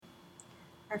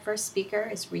Our first speaker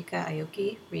is Rika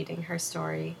Ayuki reading her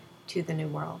story, To the New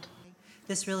World.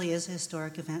 This really is a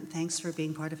historic event. Thanks for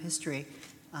being part of history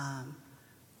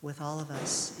with all of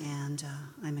us. And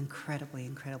I'm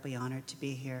incredibly honored to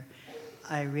be here.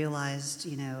 I realized,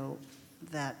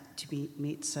 that to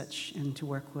meet such and to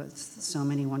work with so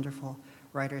many wonderful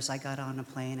writers. I got on a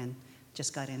plane and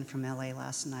just got in from LA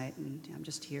last night, and I'm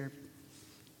just here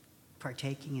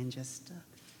partaking in just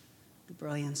the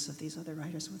brilliance of these other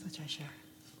writers with which I share.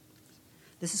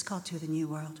 This is called To the New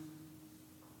World.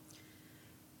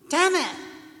 Damn it!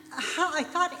 I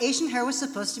thought Asian hair was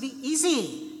supposed to be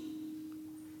easy.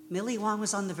 Millie Wong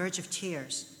was on the verge of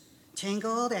tears.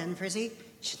 Tangled and frizzy.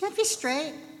 Shouldn't it be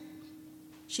straight?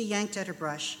 She yanked at her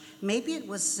brush. Maybe it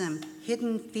was some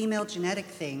hidden female genetic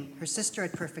thing. Her sister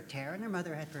had perfect hair, and her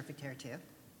mother had perfect hair too.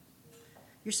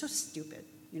 You're so stupid.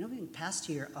 You don't even pass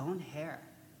to your own hair.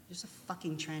 You're just a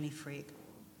fucking tranny freak.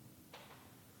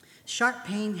 Sharp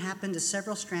pain happened as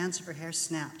several strands of her hair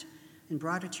snapped and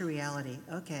brought her to reality.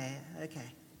 Okay.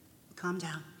 Calm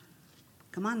down.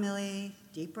 Come on, Millie.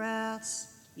 Deep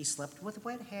breaths. You slept with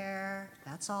wet hair.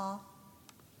 That's all.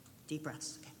 Deep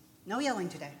breaths. Okay. No yelling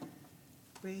today.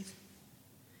 Breathe.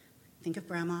 Think of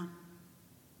Grandma.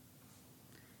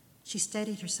 She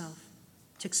steadied herself,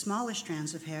 took smaller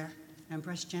strands of hair, and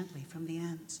brushed gently from the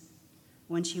ends.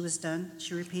 When she was done,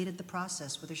 she repeated the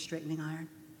process with her straightening iron.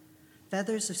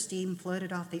 Feathers of steam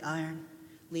floated off the iron,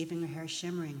 leaving her hair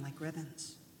shimmering like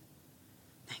ribbons.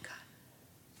 Thank God.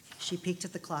 She peeked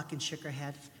at the clock and shook her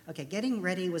head. Okay, getting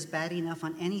ready was bad enough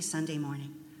on any Sunday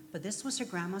morning, but this was her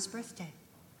grandma's birthday.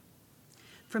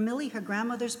 For Millie, her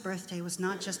grandmother's birthday was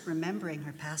not just remembering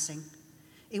her passing.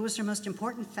 It was her most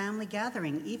important family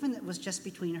gathering, even if it was just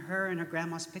between her and her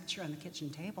grandma's picture on the kitchen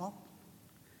table.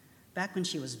 Back when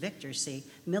she was Victor, see,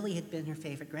 Millie had been her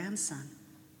favorite grandson.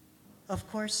 Of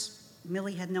course,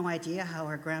 Millie had no idea how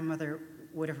her grandmother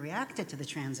would have reacted to the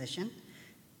transition.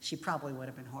 She probably would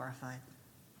have been horrified.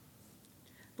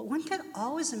 But one could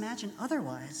always imagine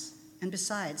otherwise. And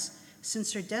besides,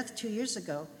 since her death 2 years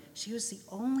ago, she was the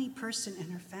only person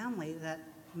in her family that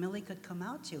Millie could come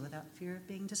out to without fear of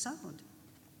being disowned.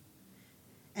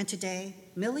 And today,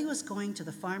 Millie was going to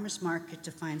the farmer's market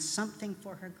to find something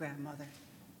for her grandmother,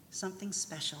 something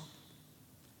special.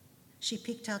 She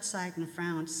peeked outside and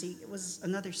frowned. See, it was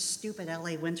another stupid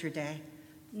LA winter day.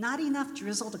 Not enough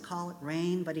drizzle to call it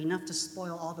rain, but enough to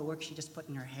spoil all the work she just put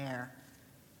in her hair.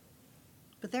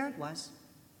 But there it was.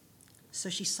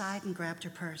 So she sighed and grabbed her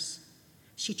purse.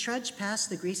 She trudged past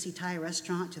the greasy Thai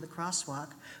restaurant to the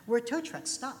crosswalk, where a tow truck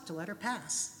stopped to let her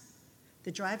pass.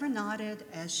 The driver nodded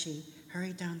as she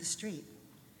hurried down the street.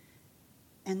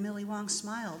 And Millie Wong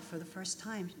smiled for the first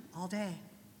time all day.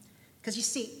 Because you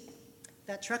see,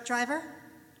 that truck driver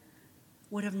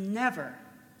would have never,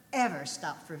 ever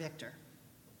stopped for Victor.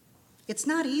 It's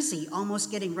not easy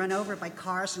almost getting run over by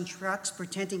cars and trucks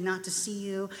pretending not to see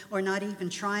you or not even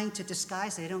trying to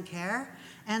disguise they don't care.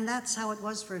 And that's how it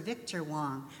was for Victor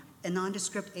Wong, a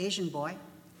nondescript Asian boy.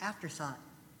 Afterthought,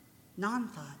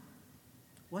 non-thought.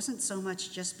 Wasn't so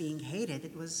much just being hated,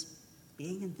 it was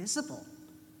being invisible.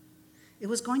 It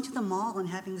was going to the mall and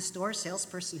having the store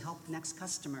salesperson help the next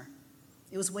customer.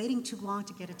 It was waiting too long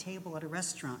to get a table at a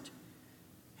restaurant.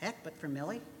 Heck, but for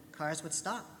Millie, cars would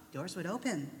stop, doors would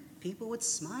open, people would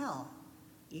smile,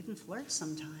 even flirt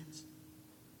sometimes.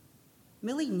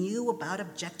 Millie knew about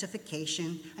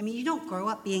objectification. I mean, you don't grow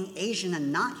up being Asian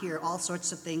and not hear all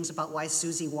sorts of things about why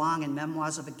Susie Wong and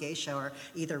Memoirs of a Geisha are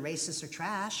either racist or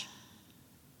trash.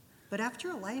 But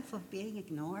after a life of being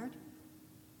ignored,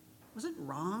 was it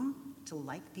wrong to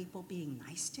like people being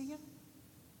nice to you?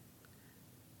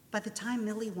 By the time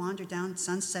Millie wandered down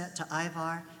Sunset to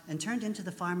Ivar and turned into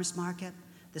the farmer's market,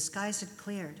 the skies had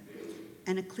cleared,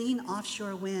 and a clean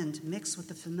offshore wind mixed with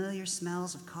the familiar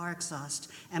smells of car exhaust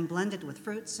and blended with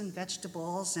fruits and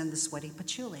vegetables and the sweaty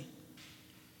patchouli.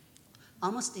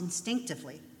 Almost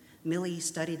instinctively, Millie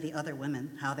studied the other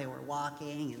women, how they were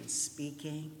walking and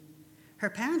speaking. Her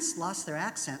parents lost their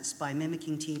accents by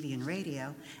mimicking TV and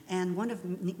radio, and one of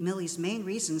Millie's main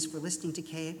reasons for listening to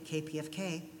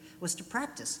KPFK was to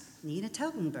practice Nina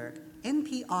Totenberg,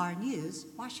 NPR News,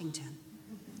 Washington.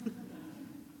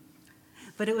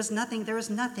 But there was nothing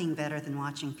better than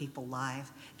watching people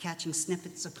live, catching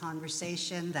snippets of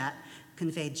conversation that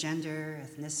conveyed gender,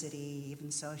 ethnicity, even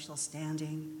social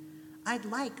standing. I'd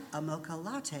like a mocha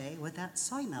latte with that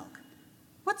soy milk.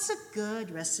 What's a good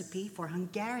recipe for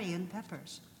Hungarian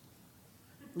peppers?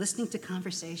 Listening to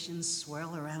conversations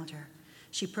swirl around her,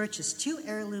 she purchased 2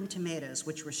 heirloom tomatoes,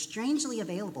 which were strangely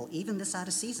available even this out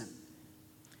of season.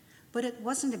 But it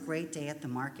wasn't a great day at the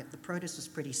market. The produce was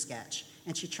pretty sketch,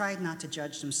 and she tried not to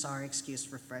judge some sorry excuse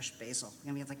for fresh basil.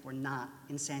 I mean, like, we're not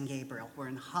in San Gabriel, we're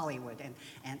in Hollywood,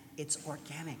 and it's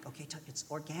organic, okay? It's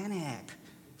organic.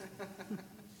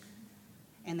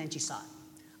 And then she saw it.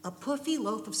 A puffy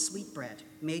loaf of sweetbread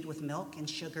made with milk and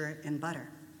sugar and butter.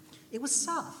 It was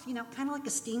soft, kind of like a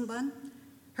steam bun.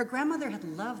 Her grandmother had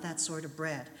loved that sort of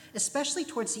bread, especially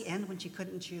towards the end when she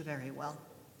couldn't chew very well.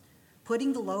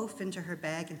 Putting the loaf into her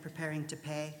bag and preparing to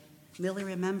pay, Millie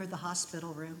remembered the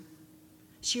hospital room.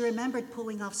 She remembered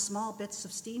pulling off small bits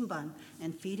of steam bun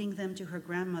and feeding them to her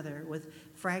grandmother with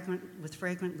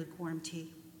fragrant lukewarm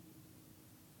tea.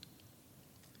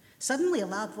 Suddenly, a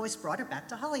loud voice brought her back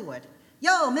to Hollywood.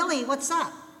 "Yo, Millie, what's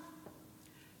up?"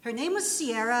 Her name was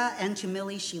Sierra, and to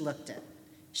Millie, she looked it.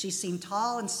 She seemed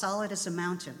tall and solid as a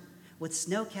mountain, with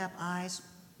snow-capped eyes,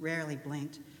 rarely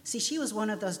blinked. See, she was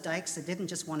one of those dykes that didn't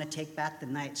just want to take back the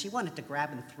night. She wanted to grab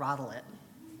and throttle it.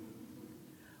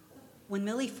 When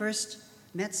Millie first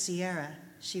met Sierra,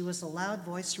 she was a loud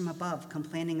voice from above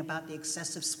complaining about the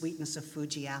excessive sweetness of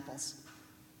Fuji apples.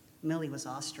 Millie was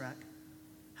awestruck.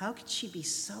 How could she be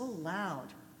so loud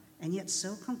and yet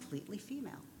so completely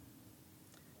female?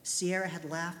 Sierra had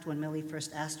laughed when Millie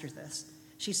first asked her this.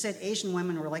 She said Asian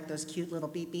women were like those cute little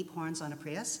beep-beep horns on a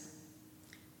Prius.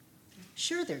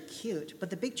 Sure, they're cute, but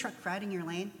the big truck crowding your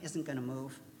lane isn't going to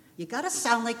move. You got to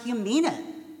sound like you mean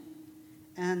it.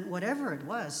 And whatever it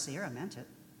was, Sierra meant it.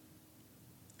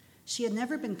 She had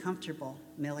never been comfortable,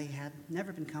 Millie had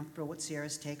never been comfortable with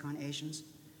Sierra's take on Asians.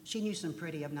 She knew some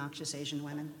pretty obnoxious Asian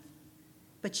women.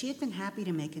 But she had been happy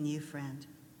to make a new friend.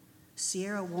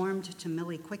 Sierra warmed to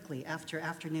Millie quickly after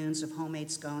afternoons of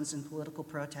homemade scones and political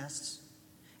protests.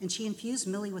 And she infused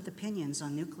Millie with opinions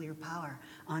on nuclear power,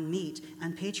 on meat,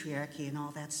 on patriarchy, and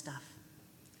all that stuff.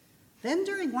 Then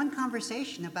during one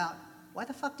conversation about why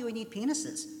the fuck do we need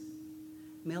penises,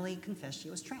 Millie confessed she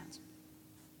was trans.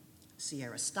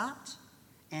 Sierra stopped,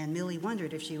 and Millie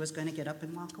wondered if she was going to get up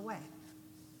and walk away.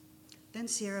 Then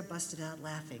Sierra busted out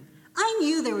laughing. "I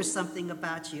knew there was something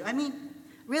about you. I mean,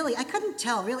 really, I couldn't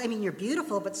tell. Really, I mean, you're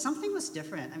beautiful, but something was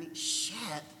different. I mean,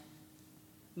 shit."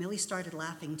 Millie started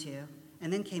laughing too,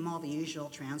 and then came all the usual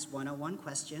Trans 101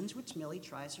 questions, which Millie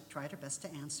tried her best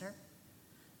to answer.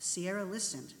 Sierra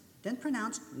listened, then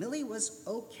pronounced Millie was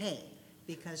okay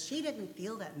because she didn't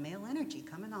feel that male energy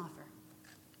coming off her.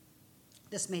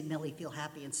 This made Millie feel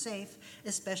happy and safe,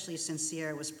 especially since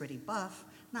Sierra was pretty buff,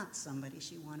 not somebody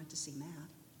she wanted to see mad.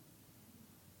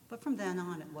 But from then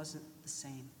on, it wasn't the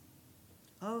same.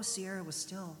 Oh, Sierra was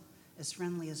still as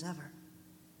friendly as ever,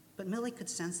 but Millie could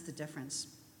sense the difference.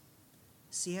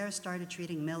 Sierra started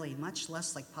treating Millie much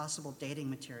less like possible dating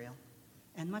material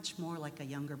and much more like a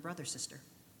younger brother-sister.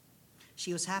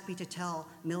 She was happy to tell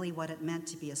Millie what it meant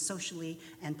to be a socially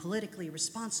and politically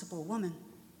responsible woman,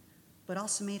 but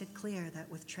also made it clear that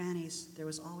with trannies, there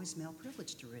was always male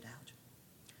privilege to root out.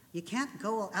 You can't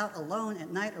go out alone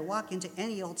at night or walk into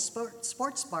any old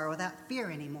sports bar without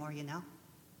fear anymore, you know.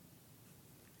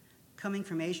 Coming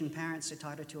from Asian parents who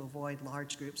taught her to avoid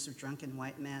large groups of drunken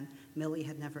white men, Millie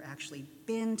had never actually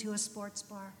been to a sports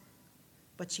bar,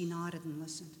 but she nodded and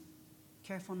listened,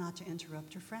 careful not to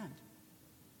interrupt her friend.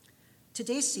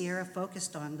 Today, Sierra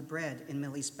focused on the bread in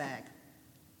Millie's bag.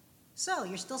 "So,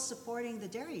 you're still supporting the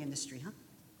dairy industry, huh?"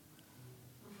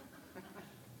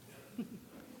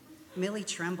 Millie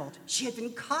trembled. She had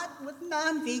been caught with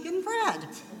non-vegan bread.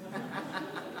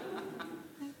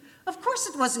 Of course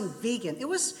it wasn't vegan. It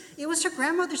was her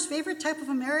grandmother's favorite type of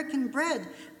American bread.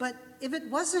 But if it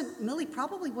wasn't, Millie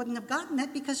probably wouldn't have gotten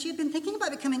it because she had been thinking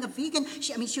about becoming a vegan.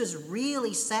 She was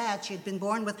really sad. She had been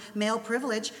born with male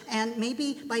privilege, and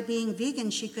maybe by being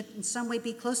vegan, she could in some way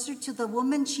be closer to the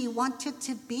woman she wanted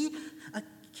to be, a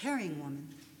caring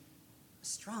woman, a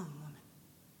strong woman,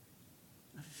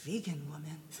 a vegan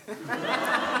woman.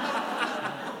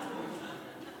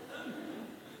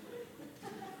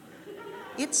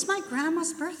 "It's my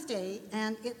grandma's birthday,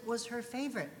 and it was her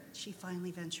favorite," she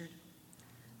finally ventured.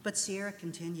 But Sierra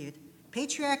continued,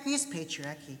 "Patriarchy is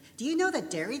patriarchy. Do you know that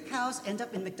dairy cows end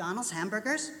up in McDonald's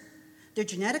hamburgers? They're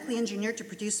genetically engineered to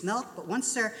produce milk, but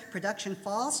once their production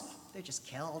falls, they're just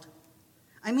killed.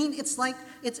 I mean,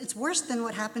 it's worse than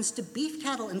what happens to beef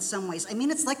cattle in some ways. I mean,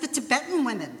 it's like the Tibetan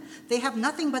women. They have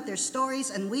nothing but their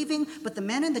stories and weaving, but the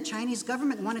men in the Chinese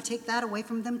government want to take that away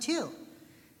from them too."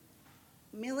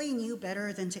 Millie knew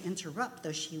better than to interrupt,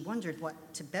 though she wondered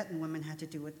what Tibetan women had to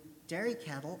do with dairy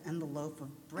cattle and the loaf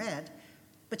of bread.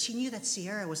 But she knew that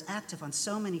Sierra was active on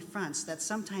so many fronts that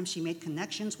sometimes she made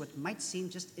connections which might seem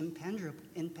just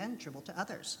impenetrable to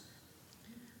others.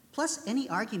 Plus, any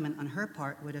argument on her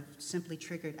part would have simply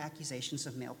triggered accusations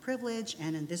of male privilege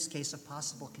and, in this case, of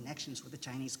possible connections with the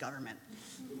Chinese government.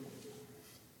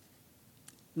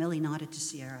 Millie nodded to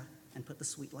Sierra and put the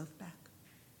sweet loaf back.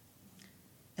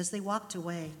 As they walked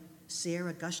away,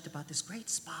 Sierra gushed about this great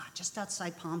spot just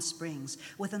outside Palm Springs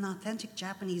with an authentic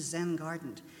Japanese Zen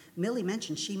garden. Millie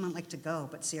mentioned she might like to go,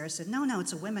 but Sierra said, no,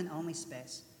 it's a women-only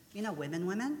space. You know,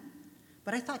 women?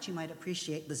 But I thought you might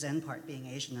appreciate the Zen part being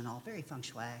Asian and all, very feng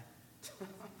shui.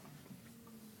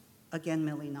 Again,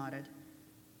 Millie nodded.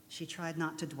 She tried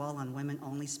not to dwell on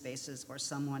women-only spaces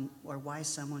or why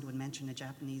someone would mention a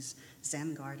Japanese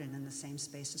Zen garden in the same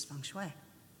space as feng shui.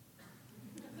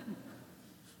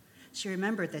 She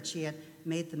remembered that she had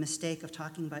made the mistake of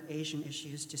talking about Asian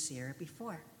issues to Sierra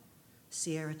before.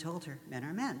 Sierra told her, men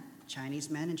are men. Chinese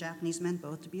men and Japanese men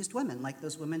both abused women, like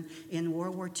those women in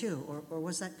World War II, or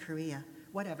was that Korea?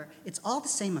 Whatever. It's all the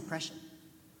same oppression.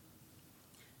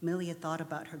 Millie had thought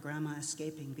about her grandma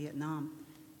escaping Vietnam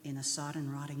in a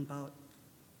sodden, rotting boat,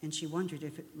 and she wondered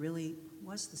if it really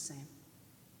was the same.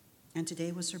 And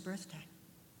today was her birthday.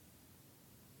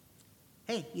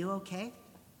 Hey, you okay?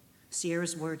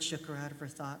 Sierra's words shook her out of her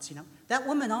thoughts. You know, that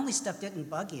woman-only stuff didn't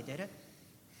bug you, did it?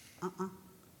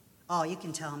 Oh, you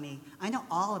can tell me. I know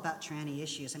all about tranny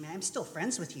issues. I mean, I'm still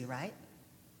friends with you, right?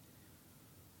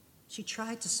 She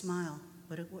tried to smile,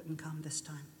 but it wouldn't come this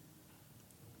time.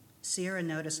 Sierra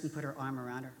noticed and put her arm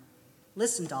around her.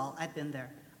 Listen, doll, I've been there.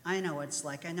 I know what it's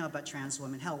like. I know about trans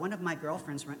women. Hell, one of my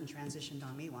girlfriends went and transitioned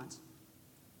on me once.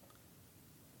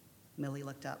 Millie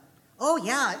looked up. Oh,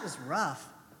 yeah, it was rough.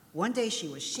 One day she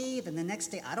was she, then the next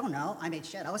day, I don't know.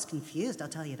 I was confused, I'll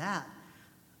tell you that.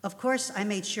 Of course, I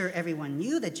made sure everyone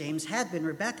knew that James had been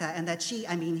Rebecca and that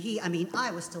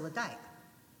I was still a dyke.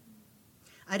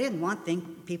 I didn't want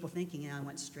people thinking I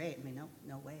went straight.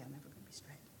 No way, I'm never going to be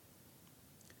straight.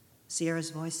 Sierra's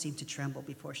voice seemed to tremble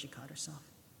before she caught herself.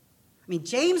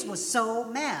 James was so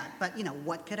mad, but,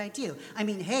 what could I do?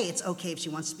 Hey, it's okay if she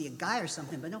wants to be a guy or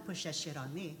something, but don't push that shit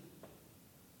on me.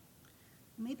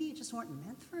 Maybe you just weren't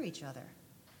meant for each other,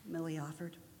 Millie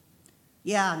offered.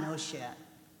 Yeah, no shit.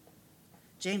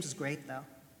 James was great, though.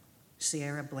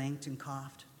 Sierra blinked and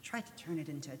coughed, tried to turn it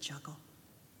into a chuckle.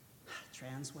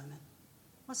 Trans women,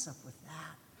 what's up with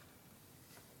that?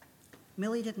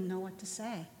 Millie didn't know what to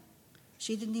say.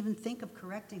 She didn't even think of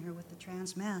correcting her with the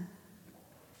trans man.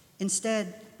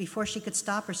 Instead, before she could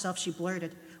stop herself, she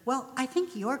blurted, well, I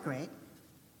think you're great.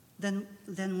 Then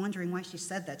wondering why she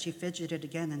said that, she fidgeted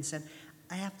again and said,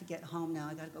 I have to get home now.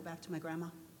 I got to go back to my grandma.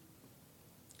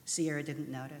 Sierra didn't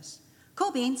notice.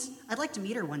 Cool beans. I'd like to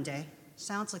meet her one day.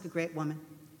 Sounds like a great woman.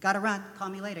 Gotta run. Call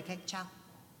me later, okay? Ciao.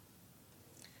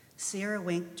 Sierra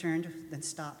winked, turned, then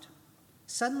stopped.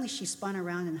 Suddenly, she spun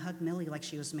around and hugged Millie like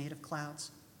she was made of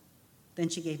clouds. Then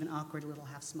she gave an awkward little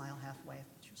half smile, half wave.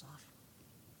 She was off.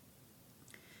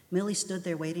 Millie stood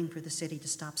there waiting for the city to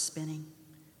stop spinning.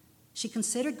 She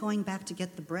considered going back to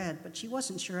get the bread, but she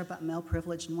wasn't sure about male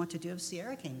privilege and what to do if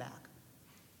Sierra came back.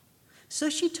 So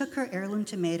she took her heirloom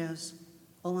tomatoes,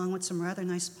 along with some rather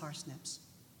nice parsnips,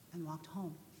 and walked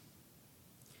home.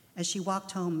 As she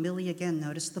walked home, Millie again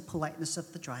noticed the politeness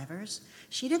of the drivers.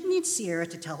 She didn't need Sierra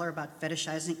to tell her about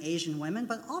fetishizing Asian women,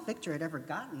 but all Victor had ever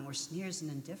gotten were sneers and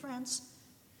indifference.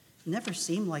 It never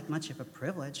seemed like much of a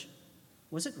privilege.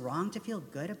 Was it wrong to feel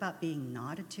good about being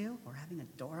nodded to or having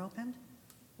a door opened?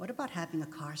 What about having a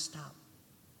car stop?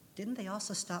 Didn't they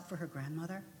also stop for her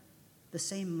grandmother? The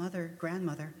same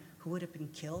grandmother who would have been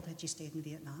killed had she stayed in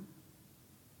Vietnam?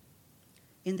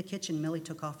 In the kitchen, Millie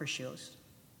took off her shoes.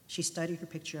 She studied her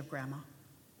picture of Grandma.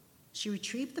 She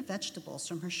retrieved the vegetables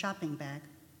from her shopping bag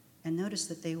and noticed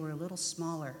that they were a little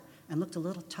smaller and looked a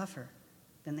little tougher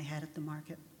than they had at the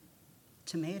market.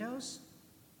 Tomatoes?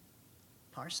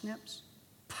 Parsnips?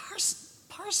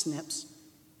 Parsnips?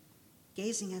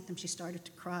 Gazing at them, she started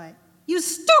to cry. You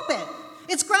stupid!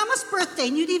 It's Grandma's birthday,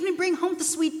 and you didn't even bring home the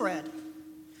sweetbread.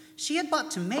 She had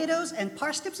bought tomatoes and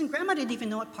parsnips, and Grandma didn't even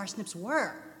know what parsnips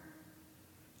were.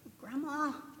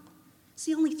 Grandma,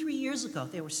 see, only 3 years ago,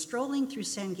 they were strolling through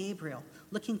San Gabriel,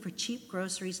 looking for cheap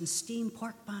groceries and steamed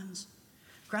pork buns.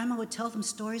 Grandma would tell them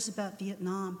stories about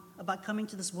Vietnam, about coming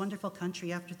to this wonderful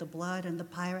country after the blood and the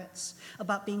pirates,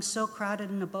 about being so crowded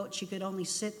in a boat she could only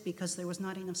sit because there was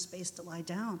not enough space to lie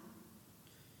down.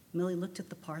 Millie looked at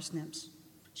the parsnips.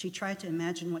 She tried to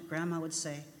imagine what Grandma would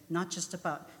say, not just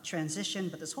about transition,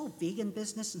 but this whole vegan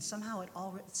business and somehow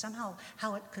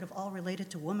how it could have all related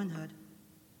to womanhood.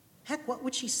 Heck, what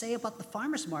would she say about the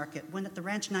farmer's market when at the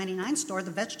Ranch 99 store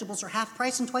the vegetables are half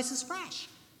price and twice as fresh?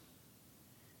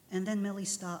 And then Millie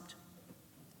stopped.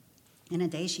 In a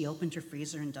day, she opened her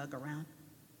freezer and dug around.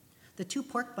 The 2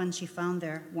 pork buns she found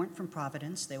there weren't from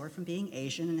Providence. They were from being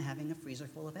Asian and having a freezer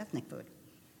full of ethnic food.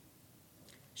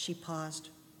 She paused,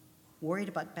 worried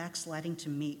about backsliding to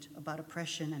meat, about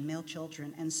oppression and male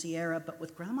children and Sierra, but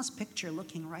with Grandma's picture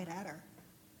looking right at her.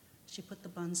 She put the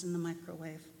buns in the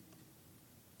microwave.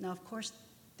 Now, of course,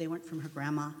 they weren't from her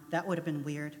grandma. That would have been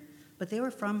weird. But they were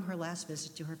from her last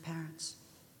visit to her parents.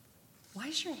 "Why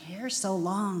is your hair so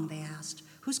long?" they asked.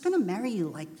 "Who's going to marry you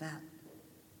like that?"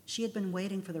 She had been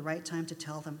waiting for the right time to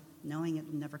tell them, knowing it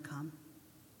would never come.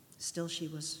 Still, she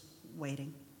was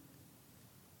waiting.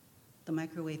 The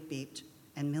microwave beeped,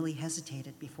 and Millie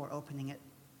hesitated before opening it.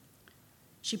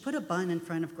 She put a bun in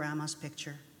front of Grandma's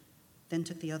picture, then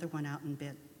took the other one out and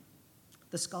bit.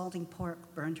 The scalding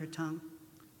pork burned her tongue,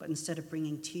 but instead of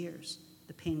bringing tears,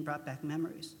 the pain brought back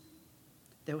memories.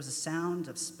 There was a sound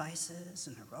of spices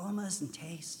and aromas and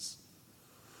tastes,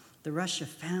 the rush of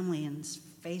family and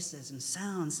faces and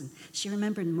sounds, and she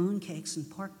remembered mooncakes and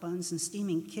pork buns and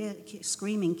screaming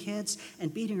kids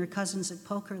and beating her cousins at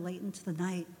poker late into the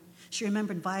night. She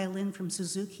remembered violin from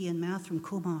Suzuki and math from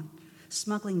Kumon,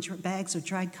 smuggling bags of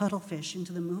dried cuttlefish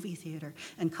into the movie theater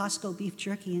and Costco beef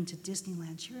jerky into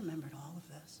Disneyland. She remembered all of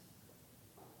this.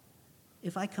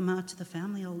 If I come out to the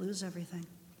family, I'll lose everything.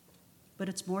 But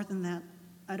it's more than that.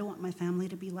 I don't want my family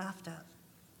to be laughed at.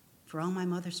 For all my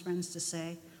mother's friends to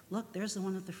say, "Look, there's the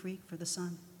one with the freak for the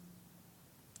son."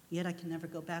 Yet I can never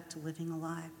go back to living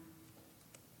alive.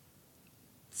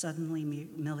 Suddenly,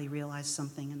 Millie realized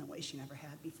something in a way she never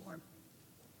had before.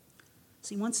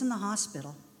 See, once in the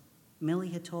hospital, Millie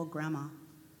had told Grandma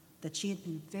that she had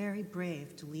been very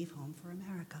brave to leave home for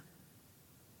America.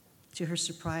 To her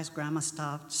surprise, Grandma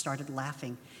started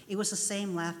laughing. It was the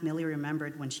same laugh Millie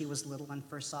remembered when she was little and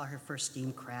first saw her first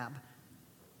steamed crab.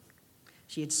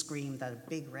 She had screamed that a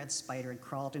big red spider had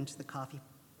crawled into the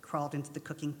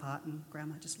cooking pot, and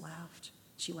Grandma just laughed.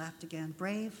 She laughed again.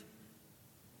 "Brave?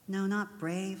 No, not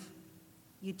brave.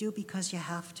 You do because you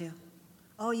have to.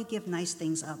 Oh, you give nice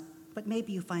things up, but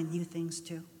maybe you find new things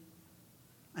too.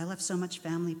 I left so much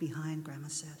family behind," Grandma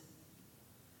said.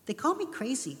 "They called me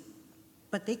crazy,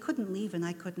 but they couldn't leave and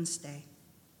I couldn't stay.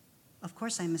 Of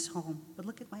course I miss home, but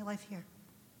look at my life here.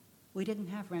 We didn't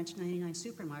have Ranch 99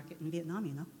 supermarket in Vietnam,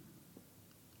 you know."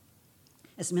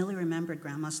 As Millie remembered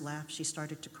Grandma's laugh, she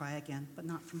started to cry again, but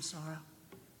not from sorrow.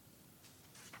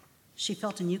 She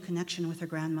felt a new connection with her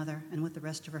grandmother and with the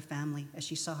rest of her family as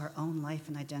she saw her own life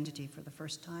and identity for the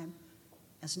first time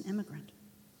as an immigrant.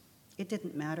 It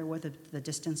didn't matter whether the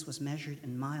distance was measured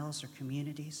in miles or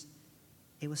communities.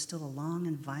 It was still a long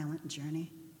and violent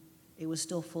journey. It was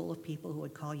still full of people who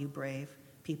would call you brave,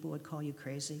 people who would call you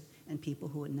crazy, and people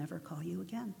who would never call you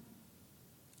again.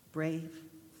 Brave,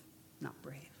 not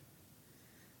brave.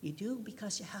 You do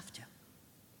because you have to.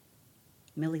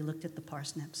 Millie looked at the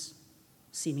parsnips,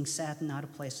 seeming sad and out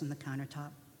of place on the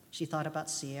countertop. She thought about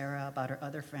Sierra, about her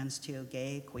other friends too,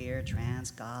 gay, queer,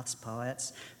 trans, goths,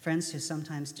 poets, friends who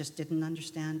sometimes just didn't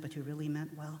understand but who really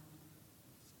meant well.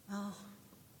 Oh,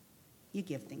 you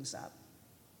give things up,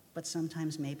 but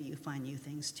sometimes maybe you find new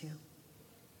things too.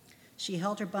 She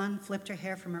held her bun, flipped her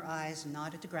hair from her eyes, and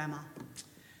nodded to Grandma.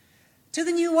 "To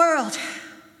the new world!"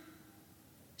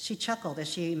 She chuckled as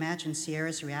she imagined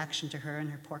Sierra's reaction to her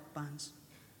and her pork buns.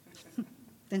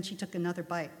 Then she took another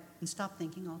bite and stopped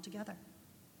thinking altogether.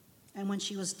 And when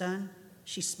she was done,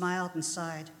 she smiled and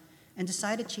sighed and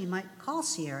decided she might call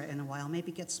Sierra in a while,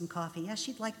 maybe get some coffee. Yeah,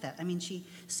 she'd like that. I mean, she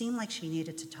seemed like she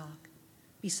needed to talk.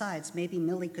 Besides, maybe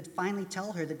Millie could finally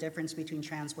tell her the difference between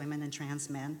trans women and trans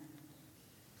men.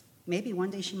 Maybe one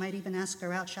day she might even ask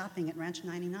her out shopping at Ranch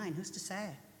 99. Who's to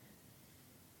say?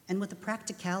 And with a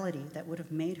practicality that would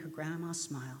have made her grandma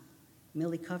smile,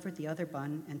 Millie covered the other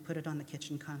bun and put it on the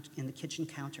kitchen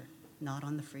counter, not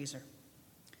on the freezer.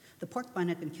 The pork bun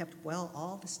had been kept well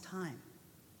all this time,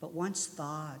 but once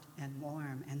thawed and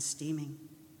warm and steaming,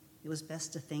 it was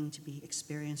best a thing to be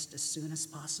experienced as soon as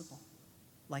possible,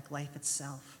 like life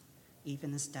itself,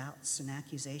 even as doubts and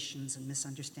accusations and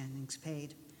misunderstandings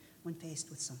fade when faced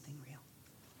with something real.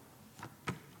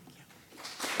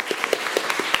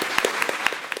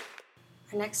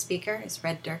 Our next speaker is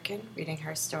Red Durkin, reading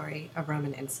her story, A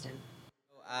Roman Incident.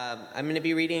 I'm going to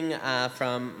be reading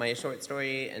from my short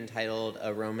story entitled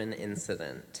A Roman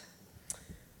Incident.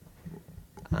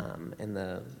 And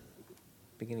the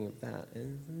beginning of that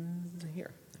is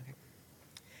here. Okay.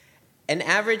 An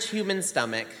average human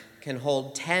stomach can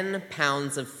hold 10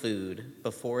 pounds of food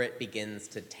before it begins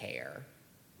to tear.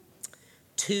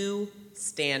 2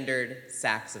 standard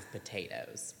sacks of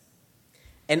potatoes.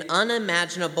 An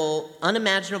unimaginable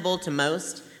to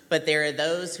most, but there are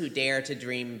those who dare to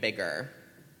dream bigger.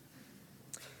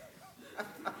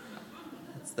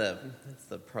 That's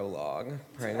the prologue.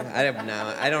 Right? I don't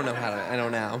know.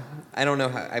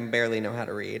 I barely know how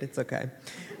to read. It's okay.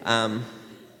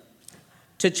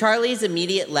 To Charlie's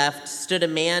immediate left stood a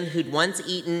man who'd once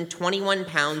eaten 21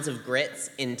 pounds of grits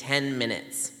in 10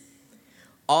 minutes.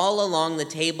 All along the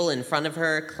table in front of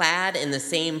her, clad in the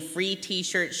same free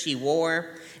t-shirt she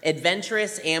wore,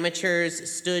 adventurous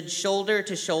amateurs stood shoulder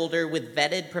to shoulder with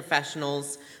vetted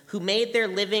professionals who made their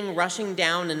living rushing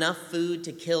down enough food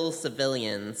to kill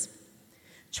civilians.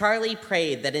 Charlie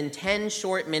prayed that in 10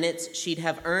 short minutes she'd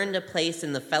have earned a place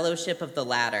in the fellowship of the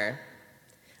latter.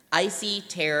 Icy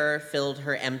terror filled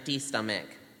her empty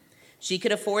stomach. She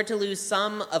could afford to lose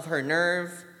some of her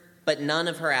nerve, but none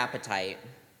of her appetite.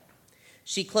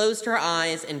 She closed her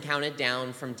eyes and counted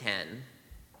down from 10.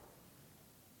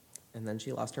 And then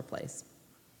she lost her place.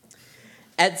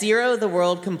 At 0, the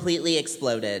world completely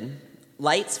exploded.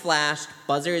 Lights flashed,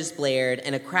 buzzers blared,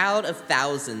 and a crowd of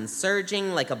thousands,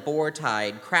 surging like a boar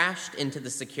tide, crashed into the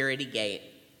security gate.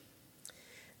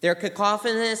 Their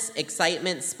cacophonous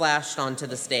excitement splashed onto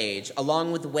the stage,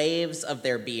 along with waves of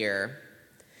their beer.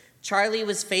 Charlie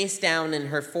was face down in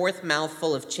her 4th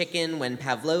mouthful of chicken when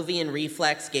Pavlovian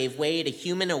reflex gave way to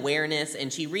human awareness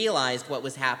and she realized what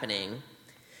was happening.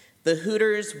 The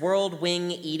Hooters World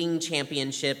Wing Eating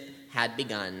Championship had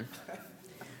begun.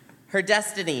 Her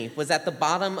destiny was at the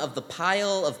bottom of the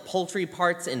pile of poultry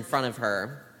parts in front of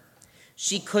her.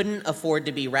 She couldn't afford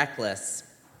to be reckless.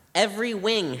 Every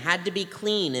wing had to be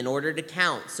clean in order to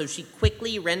count, so she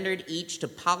quickly rendered each to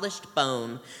polished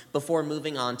bone before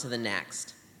moving on to the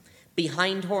next.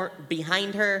 Behind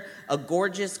her, a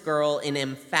gorgeous girl in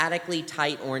emphatically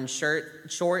tight orange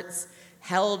shorts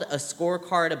held a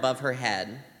scorecard above her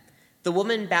head. The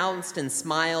woman bounced and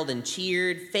smiled and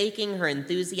cheered, faking her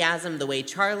enthusiasm the way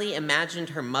Charlie imagined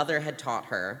her mother had taught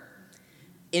her.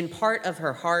 In part of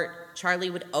her heart, Charlie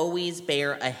would always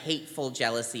bear a hateful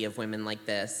jealousy of women like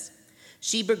this.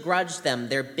 She begrudged them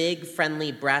their big,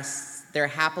 friendly breasts, their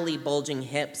happily bulging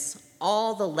hips,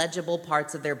 all the legible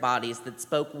parts of their bodies that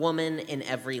spoke woman in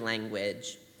every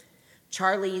language.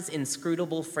 Charlie's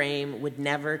inscrutable frame would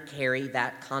never carry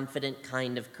that confident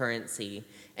kind of currency,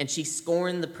 and she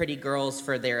scorned the pretty girls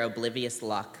for their oblivious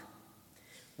luck.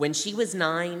 When she was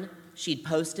 9, she'd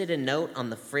posted a note on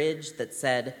the fridge that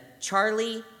said,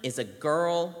 "Charlie is a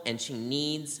girl and she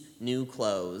needs new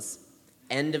clothes."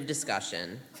 End of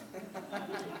discussion.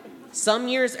 Some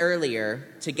years earlier,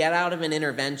 to get out of an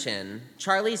intervention,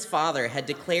 Charlie's father had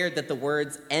declared that the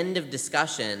words "end of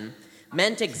discussion"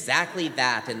 meant exactly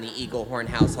that in the Eaglehorn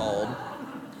household.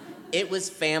 It was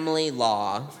family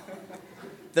law.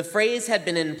 The phrase had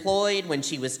been employed when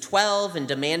she was 12 and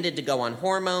demanded to go on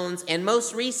hormones, and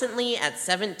most recently at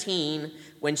 17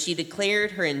 when she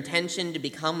declared her intention to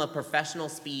become a professional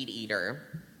speed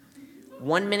eater.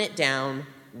 1 minute down,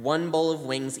 1 bowl of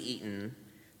wings eaten.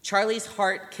 Charlie's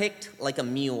heart kicked like a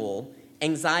mule.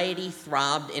 Anxiety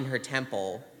throbbed in her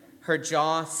temple. Her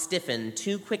jaw stiffened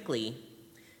too quickly.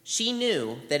 She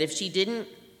knew that if she didn't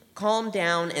calm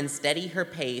down and steady her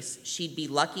pace, she'd be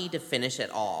lucky to finish it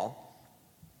all.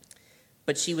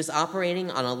 But she was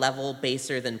operating on a level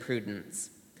baser than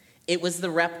prudence. It was the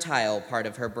reptile part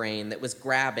of her brain that was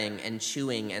grabbing and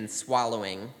chewing and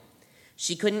swallowing.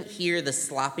 She couldn't hear the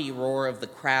sloppy roar of the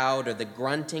crowd or the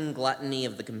grunting gluttony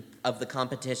of the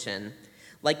competition.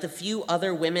 Like the few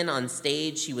other women on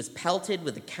stage, she was pelted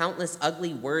with the countless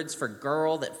ugly words for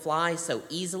girl that fly so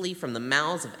easily from the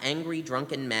mouths of angry,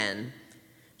 drunken men.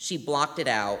 She blocked it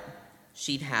out.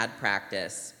 She'd had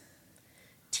practice.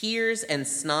 Tears and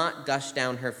snot gushed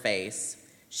down her face.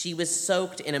 She was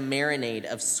soaked in a marinade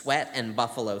of sweat and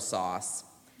buffalo sauce.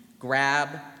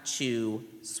 Grab, chew,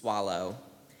 swallow.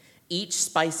 Each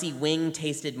spicy wing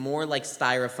tasted more like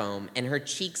styrofoam, and her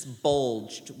cheeks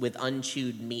bulged with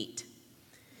unchewed meat.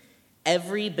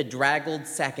 Every bedraggled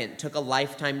second took a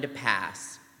lifetime to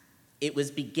pass. It was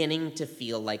beginning to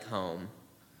feel like home.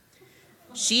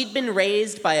 She'd been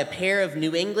raised by a pair of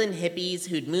New England hippies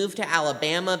who'd moved to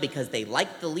Alabama because they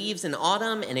liked the leaves in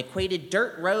autumn and equated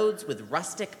dirt roads with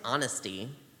rustic honesty.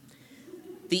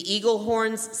 The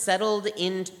Eaglehorns settled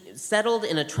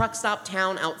in a truck stop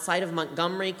town outside of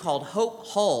Montgomery called Hope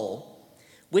Hull,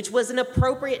 which was an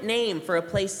appropriate name for a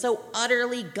place so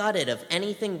utterly gutted of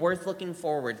anything worth looking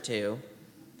forward to.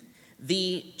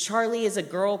 The Charlie is a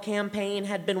Girl campaign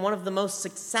had been one of the most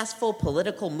successful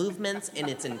political movements in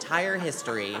its entire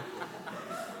history.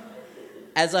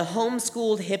 As a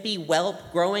homeschooled hippie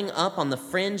whelp growing up on the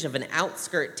fringe of an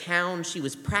outskirt town, she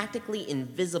was practically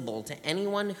invisible to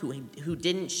anyone who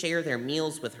didn't share their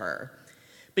meals with her.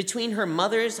 Between her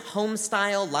mother's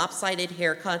home-style lopsided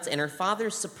haircuts and her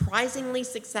father's surprisingly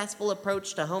successful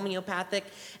approach to homeopathic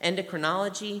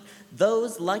endocrinology,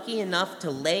 those lucky enough to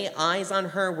lay eyes on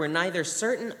her were neither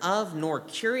certain of nor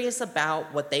curious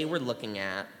about what they were looking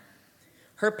at.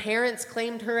 Her parents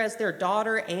claimed her as their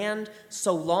daughter, and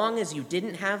so long as you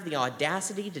didn't have the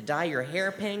audacity to dye your hair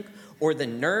pink or the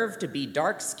nerve to be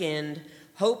dark-skinned,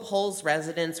 Hope Hole's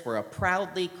residents were a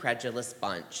proudly credulous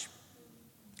bunch.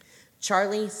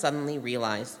 Charlie suddenly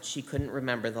realized she couldn't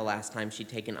remember the last time she'd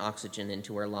taken oxygen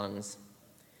into her lungs.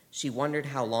 She wondered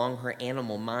how long her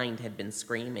animal mind had been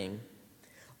screaming.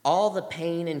 All the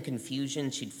pain and confusion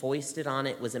she'd foisted on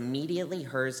it was immediately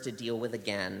hers to deal with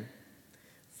again.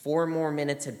 4 more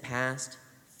minutes had passed,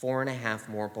 4.5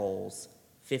 more bowls,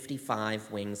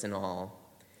 55 wings in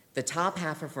all. The top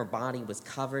half of her body was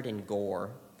covered in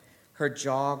gore. Her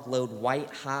jaw glowed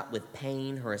white-hot with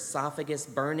pain, her esophagus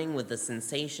burning with the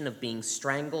sensation of being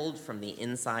strangled from the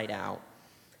inside out.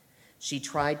 She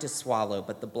tried to swallow,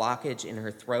 but the blockage in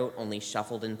her throat only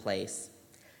shuffled in place.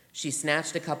 She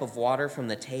snatched a cup of water from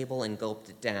the table and gulped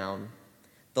it down.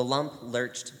 The lump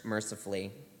lurched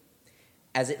mercifully.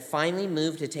 As it finally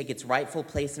moved to take its rightful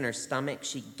place in her stomach,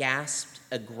 she gasped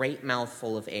a great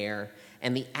mouthful of air,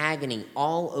 and the agony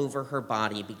all over her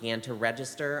body began to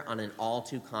register on an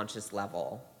all-too-conscious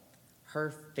level.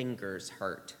 Her fingers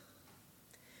hurt.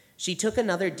 She took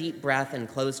another deep breath and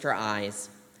closed her eyes.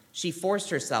 She forced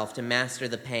herself to master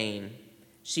the pain.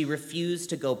 She refused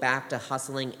to go back to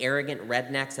hustling arrogant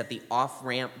rednecks at the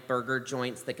off-ramp burger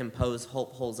joints that compose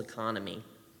Hope Hole's economy.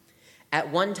 At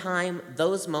one time,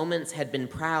 those moments had been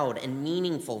proud and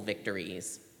meaningful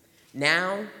victories.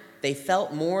 Now, they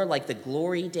felt more like the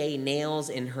glory day nails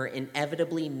in her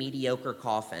inevitably mediocre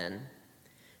coffin.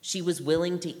 She was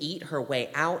willing to eat her way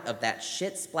out of that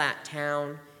shit-splat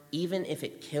town, even if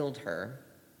it killed her.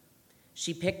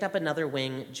 She picked up another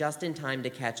wing just in time to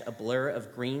catch a blur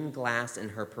of green glass in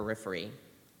her periphery.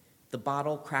 The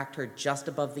bottle cracked her just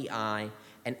above the eye,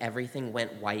 and everything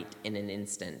went white in an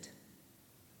instant.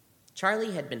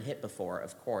 Charlie had been hit before,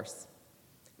 of course.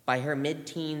 By her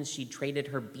mid-teens, she traded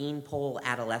her beanpole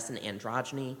adolescent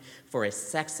androgyny for a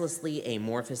sexlessly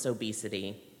amorphous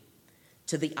obesity.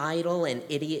 To the idle and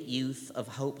idiot youth of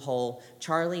Hope Hole,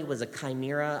 Charlie was a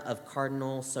chimera of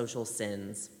cardinal social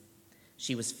sins.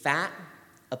 She was fat,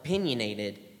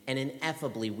 opinionated, and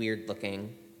ineffably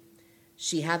weird-looking.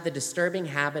 She had the disturbing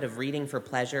habit of reading for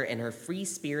pleasure, and her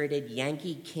free-spirited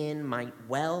Yankee kin might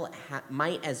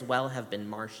as well have been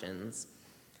Martians.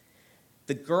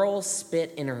 The girls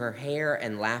spit in her hair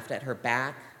and laughed at her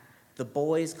back. The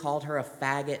boys called her a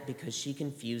faggot because she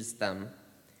confused them.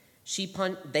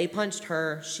 They punched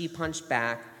her, she punched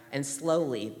back, and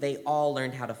slowly they all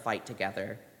learned how to fight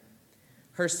together.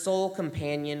 Her sole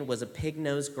companion was a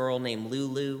pig-nosed girl named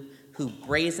Lulu, who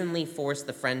brazenly forced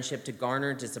the friendship to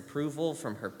garner disapproval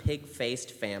from her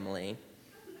pig-faced family.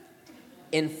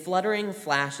 In fluttering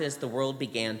flashes, the world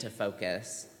began to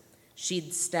focus.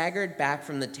 She'd staggered back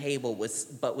from the table,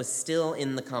 but was still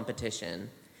in the competition.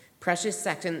 Precious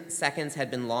seconds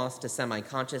had been lost to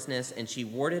semi-consciousness, and she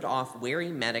warded off wary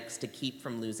medics to keep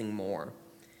from losing more.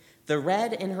 The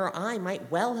red in her eye might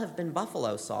well have been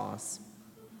buffalo sauce.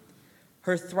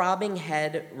 Her throbbing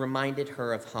head reminded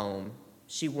her of home.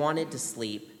 She wanted to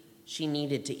sleep. She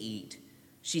needed to eat.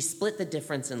 She split the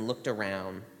difference and looked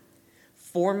around.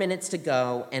 4 minutes to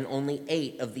go, and only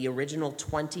 8 of the original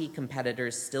 20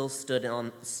 competitors still stood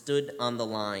on the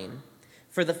line.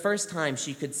 For the first time,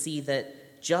 she could see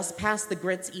that just past the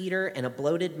grits eater and a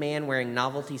bloated man wearing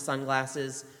novelty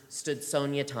sunglasses stood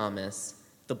Sonia Thomas,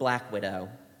 the Black Widow.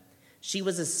 She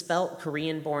was a svelte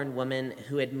Korean-born woman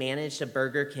who had managed a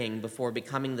Burger King before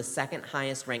becoming the second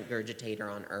highest-ranked gurgitator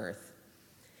on Earth.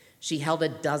 She held a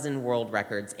dozen world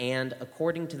records and,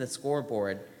 according to the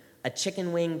scoreboard, a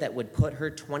chicken wing that would put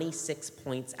her 26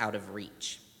 points out of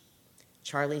reach.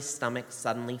 Charlie's stomach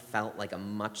suddenly felt like a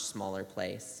much smaller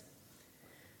place.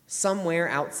 Somewhere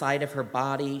outside of her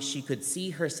body, she could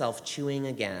see herself chewing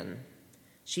again.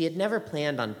 She had never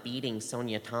planned on beating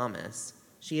Sonia Thomas.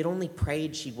 She had only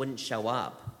prayed she wouldn't show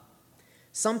up.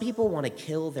 Some people want to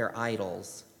kill their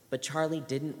idols, but Charlie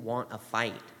didn't want a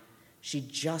fight. She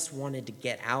just wanted to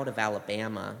get out of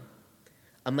Alabama.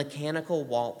 A mechanical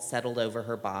waltz settled over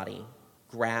her body.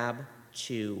 Grab,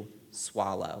 chew,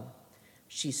 swallow.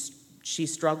 She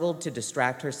struggled to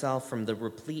distract herself from the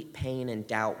replete pain and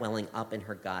doubt welling up in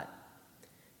her gut.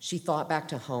 She thought back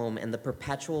to home and the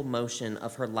perpetual motion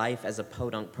of her life as a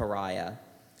podunk pariah.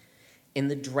 In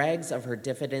the dregs of her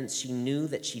diffidence, she knew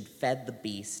that she'd fed the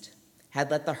beast, had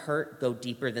let the hurt go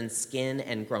deeper than skin,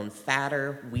 and grown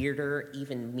fatter, weirder,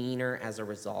 even meaner as a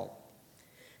result.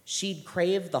 She'd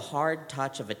craved the hard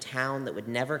touch of a town that would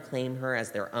never claim her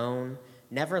as their own,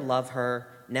 never love her,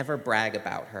 never brag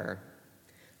about her.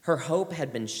 Her hope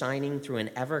had been shining through an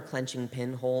ever-clenching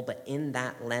pinhole, but in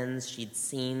that lens, she'd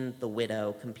seen the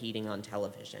widow competing on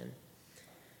television.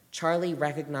 Charlie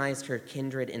recognized her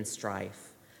kindred in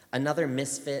strife, another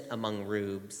misfit among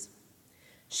rubes.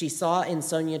 She saw in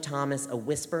Sonia Thomas a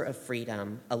whisper of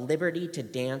freedom, a liberty to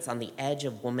dance on the edge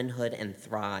of womanhood and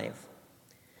thrive.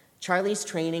 Charlie's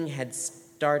training had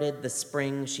started the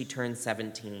spring she turned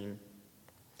 17.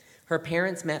 Her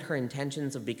parents met her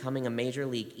intentions of becoming a major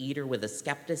league eater with a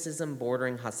skepticism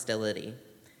bordering hostility.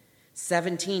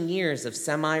 17 years of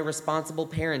semi-responsible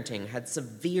parenting had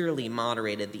severely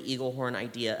moderated the Eaglehorn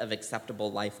idea of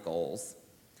acceptable life goals.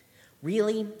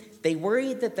 Really, they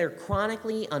worried that their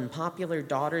chronically unpopular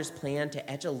daughter's plan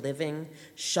to etch a living,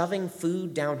 shoving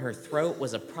food down her throat,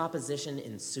 was a proposition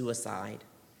in suicide.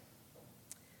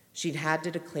 She'd had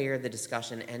to declare the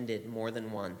discussion ended more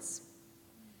than once.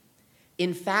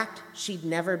 In fact, she'd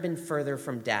never been further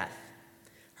from death.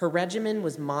 Her regimen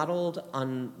was modeled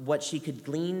on what she could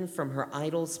glean from her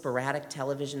idol's sporadic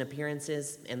television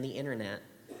appearances and the internet.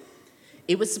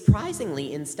 It was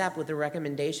surprisingly in step with the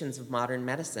recommendations of modern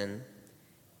medicine.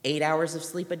 8 hours of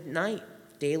sleep at night,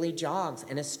 daily jogs,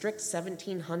 and a strict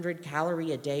 1,700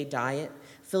 calorie a day diet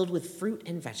filled with fruit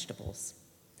and vegetables.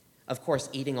 Of course,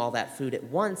 eating all that food at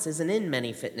once isn't in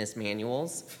many fitness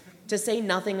manuals, to say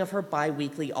nothing of her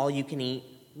bi-weekly all-you-can-eat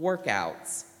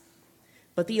workouts.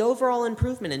 But the overall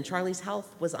improvement in Charlie's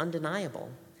health was undeniable.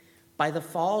 By the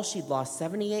fall, she'd lost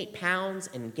 78 pounds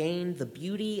and gained the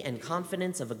beauty and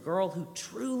confidence of a girl who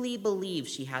truly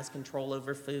believes she has control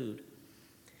over food.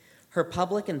 Her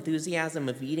public enthusiasm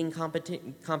of eating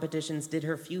competitions did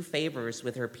her few favors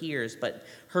with her peers, but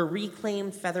her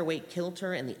reclaimed featherweight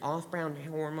kilter and the off-brand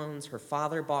hormones her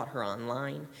father bought her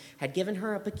online had given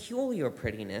her a peculiar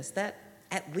prettiness that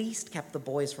at least kept the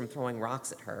boys from throwing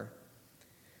rocks at her.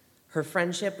 Her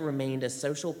friendship remained a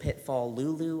social pitfall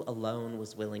Lulu alone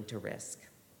was willing to risk.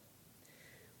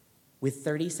 With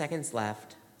 30 seconds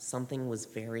left, something was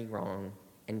very wrong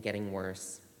and getting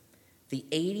worse. The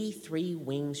 83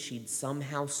 wings she'd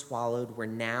somehow swallowed were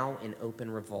now in open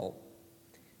revolt.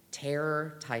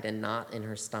 Terror tied a knot in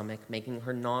her stomach, making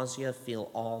her nausea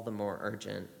feel all the more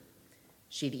urgent.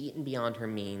 She'd eaten beyond her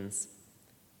means.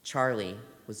 Charlie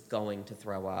was going to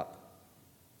throw up.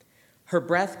 Her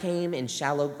breath came in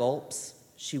shallow gulps.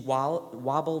 She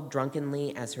wobbled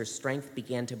drunkenly as her strength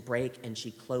began to break and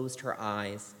she closed her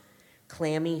eyes.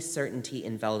 Clammy certainty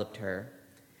enveloped her.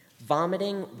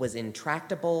 Vomiting was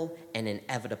intractable and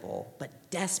inevitable,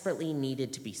 but desperately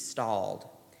needed to be stalled.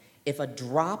 If a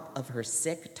drop of her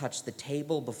sick touched the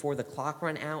table before the clock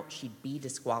ran out, she'd be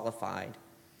disqualified.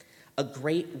 A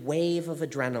great wave of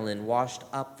adrenaline washed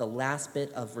up the last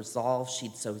bit of resolve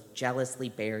she'd so jealously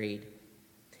buried.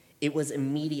 It was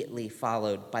immediately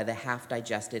followed by the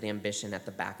half-digested ambition at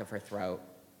the back of her throat.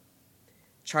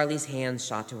 Charlie's hands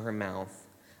shot to her mouth.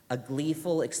 A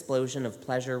gleeful explosion of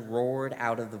pleasure roared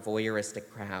out of the voyeuristic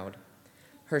crowd.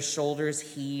 Her shoulders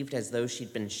heaved as though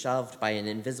she'd been shoved by an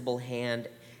invisible hand,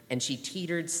 and she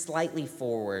teetered slightly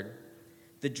forward.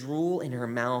 The drool in her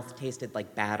mouth tasted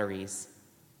like batteries.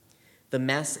 The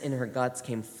mess in her guts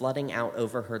came flooding out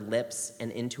over her lips and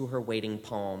into her waiting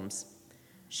palms.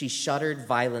 She shuddered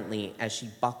violently as she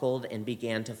buckled and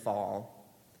began to fall.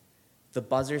 The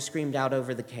buzzer screamed out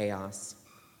over the chaos.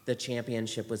 The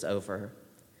championship was over.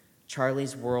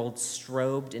 Charlie's world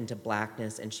strobed into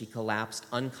blackness, and she collapsed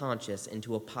unconscious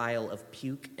into a pile of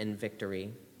puke and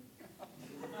victory.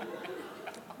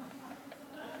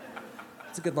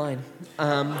 It's a good line.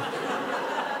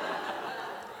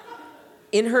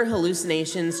 In her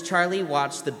hallucinations, Charlie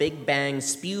watched the Big Bang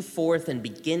spew forth and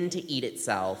begin to eat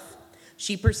itself.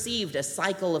 She perceived a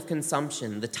cycle of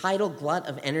consumption, the tidal glut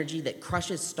of energy that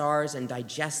crushes stars and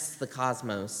digests the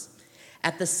cosmos.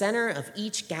 At the center of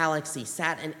each galaxy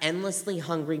sat an endlessly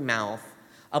hungry mouth,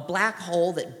 a black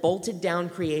hole that bolted down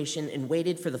creation and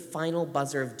waited for the final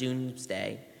buzzer of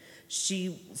doomsday.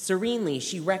 She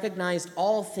recognized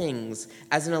all things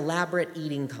as an elaborate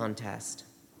eating contest.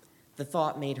 The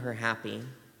thought made her happy.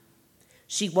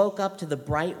 She woke up to the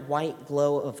bright white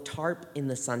glow of tarp in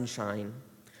the sunshine.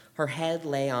 Her head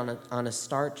lay on a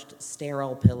starched,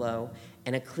 sterile pillow,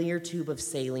 and a clear tube of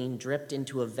saline dripped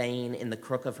into a vein in the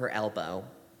crook of her elbow.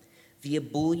 The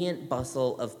ebullient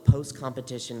bustle of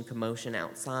post-competition commotion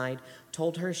outside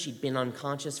told her she'd been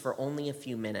unconscious for only a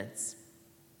few minutes,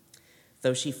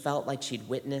 though she felt like she'd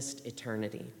witnessed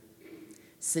eternity.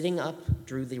 Sitting up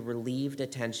drew the relieved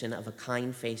attention of a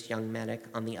kind-faced young medic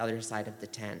on the other side of the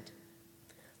tent.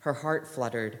 Her heart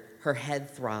fluttered, her head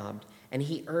throbbed, and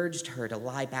he urged her to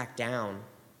lie back down.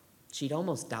 She'd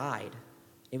almost died.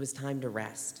 It was time to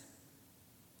rest.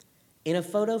 In a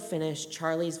photo finish,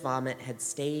 Charlie's vomit had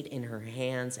stayed in her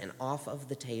hands and off of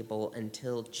the table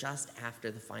until just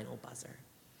after the final buzzer.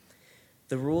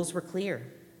 The rules were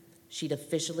clear. She'd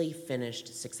officially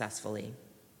finished successfully.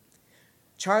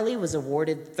 Charlie was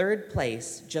awarded third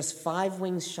place, just 5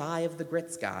 wings shy of the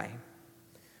Grits guy.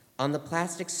 On the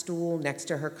plastic stool next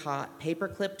to her cot,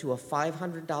 paperclipped to a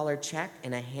 $500 check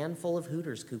and a handful of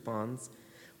Hooters coupons,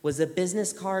 was a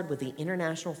business card with the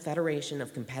International Federation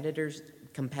of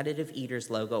Competitive Eaters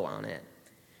logo on it.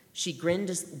 She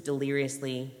grinned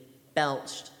deliriously,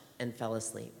 belched, and fell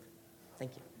asleep.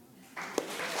 Thank you.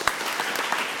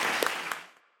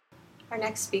 Our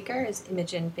next speaker is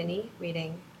Imogen Binney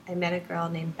reading I Met a Girl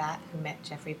Named Bat Who Met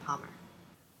Jeffrey Palmer.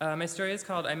 My story is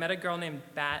called I Met a Girl Named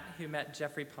Bat Who Met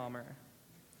Jeffrey Palmer.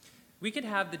 We could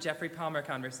have the Jeffrey Palmer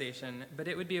conversation, but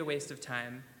it would be a waste of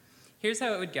time. Here's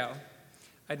how it would go.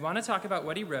 I'd want to talk about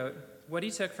what he wrote, what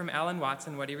he took from Alan Watts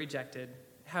and what he rejected,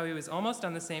 how he was almost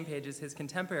on the same page as his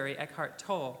contemporary Eckhart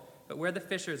Tolle, but where the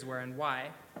Fishers were and why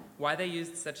they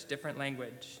used such different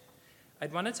language.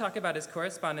 I'd want to talk about his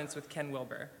correspondence with Ken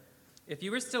Wilber. If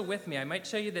you were still with me, I might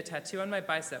show you the tattoo on my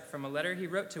bicep from a letter he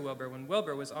wrote to Wilber when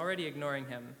Wilber was already ignoring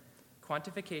him.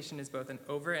 Quantification is both an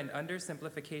over- and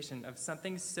undersimplification of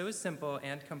something so simple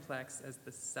and complex as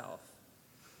the self.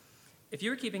 If you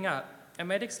were keeping up, I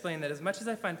might explain that as much as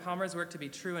I find Palmer's work to be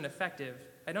true and effective,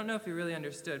 I don't know if he really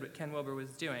understood what Ken Wilber was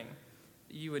doing.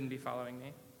 You wouldn't be following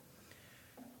me.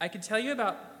 I could tell you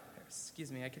about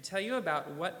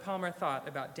what Palmer thought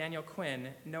about Daniel Quinn,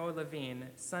 Noah Levine,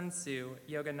 Sun Tzu,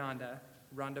 Yogananda,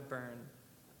 Rhonda Byrne.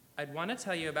 I'd want to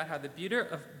tell you about how the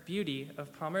beauty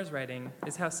of Palmer's writing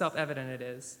is how self-evident it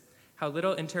is, how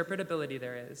little interpretability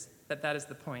there is, that is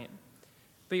the point.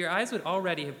 But your eyes would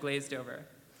already have glazed over.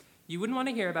 You wouldn't want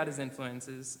to hear about his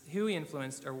influences, who he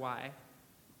influenced, or why.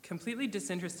 Completely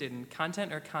disinterested in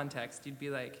content or context, you'd be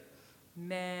like,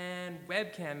 man,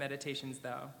 webcam meditations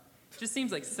though. Just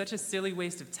seems like such a silly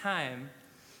waste of time.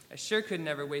 I sure could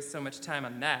never waste so much time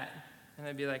on that. And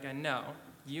I'd be like, I know,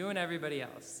 you and everybody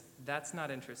else. That's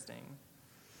not interesting.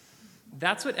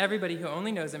 That's what everybody who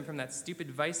only knows him from that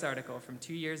stupid Vice article from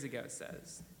 2 years ago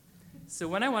says. So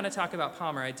when I want to talk about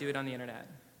Palmer, I do it on the internet.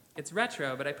 It's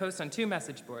retro, but I post on 2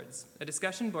 message boards, a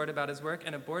discussion board about his work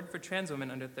and a board for trans women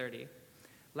under 30.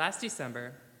 Last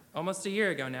December, almost a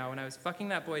year ago now, when I was fucking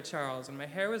that boy Charles, when my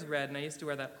hair was red and I used to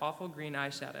wear that awful green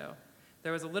eyeshadow,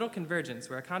 there was a little convergence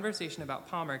where a conversation about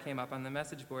Palmer came up on the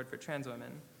message board for trans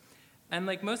women. And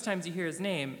like most times you hear his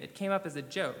name, it came up as a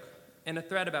joke. In a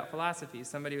thread about philosophy,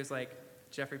 somebody was like,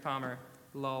 Jeffrey Palmer,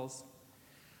 lulz.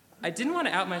 I didn't want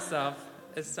to out myself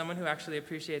as someone who actually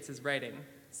appreciates his writing,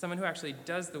 someone who actually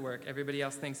does the work everybody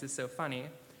else thinks is so funny.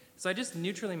 So I just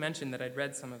neutrally mentioned that I'd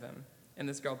read some of him. And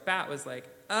this girl Bat was like,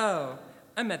 oh,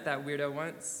 I met that weirdo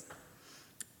once.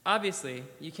 Obviously,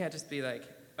 you can't just be like,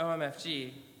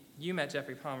 OMFG, you met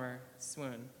Jeffrey Palmer,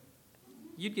 swoon.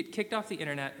 You'd get kicked off the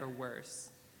internet or worse.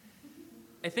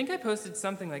 I think I posted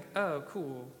something like, oh,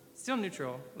 cool, still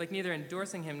neutral, like neither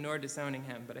endorsing him nor disowning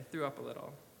him, but I threw up a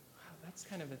little. Wow, that's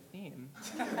kind of a theme.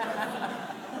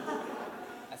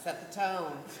 I set the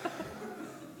tone.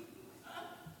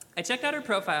 I checked out her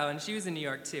profile, and she was in New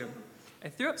York, too. I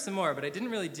threw up some more, but I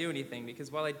didn't really do anything,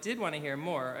 because while I did want to hear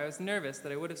more, I was nervous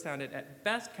that I would have sounded at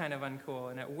best kind of uncool,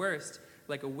 and at worst,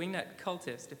 like a wingnut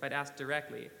cultist if I'd asked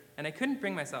directly, and I couldn't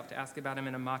bring myself to ask about him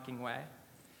in a mocking way.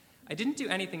 I didn't do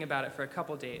anything about it for a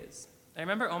couple days. I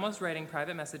remember almost writing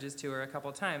private messages to her a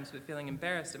couple times, but feeling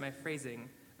embarrassed at my phrasing,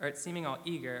 or at seeming all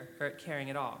eager, or at caring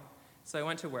at all. So I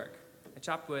went to work. I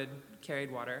chopped wood,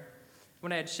 carried water.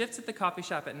 When I had shifts at the coffee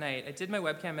shop at night, I did my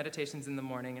webcam meditations in the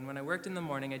morning, and when I worked in the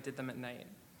morning, I did them at night.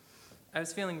 I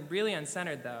was feeling really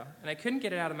uncentered, though, and I couldn't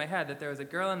get it out of my head that there was a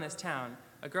girl in this town,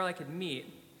 a girl I could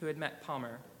meet, who had met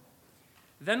Palmer.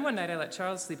 Then one night I let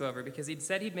Charles sleep over because he'd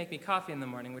said he'd make me coffee in the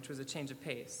morning, which was a change of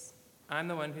pace. I'm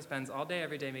the one who spends all day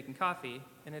every day making coffee,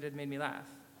 and it had made me laugh.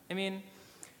 I mean,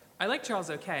 I liked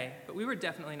Charles okay, but we were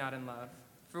definitely not in love.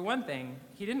 For one thing,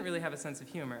 he didn't really have a sense of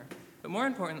humor, but more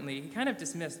importantly, he kind of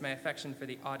dismissed my affection for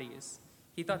the oddies.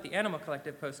 He thought the Animal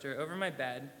Collective poster over my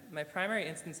bed, my primary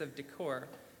instance of decor,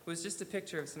 was just a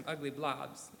picture of some ugly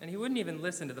blobs, and he wouldn't even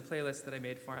listen to the playlist that I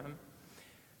made for him.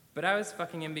 But I was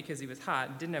fucking him because he was hot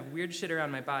and didn't have weird shit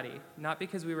around my body, not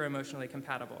because we were emotionally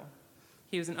compatible.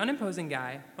 He was an unimposing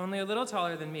guy, only a little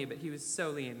taller than me, but he was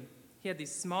so lean. He had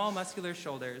these small, muscular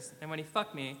shoulders, and when he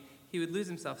fucked me, he would lose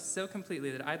himself so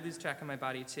completely that I'd lose track of my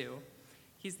body too.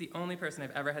 He's the only person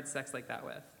I've ever had sex like that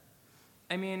with.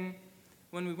 I mean,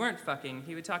 When we weren't fucking,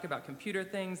 he would talk about computer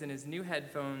things and his new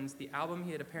headphones, the album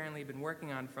he had apparently been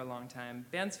working on for a long time,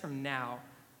 bands from now,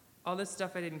 all this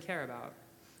stuff I didn't care about.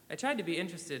 I tried to be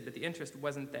interested, but the interest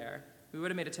wasn't there. We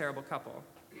would have made a terrible couple.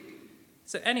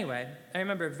 So anyway, I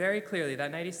remember very clearly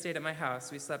that night he stayed at my house.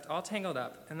 We slept all tangled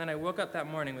up, and then I woke up that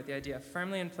morning with the idea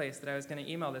firmly in place that I was going to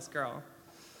email this girl.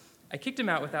 I kicked him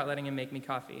out without letting him make me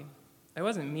coffee. I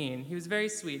wasn't mean. He was very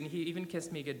sweet, and he even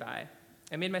kissed me goodbye.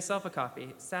 I made myself a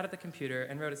coffee, sat at the computer,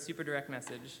 and wrote a super direct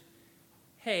message.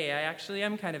 Hey, I actually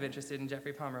am kind of interested in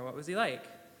Jeffrey Palmer. What was he like?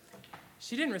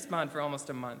 She didn't respond for almost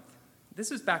a month.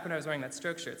 This was back when I was wearing that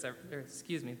Strokes shirt,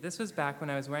 this was back when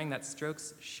I was wearing that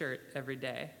Strokes shirt every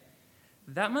day.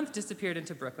 That month disappeared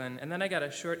into Brooklyn, and then I got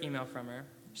a short email from her.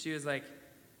 She was like,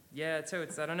 yeah,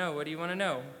 totes, I don't know, what do you want to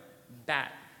know?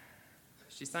 Bat.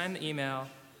 She signed the email,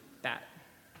 Bat.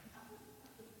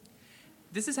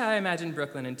 This is how I imagined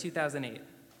Brooklyn in 2008.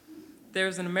 There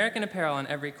was an American Apparel on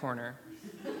every corner.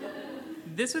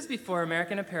 This was before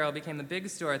American Apparel became the big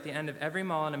store at the end of every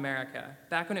mall in America,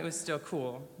 back when it was still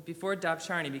cool, before Dov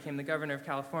Charney became the governor of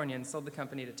California and sold the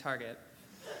company to Target.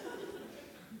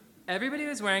 Everybody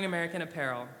was wearing American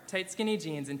Apparel, tight skinny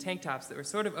jeans and tank tops that were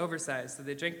sort of oversized so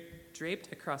they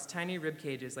draped across tiny rib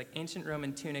cages like ancient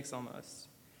Roman tunics almost.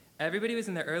 Everybody was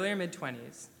in their earlier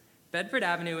mid-20s. Bedford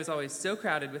Avenue was always so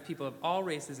crowded with people of all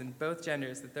races and both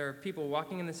genders that there were people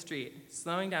walking in the street,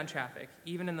 slowing down traffic,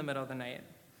 even in the middle of the night.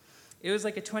 It was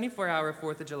like a 24-hour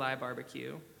 4th of July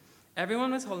barbecue.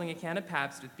 Everyone was holding a can of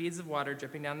Pabst with beads of water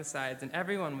dripping down the sides, and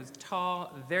everyone was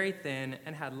tall, very thin,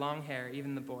 and had long hair,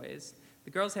 even the boys.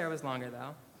 The girls' hair was longer,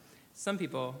 though. Some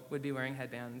people would be wearing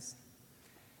headbands.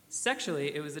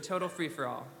 Sexually, it was a total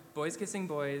free-for-all. Boys kissing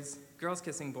boys, girls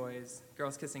kissing boys,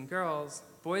 girls kissing girls,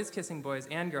 boys kissing boys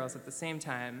and girls at the same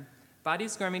time,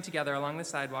 bodies squirming together along the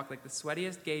sidewalk like the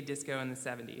sweatiest gay disco in the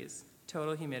 70s.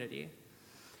 Total humidity.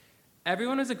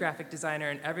 Everyone was a graphic designer,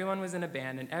 and everyone was in a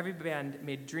band, and every band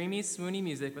made dreamy, swoony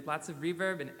music with lots of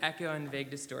reverb and echo and vague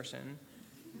distortion.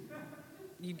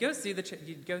 You'd go see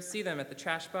them at the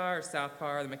Trash Bar or South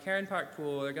Bar or the McCarran Park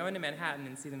Pool, or go into Manhattan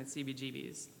and see them at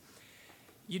CBGB's.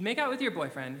 You'd make out with your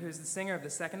boyfriend, who was the singer of the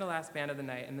second-to-last band of the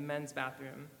night, in the men's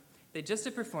bathroom. They'd just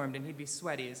have performed, and he'd be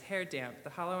sweaty, his hair damp, the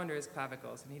hollow under his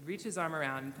clavicles, and he'd reach his arm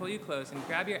around and pull you close and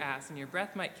grab your ass, and your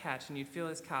breath might catch, and you'd feel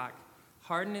his cock,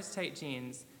 hard in his tight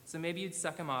jeans, so maybe you'd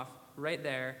suck him off right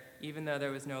there, even though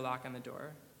there was no lock on the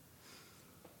door.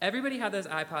 Everybody had those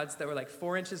iPods that were like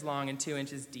 4 inches long and 2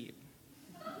 inches deep.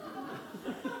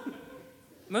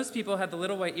 Most people had the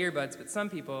little white earbuds, but some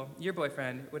people, your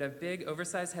boyfriend, would have big,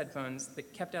 oversized headphones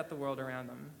that kept out the world around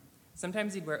them.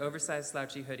 Sometimes he'd wear oversized,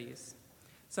 slouchy hoodies.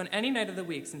 So on any night of the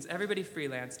week, since everybody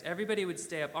freelanced, everybody would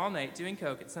stay up all night doing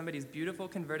coke at somebody's beautiful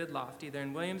converted loft, either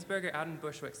in Williamsburg or out in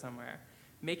Bushwick somewhere,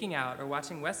 making out or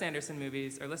watching Wes Anderson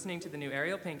movies or listening to the new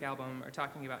Ariel Pink album or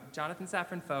talking about Jonathan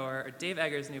Safran Foer or Dave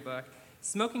Eggers' new book,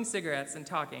 smoking cigarettes and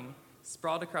talking,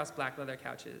 sprawled across black leather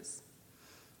couches.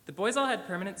 The boys all had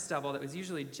permanent stubble that was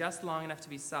usually just long enough to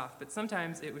be soft, but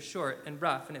sometimes it was short and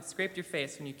rough, and it scraped your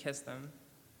face when you kissed them.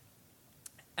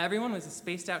 Everyone was a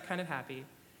spaced-out kind of happy.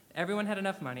 Everyone had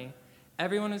enough money.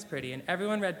 Everyone was pretty, and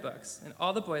everyone read books, and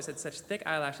all the boys had such thick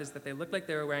eyelashes that they looked like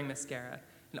they were wearing mascara,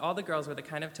 and all the girls were the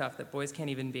kind of tough that boys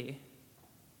can't even be.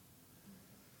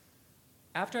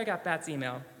 After I got Bat's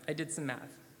email, I did some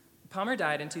math. Palmer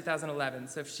died in 2011,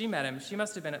 so if she met him, she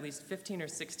must have been at least 15 or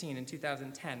 16 in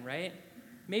 2010, right?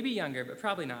 Maybe younger, but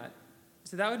probably not.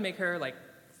 So that would make her like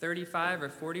 35 or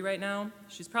 40 right now.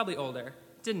 She's probably older.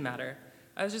 Didn't matter.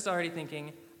 I was just already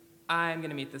thinking, I'm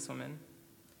gonna meet this woman.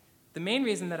 The main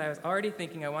reason that I was already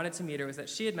thinking I wanted to meet her was that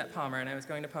she had met Palmer and I was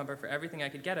going to pump her for everything I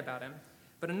could get about him.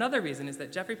 But another reason is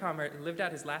that Jeffrey Palmer lived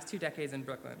out his last 2 decades in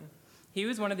Brooklyn. He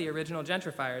was one of the original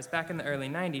gentrifiers back in the early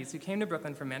 90s who came to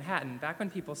Brooklyn from Manhattan, back when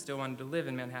people still wanted to live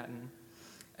in Manhattan.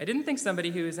 I didn't think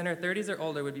somebody who was in her 30s or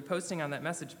older would be posting on that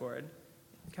message board.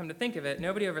 Come to think of it,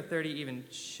 nobody over 30 even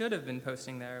should have been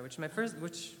posting there, which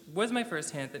was my first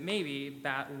hint that maybe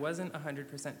Bat wasn't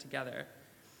 100% together.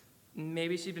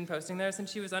 Maybe she'd been posting there since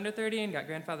she was under 30 and got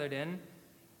grandfathered in.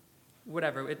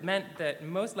 Whatever, it meant that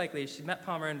most likely she'd met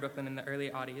Palmer in Brooklyn in the early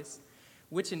aughties,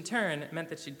 which in turn meant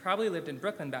that she'd probably lived in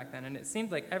Brooklyn back then, and it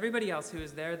seemed like everybody else who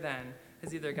was there then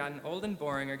has either gotten old and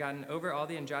boring or gotten over all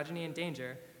the androgyny and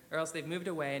danger, or else they've moved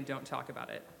away and don't talk about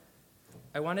it.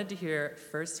 I wanted to hear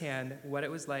firsthand what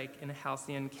it was like in a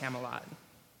halcyon Camelot.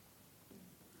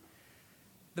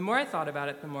 The more I thought about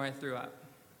it, the more I threw up.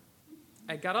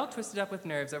 I got all twisted up with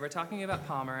nerves over talking about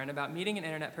Palmer and about meeting an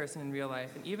internet person in real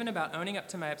life, and even about owning up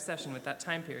to my obsession with that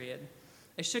time period.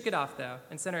 I shook it off, though,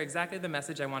 and sent her exactly the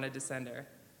message I wanted to send her.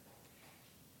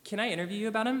 Can I interview you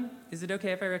about him? Is it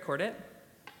okay if I record it?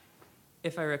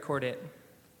 if I record it.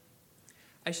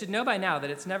 I should know by now that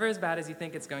it's never as bad as you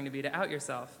think it's going to be to out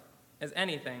yourself as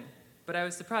anything, but I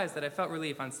was surprised that I felt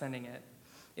relief on sending it.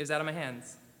 It was out of my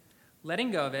hands.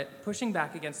 Letting go of it, pushing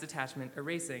back against attachment,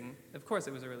 erasing, of course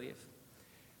it was a relief.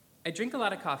 I drink a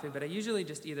lot of coffee, but I usually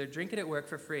just either drink it at work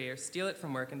for free or steal it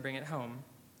from work and bring it home.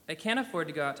 I can't afford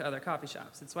to go out to other coffee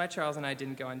shops. It's why Charles and I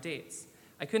didn't go on dates.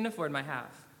 I couldn't afford my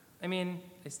half. I mean,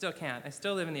 I still can't. I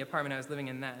still live in the apartment I was living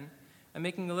in then. I'm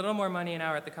making a little more money an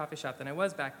hour at the coffee shop than I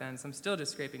was back then, so I'm still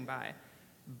just scraping by.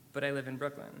 But I live in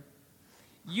Brooklyn.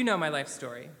 You know my life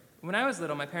story. When I was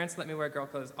little, my parents let me wear girl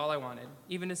clothes all I wanted,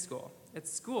 even to school. At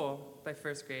school, by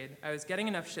first grade, I was getting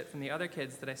enough shit from the other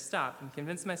kids that I stopped and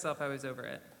convinced myself I was over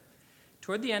it.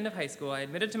 Toward the end of high school, I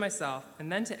admitted to myself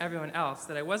and then to everyone else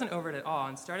that I wasn't over it at all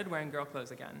and started wearing girl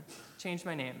clothes again. Changed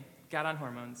my name, got on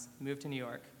hormones, moved to New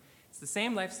York. It's the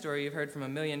same life story you've heard from a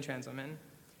million trans women.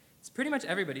 It's pretty much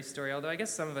everybody's story, although I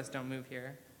guess some of us don't move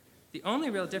here. The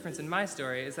only real difference in my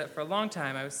story is that for a long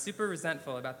time I was super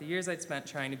resentful about the years I'd spent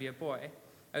trying to be a boy.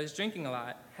 I was drinking a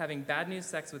lot, having bad news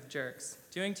sex with jerks,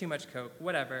 doing too much coke,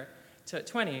 whatever. Till at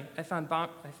 20, I found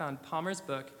Palmer's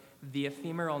book, The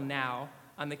Ephemeral Now,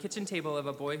 on the kitchen table of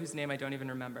a boy whose name I don't even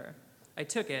remember. I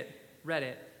took it, read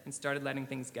it, and started letting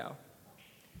things go.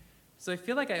 So I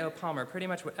feel like I owe Palmer pretty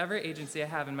much whatever agency I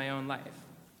have in my own life.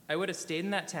 I would have stayed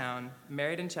in that town,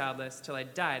 married and childless, till I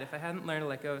died if I hadn't learned to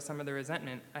let go of some of the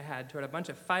resentment I had toward a bunch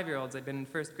of 5-year-olds I'd been in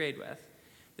first grade with.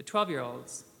 The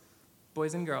 12-year-olds,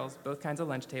 boys and girls, both kinds of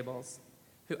lunch tables,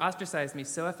 who ostracized me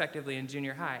so effectively in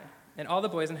junior high, and all the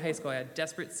boys in high school I had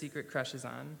desperate secret crushes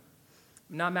on.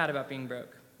 I'm not mad about being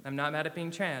broke. I'm not mad at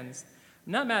being trans.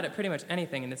 I'm not mad at pretty much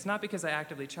anything, and it's not because I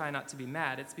actively try not to be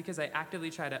mad. It's because I actively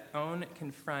try to own,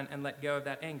 confront, and let go of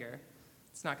that anger.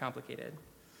 It's not complicated.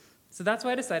 So that's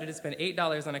why I decided to spend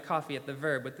 $8 on a coffee at the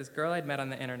Verb with this girl I'd met on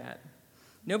the internet.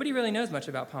 Nobody really knows much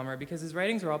about Palmer because his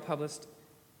writings were all published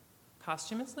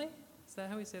posthumously? Is that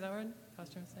how we say that word?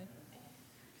 Posthumously?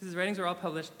 Because his writings were all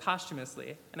published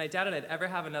posthumously, and I doubted I'd ever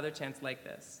have another chance like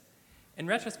this. In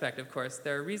retrospect, of course,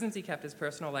 there are reasons he kept his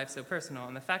personal life so personal,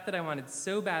 and the fact that I wanted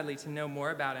so badly to know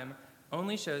more about him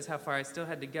only shows how far I still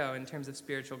had to go in terms of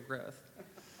spiritual growth.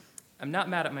 I'm not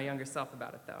mad at my younger self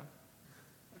about it, though.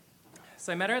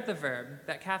 So I met her at the Verb,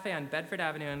 that cafe on Bedford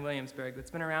Avenue in Williamsburg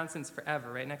that's been around since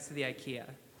forever, right next to the IKEA.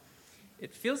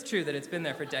 It feels true that it's been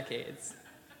there for decades.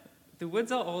 The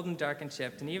wood's all old and dark and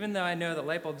chipped, and even though I know that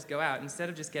light bulbs go out instead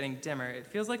of just getting dimmer, it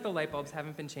feels like the light bulbs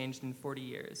haven't been changed in 40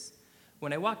 years.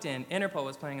 When I walked in, Interpol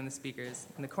was playing in the speakers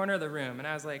in the corner of the room, and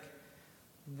I was like,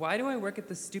 why do I work at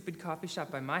this stupid coffee shop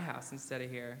by my house instead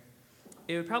of here?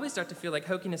 It would probably start to feel like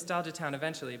hokey nostalgia town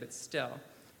eventually, but still.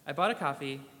 I bought a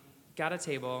coffee, got a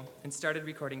table, and started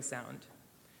recording sound.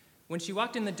 When she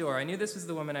walked in the door, I knew this was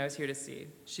the woman I was here to see.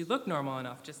 She looked normal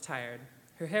enough, just tired.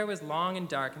 Her hair was long and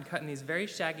dark and cut in these very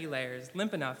shaggy layers,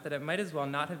 limp enough that it might as well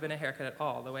not have been a haircut at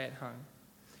all, the way it hung.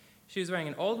 She was wearing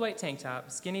an old white tank top,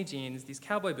 skinny jeans, these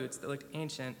cowboy boots that looked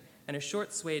ancient, and a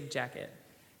short suede jacket.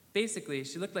 Basically,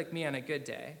 she looked like me on a good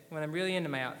day, when I'm really into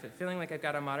my outfit, feeling like I've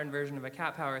got a modern version of a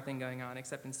cat power thing going on,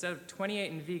 except instead of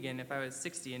 28 and vegan, if I was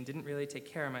 60 and didn't really take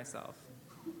care of myself.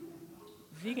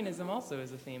 Veganism also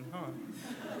is a theme, huh?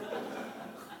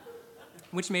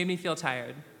 Which made me feel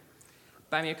tired.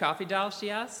 Buy me a coffee, doll, she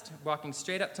asked, walking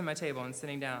straight up to my table and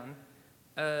sitting down.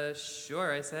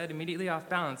 Sure, I said, immediately off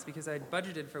balance because I'd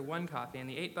budgeted for one coffee and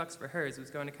the $8 for hers was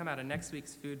going to come out of next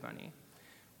week's food money.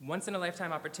 Once in a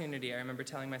lifetime opportunity, I remember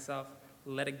telling myself,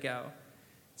 let it go.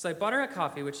 So I bought her a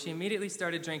coffee, which she immediately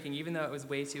started drinking even though it was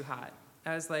way too hot.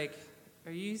 I was like,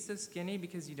 are you so skinny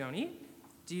because you don't eat?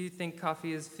 Do you think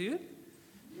coffee is food?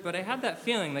 But I had that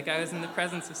feeling like I was in the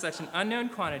presence of such an unknown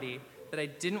quantity that I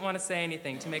didn't want to say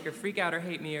anything to make her freak out or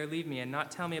hate me or leave me and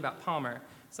not tell me about Palmer,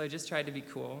 so I just tried to be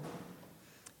cool.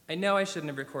 I know I shouldn't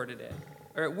have recorded it.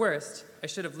 Or at worst, I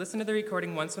should have listened to the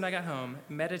recording once when I got home,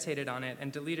 meditated on it,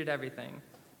 and deleted everything.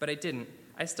 But I didn't.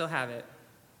 I still have it.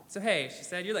 So hey, she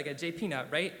said, you're like a JP nut,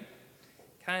 right?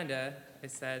 Kinda, I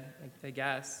said, I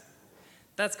guess.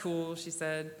 That's cool, she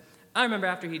said. I remember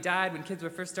after he died, when kids were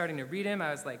first starting to read him,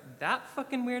 I was like, that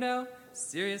fucking weirdo?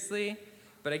 Seriously?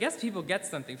 But I guess people get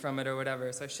something from it or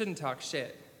whatever, so I shouldn't talk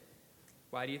shit.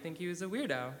 Why do you think he was a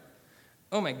weirdo?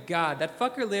 Oh my God, that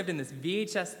fucker lived in this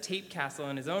VHS tape castle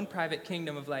in his own private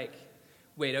kingdom of like,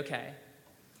 wait, okay.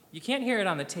 You can't hear it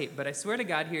on the tape, but I swear to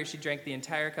God here she drank the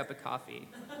entire cup of coffee.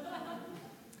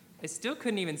 I still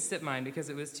couldn't even sip mine because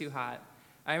it was too hot.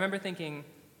 I remember thinking,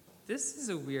 this is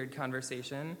a weird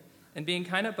conversation, and being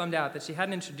kind of bummed out that she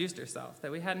hadn't introduced herself,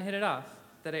 that we hadn't hit it off,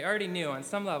 that I already knew on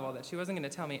some level that she wasn't going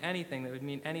to tell me anything that would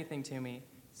mean anything to me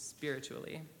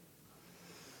spiritually.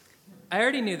 I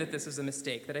already knew that this was a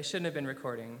mistake, that I shouldn't have been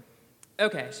recording.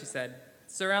 Okay, she said.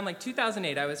 So around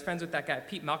 2008, I was friends with that guy,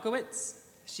 Pete Malkowitz.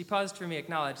 She paused for me to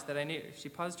acknowledge that I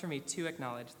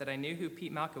knew who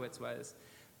Pete Malkowitz was,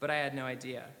 but I had no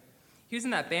idea. He was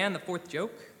in that band, The Fourth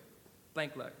Joke.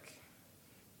 Blank look.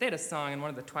 They had a song in one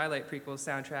of the Twilight prequel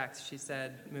soundtracks, she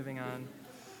said, moving on.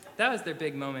 That was their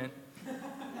big moment.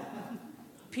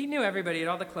 Pete knew everybody at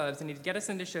all the clubs, and he'd get us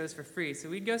into shows for free, so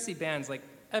we'd go see bands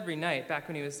every night back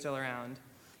when he was still around.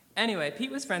 Anyway,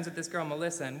 Pete was friends with this girl,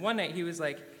 Melissa, and one night he was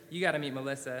like, you gotta meet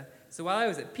Melissa. So while I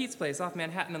was at Pete's place off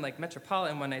Manhattan and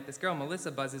Metropolitan one night, this girl,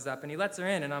 Melissa, buzzes up, and he lets her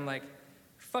in, and I'm like,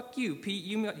 fuck you, Pete,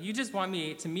 you just want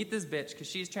me to meet this bitch because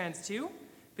she's trans too?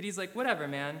 But he's like, whatever,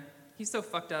 man. He's so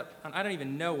fucked up on I don't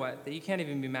even know what that you can't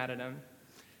even be mad at him.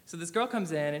 So this girl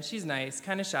comes in, and she's nice,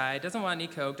 kind of shy, doesn't want any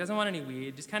coke, doesn't want any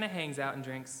weed, just kind of hangs out and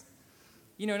drinks,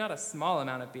 not a small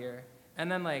amount of beer.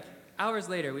 And then hours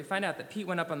later, we find out that Pete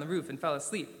went up on the roof and fell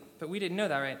asleep, but we didn't know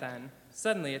that right then.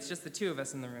 Suddenly, it's just the two of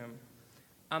us in the room.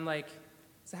 I'm like,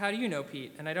 so how do you know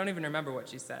Pete? And I don't even remember what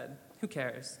she said. Who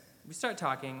cares? We start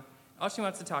talking. All she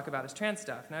wants to talk about is trans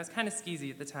stuff. And I was kind of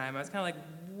skeezy at the time. I was kind of like,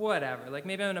 whatever.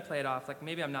 Maybe I'm going to play it off.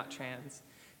 Maybe I'm not trans.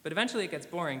 But eventually it gets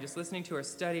boring just listening to her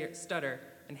stutter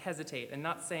and hesitate and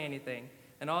not say anything.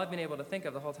 And all I've been able to think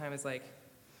of the whole time is if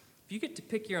you get to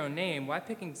pick your own name, why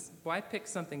pick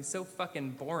something so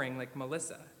fucking boring like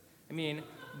Melissa? I mean,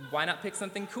 why not pick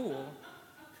something cool?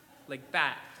 Like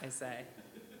Bat, I say.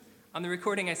 On the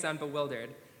recording, I sound bewildered.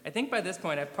 I think by this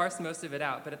point I've parsed most of it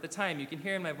out, but at the time you can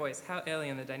hear in my voice how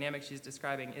alien the dynamic she's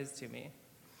describing is to me.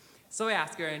 So I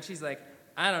ask her, and she's like,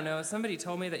 I don't know, somebody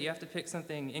told me that you have to pick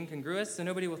something incongruous so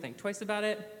nobody will think twice about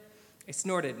it. I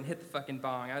snorted and hit the fucking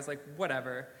bong. I was like,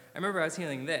 whatever. I remember I was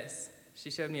feeling this.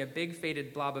 She showed me a big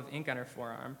faded blob of ink on her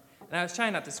forearm, and I was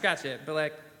trying not to scratch it,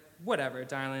 but whatever,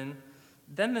 darling.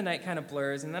 Then the night kind of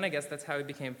blurs, and then I guess that's how we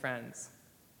became friends.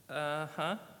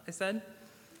 I said.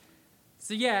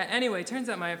 So yeah, anyway, turns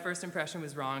out my first impression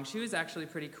was wrong. She was actually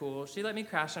pretty cool. She let me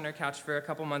crash on her couch for a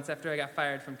couple months after I got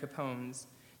fired from Capone's.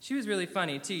 She was really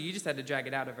funny, too. You just had to drag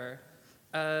it out of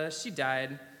her. She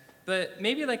died. But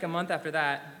maybe a month after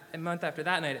that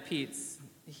night at Pete's,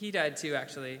 he died too,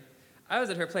 actually. I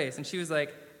was at her place, and she was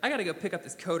like, I gotta go pick up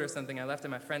this coat or something I left at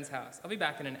my friend's house. I'll be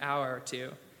back in an hour or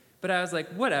two. But I was like,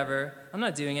 whatever. I'm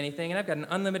not doing anything, and I've got an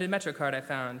unlimited Metro card I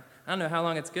found. I don't know how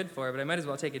long it's good for, but I might as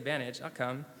well take advantage. I'll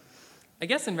come. I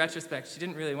guess in retrospect, she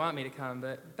didn't really want me to come,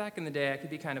 but back in the day, I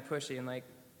could be kind of pushy and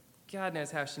God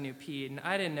knows how she knew Pete, and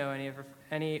I didn't know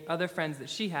any other friends that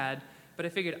she had, but I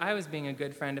figured I was being a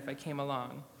good friend if I came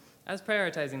along. I was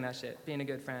prioritizing that shit, being a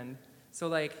good friend.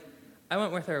 So I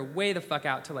went with her way the fuck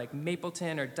out to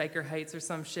Mapleton or Diker Heights or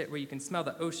some shit where you can smell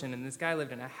the ocean, and this guy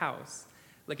lived in a house,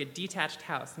 a detached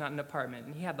house, not an apartment,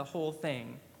 and he had the whole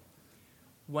thing.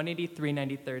 183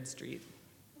 93rd Street.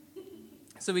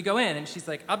 So we go in, and she's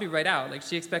like, I'll be right out.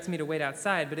 She expects me to wait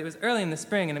outside, but it was early in the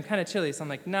spring, and I'm kind of chilly, so I'm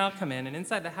like, no, I'll come in. And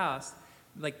inside the house,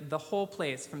 the whole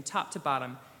place, from top to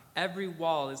bottom, every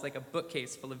wall is like a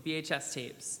bookcase full of VHS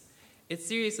tapes. It's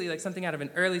seriously something out of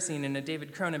an early scene in a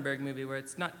David Cronenberg movie where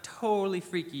it's not totally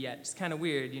freaky yet, just kind of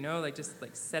weird, just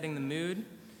setting the mood.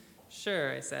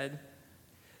 Sure, I said.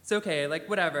 It's okay,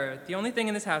 whatever. The only thing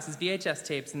in this house is VHS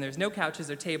tapes, and there's no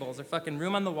couches or tables or fucking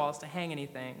room on the walls to hang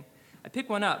anything. I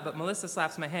pick one up, but Melissa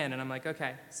slaps my hand, and I'm like,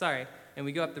 okay, sorry. And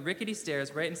we go up the rickety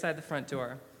stairs right inside the front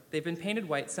door. They've been painted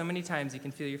white so many times you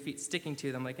can feel your feet sticking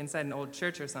to them, like inside an old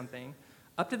church or something.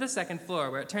 Up to the second floor,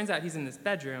 where it turns out he's in this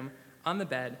bedroom, on the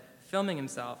bed, filming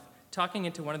himself, talking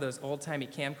into one of those old-timey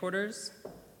camcorders.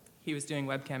 He was doing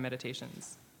webcam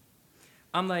meditations.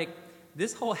 I'm like,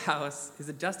 this whole house is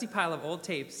a dusty pile of old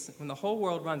tapes when the whole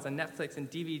world runs on Netflix and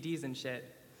DVDs and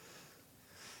shit.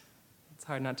 It's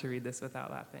hard not to read this without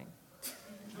laughing.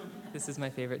 This is my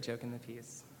favorite joke in the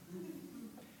piece.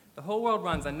 The whole world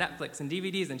runs on Netflix and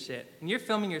DVDs and shit, and you're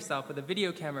filming yourself with a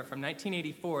video camera from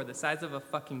 1984 the size of a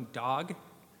fucking dog?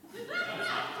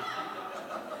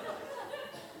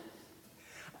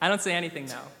 I don't say anything,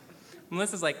 though.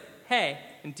 Melissa's like, hey,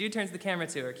 and dude turns the camera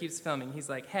to her, keeps filming. He's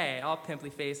like, hey, all pimply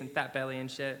face and fat belly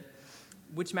and shit,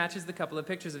 which matches the couple of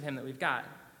pictures of him that we've got.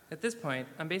 At this point,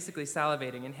 I'm basically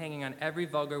salivating and hanging on every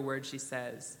vulgar word she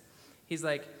says. He's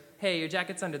like, hey, your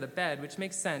jacket's under the bed, which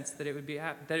makes sense that it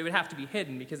would have to be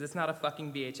hidden because it's not a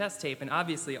fucking VHS tape, and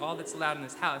obviously all that's allowed in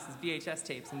this house is VHS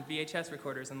tapes and VHS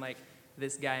recorders and,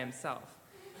 this guy himself.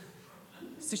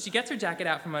 So she gets her jacket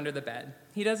out from under the bed.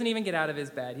 He doesn't even get out of his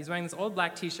bed. He's wearing this old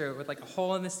black t-shirt with, a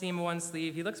hole in the seam of one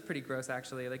sleeve. He looks pretty gross,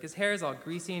 actually. His hair is all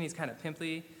greasy and he's kind of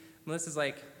pimply. Melissa's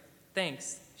like,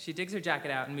 thanks. She digs her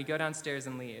jacket out and we go downstairs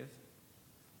and leave.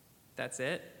 That's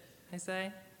it? I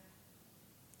say.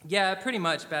 Yeah, pretty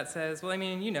much, Bat says. Well, I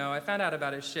mean, you know, I found out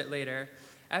about his shit later.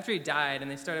 After he died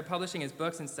and they started publishing his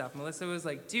books and stuff, Melissa was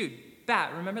like, dude,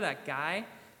 Bat, remember that guy?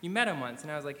 You met him once.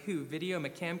 And I was like, who, Video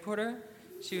McCamcorder?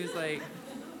 She was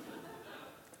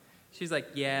like,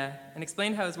 yeah, and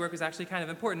explained how his work was actually kind of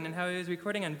important and how he was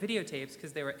recording on videotapes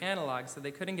because they were analog so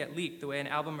they couldn't get leaked the way an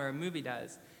album or a movie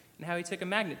does, and how he took a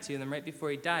magnet to them right before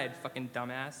he died, fucking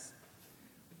dumbass.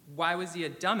 Why was he a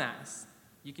dumbass?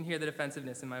 You can hear the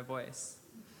defensiveness in my voice.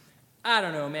 I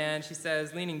don't know, man, she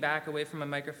says, leaning back away from my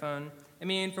microphone. I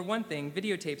mean, for one thing,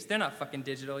 videotapes, they're not fucking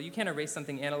digital. You can't erase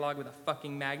something analog with a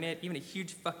fucking magnet, even a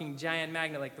huge fucking giant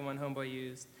magnet like the one Homeboy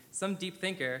used. Some deep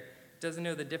thinker doesn't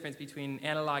know the difference between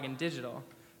analog and digital.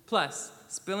 Plus,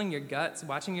 spilling your guts,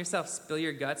 watching yourself spill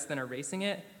your guts, then erasing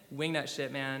it, wing that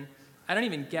shit, man. I don't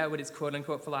even get what his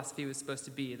quote-unquote philosophy was supposed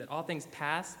to be, that all things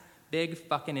pass, big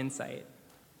fucking insight.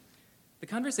 The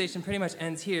conversation pretty much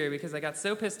ends here because I got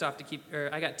too pissed off to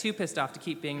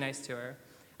keep being nice to her.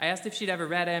 I asked if she'd ever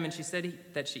read him, and she said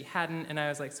that she hadn't, and I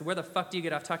was like, so where the fuck do you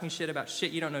get off talking shit about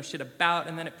shit you don't know shit about?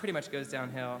 And then it pretty much goes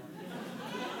downhill.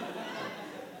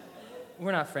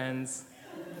 We're not friends.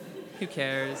 Who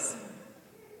cares?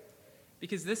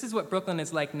 Because this is what Brooklyn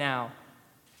is like now.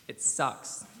 It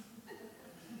sucks.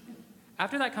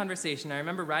 After that conversation, I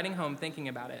remember riding home thinking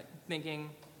about it, thinking,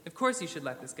 of course you should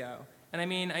let this go. And I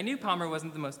mean, I knew Palmer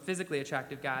wasn't the most physically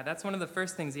attractive guy. That's one of the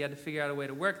first things he had to figure out a way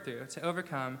to work through, to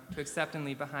overcome, to accept and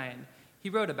leave behind.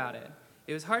 He wrote about it.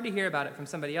 It was hard to hear about it from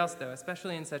somebody else, though,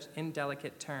 especially in such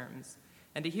indelicate terms.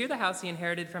 And to hear the house he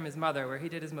inherited from his mother, where he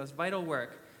did his most vital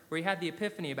work, where he had the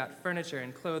epiphany about furniture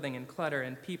and clothing and clutter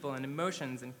and people and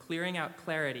emotions and clearing out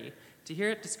clarity, to hear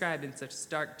it described in such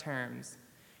stark terms.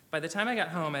 By the time I got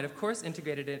home, I'd of course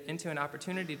integrated it into an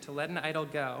opportunity to let an idol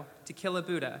go, to kill a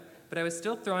Buddha, but I was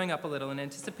still throwing up a little in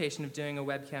anticipation of doing a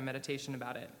webcam meditation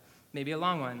about it. Maybe a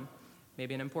long one,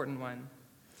 maybe an important one.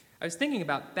 I was thinking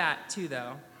about Bat, too,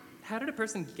 though. How did a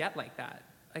person get like that?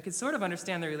 I could sort of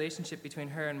understand the relationship between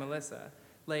her and Melissa.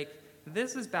 Like,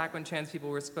 this was back when trans people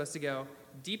were supposed to go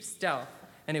deep stealth,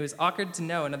 and it was awkward to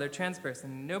know another trans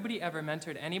person. Nobody ever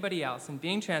mentored anybody else, and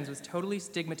being trans was totally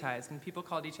stigmatized, and people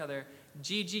called each other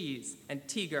GGs, and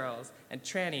T-girls, and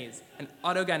trannies, and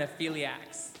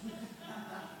autogynephiliacs.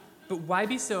 But why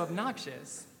be so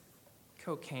obnoxious?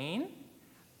 Cocaine?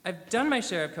 I've done my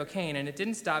share of cocaine, and it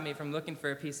didn't stop me from looking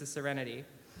for a piece of serenity.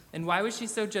 And why was she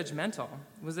so judgmental?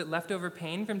 Was it leftover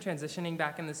pain from transitioning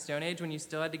back in the Stone Age when you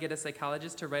still had to get a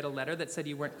psychologist to write a letter that said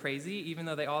you weren't crazy, even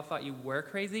though they all thought you were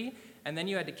crazy, and then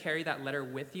you had to carry that letter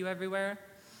with you everywhere?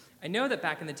 I know that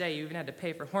back in the day you even had to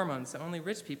pay for hormones, so only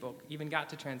rich people even got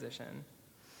to transition.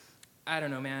 I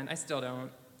don't know, man. I still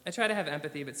don't. I try to have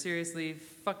empathy, but seriously,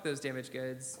 fuck those damaged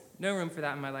goods. No room for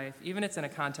that in my life, even if it's in a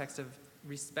context of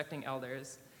respecting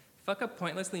elders. Fuck a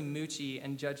pointlessly moochy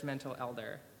and judgmental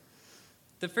elder.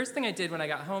 The first thing I did when I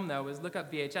got home, though, was look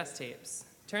up VHS tapes.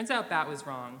 Turns out Bat was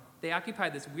wrong. They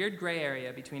occupied this weird gray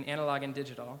area between analog and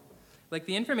digital. Like,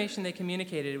 the information they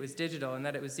communicated, it was digital and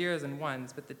that it was zeros and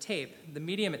ones, but the tape, the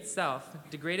medium itself,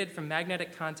 degraded from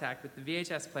magnetic contact with the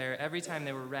VHS player every time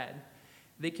they were read.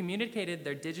 They communicated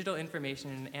their digital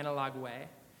information in an analog way.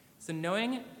 So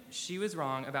knowing she was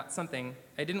wrong about something,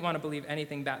 I didn't want to believe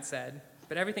anything Bat said,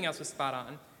 but everything else was spot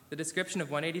on. The description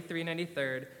of 183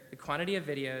 93rd, the quantity of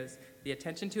videos, the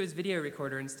attention to his video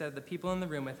recorder instead of the people in the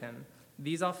room with him.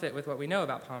 These all fit with what we know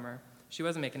about Palmer. She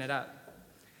wasn't making it up.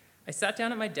 I sat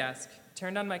down at my desk,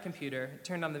 turned on my computer,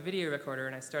 turned on the video recorder,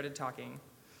 and I started talking.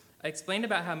 I explained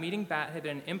about how meeting Bat had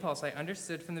been an impulse I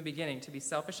understood from the beginning to be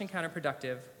selfish and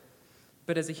counterproductive,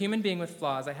 but as a human being with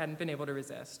flaws, I hadn't been able to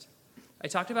resist. I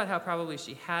talked about how probably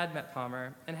she had met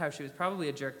Palmer and how she was probably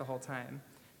a jerk the whole time.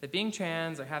 That being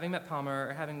trans, or having met Palmer,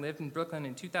 or having lived in Brooklyn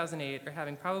in 2008, or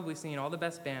having probably seen all the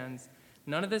best bands,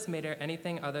 none of this made her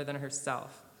anything other than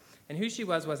herself. And who she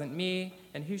was wasn't me,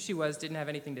 and who she was didn't have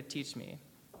anything to teach me.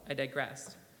 I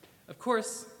digressed. Of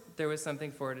course, there was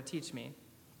something for her to teach me.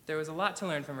 There was a lot to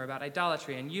learn from her about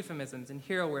idolatry and euphemisms and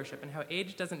hero worship and how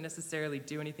age doesn't necessarily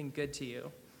do anything good to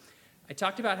you. I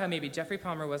talked about how maybe Jeffrey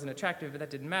Palmer wasn't attractive, but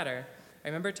that didn't matter. I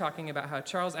remember talking about how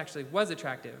Charles actually was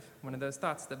attractive, one of those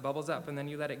thoughts that bubbles up and then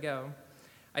you let it go.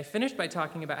 I finished by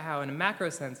talking about how in a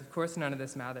macro sense, of course none of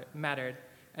this mattered,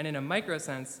 and in a micro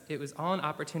sense, it was all an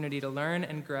opportunity to learn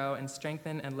and grow and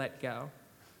strengthen and let go.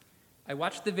 I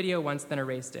watched the video once, then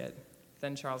erased it.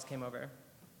 Then Charles came over.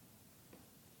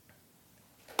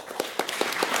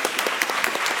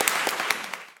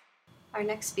 Our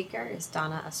next speaker is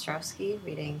Donna Ostrowski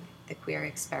reading The Queer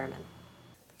Experiment.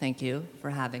 Thank you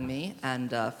for having me and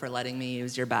for letting me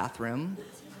use your bathroom.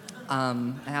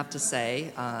 I have to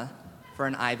say, for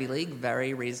an Ivy League,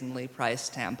 very reasonably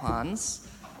priced tampons.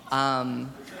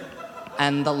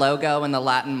 And the logo and the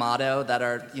Latin motto that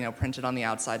are, printed on the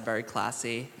outside, very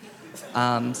classy.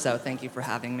 So thank you for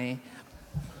having me.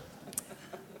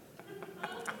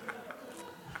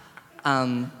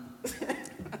 From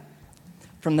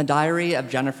the Diary of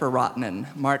Jennifer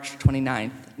Rotman, March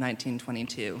 29th,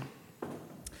 1922.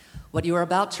 What you are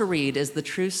about to read is the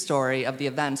true story of the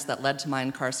events that led to my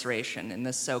incarceration in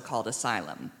this so-called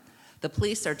asylum. The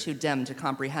police are too dim to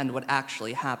comprehend what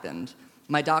actually happened.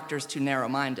 My doctors too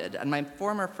narrow-minded, and my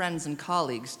former friends and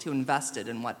colleagues too invested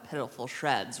in what pitiful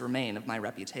shreds remain of my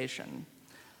reputation.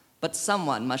 But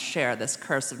someone must share this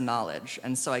curse of knowledge,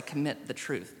 and so I commit the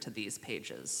truth to these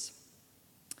pages.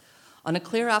 On a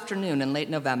clear afternoon in late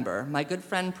November, my good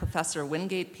friend Professor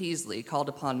Wingate Peaslee called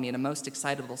upon me in a most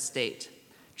excitable state.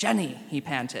 "Jenny," he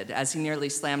panted, as he nearly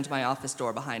slammed my office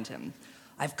door behind him,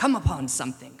 "I've come upon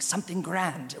something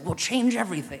grand. It will change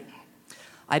everything."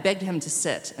 I begged him to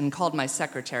sit and called my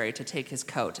secretary to take his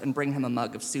coat and bring him a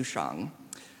mug of souchong.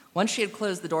 Once she had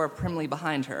closed the door primly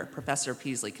behind her, Professor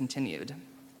Peaslee continued.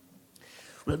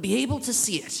 "We'll be able to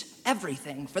see it,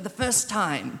 everything, for the first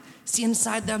time, see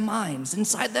inside their minds,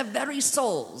 inside their very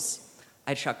souls."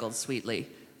 I chuckled sweetly.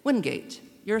 "Wingate,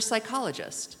 you're a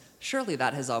psychologist. Surely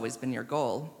that has always been your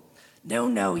goal."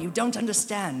 No, you don't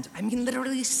understand. I mean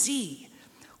literally see.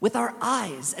 With our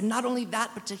eyes, and not only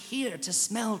that, but to hear, to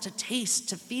smell, to taste,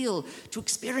 to feel, to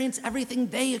experience everything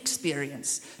they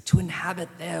experience, to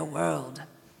inhabit their world."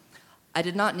 I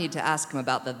did not need to ask him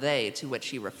about the they to which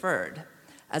he referred.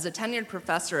 As a tenured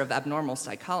professor of abnormal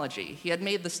psychology, he had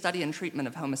made the study and treatment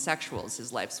of homosexuals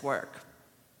his life's work.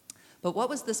 But what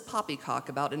was this poppycock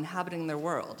about inhabiting their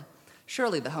world?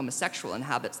 Surely the homosexual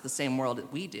inhabits the same world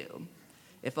that we do.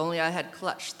 If only I had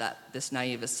clutched this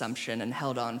naive assumption and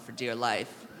held on for dear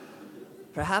life.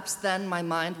 Perhaps then my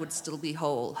mind would still be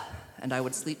whole, and I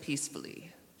would sleep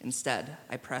peacefully. Instead,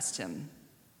 I pressed him.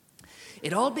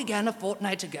 "It all began a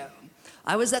fortnight ago.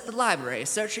 I was at the library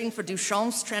searching for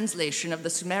Duchamp's translation of the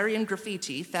Sumerian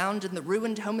graffiti found in the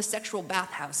ruined homosexual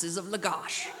bathhouses of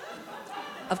Lagash."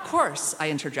 "Of course," I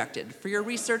interjected, "for your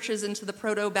researches into the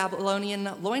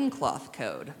Proto-Babylonian loincloth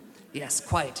code." "Yes,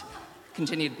 quite,"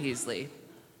 continued Peaslee.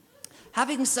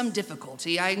 "Having some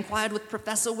difficulty, I inquired with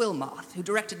Professor Wilmoth, who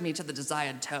directed me to the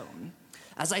desired tome.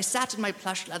 As I sat in my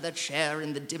plush leather chair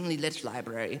in the dimly lit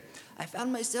library, I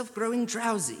found myself growing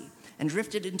drowsy and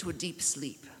drifted into a deep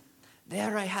sleep.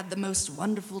 There I had the most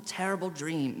wonderful, terrible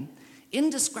dream.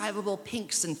 Indescribable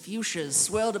pinks and fuchsias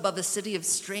swirled above a city of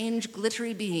strange,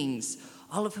 glittery beings,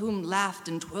 all of whom laughed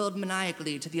and twirled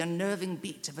maniacally to the unnerving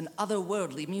beat of an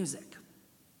otherworldly music.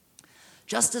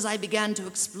 Just as I began to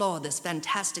explore this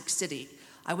fantastic city,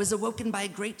 I was awoken by a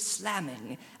great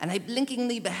slamming, and I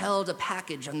blinkingly beheld a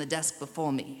package on the desk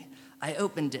before me. I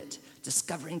opened it,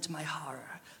 discovering to my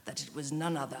horror that it was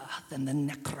none other than the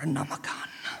Necronomicon.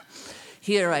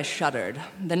 Here I shuddered.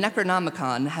 The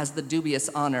Necronomicon has the dubious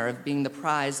honor of being the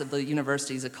prize of the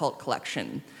university's occult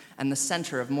collection and the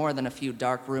center of more than a few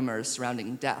dark rumors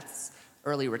surrounding deaths,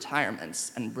 early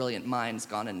retirements, and brilliant minds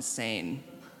gone insane.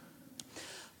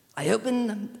 I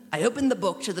opened the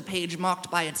book to the page marked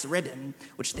by its ribbon,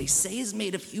 which they say is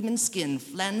made of human skin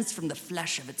flensed from the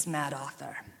flesh of its mad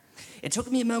author. It took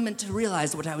me a moment to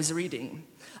realize what I was reading.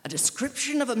 A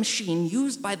description of a machine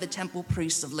used by the temple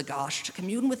priests of Lagash to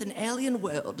commune with an alien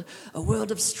world, a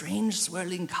world of strange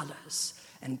swirling colors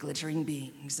and glittering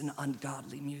beings and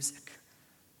ungodly music.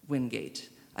 Wingate,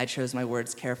 I chose my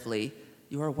words carefully.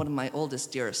 You are one of my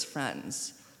oldest, dearest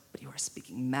friends, but you are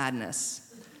speaking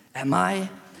madness. Am I?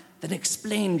 Then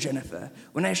explain, Jennifer.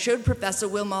 When I showed Professor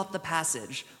Wilmoth the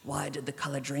passage, why did the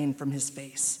color drain from his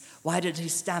face? Why did he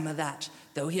stammer that?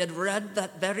 Though he had read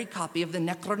that very copy of the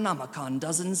Necronomicon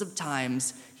dozens of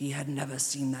times, he had never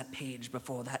seen that page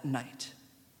before that night.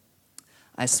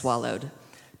 I swallowed.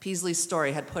 Peaslee's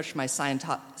story had pushed my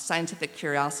scientific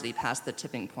curiosity past the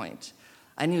tipping point.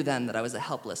 I knew then that I was a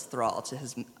helpless thrall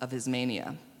of his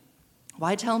mania.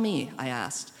 "Why tell me," I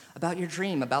asked, "about your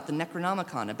dream, about the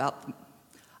Necronomicon, about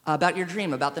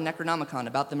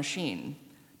the machine?"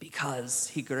 "Because,"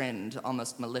 he grinned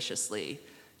almost maliciously,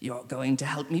 "you're going to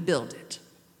help me build it."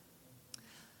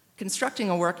 Constructing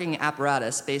a working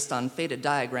apparatus based on faded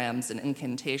diagrams and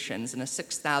incantations in a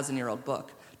 6,000-year-old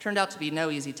book turned out to be no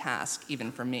easy task,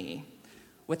 even for me.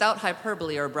 Without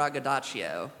hyperbole or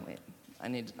braggadocio, wait, I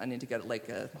need to get like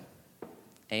a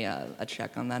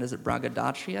check on that. Is it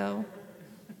braggadocio?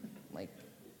 Like,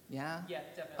 yeah? Yeah,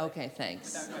 definitely. Okay,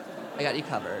 thanks. I got you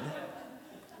covered.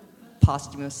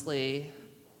 Posthumously,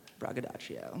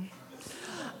 braggadocio.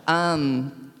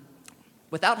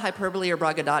 Without hyperbole or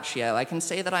braggadocio, I can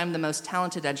say that I'm the most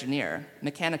talented engineer,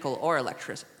 mechanical or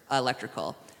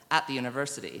electrical, at the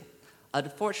university.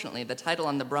 Unfortunately, the title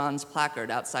on the bronze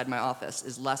placard outside my office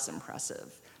is less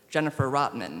impressive. Jennifer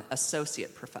Rotman,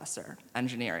 Associate Professor,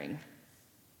 Engineering.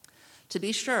 To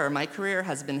be sure, my career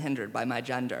has been hindered by my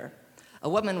gender. A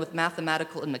woman with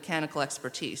mathematical and mechanical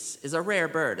expertise is a rare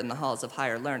bird in the halls of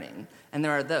higher learning, and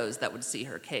there are those that would see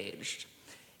her caged.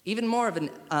 Even more of an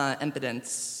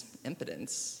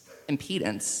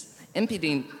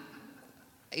impeding,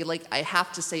 like I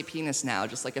have to say penis now,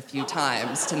 just like a few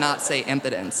times to not say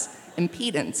impedance.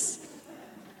 Impedance.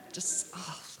 Just,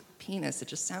 penis, it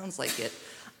just sounds like it.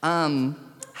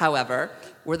 However,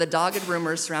 were the dogged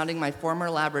rumors surrounding my former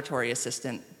laboratory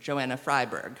assistant, Joanna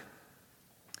Freiberg.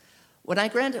 When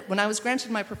I was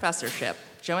granted my professorship,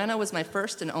 Joanna was my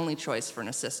first and only choice for an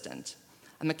assistant.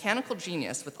 A mechanical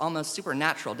genius with almost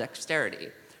supernatural dexterity,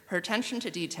 her attention to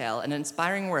detail and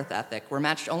inspiring work ethic were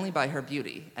matched only by her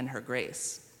beauty and her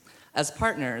grace. As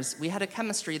partners, we had a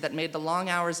chemistry that made the long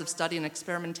hours of study and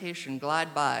experimentation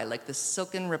glide by like the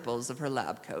silken ripples of her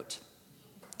lab coat.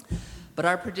 But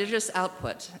our prodigious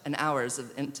output and hours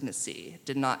of intimacy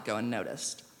did not go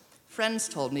unnoticed. Friends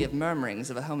told me of murmurings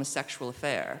of a homosexual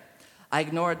affair. I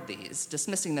ignored these,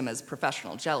 dismissing them as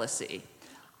professional jealousy,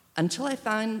 until I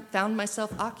found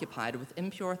myself occupied with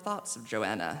impure thoughts of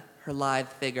Joanna, her lithe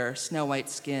figure, snow-white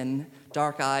skin,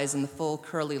 dark eyes, and the full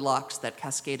curly locks that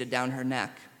cascaded down her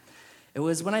neck. It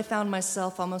was when I found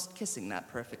myself almost kissing that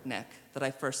perfect neck that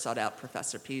I first sought out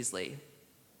Professor Peaslee.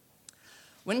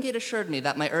 Wingate assured me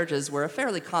that my urges were a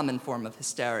fairly common form of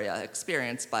hysteria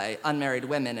experienced by unmarried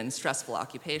women in stressful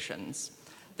occupations.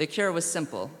 The cure was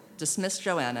simple: dismiss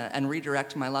Joanna and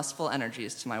redirect my lustful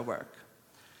energies to my work.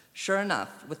 Sure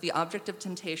enough, with the object of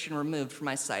temptation removed from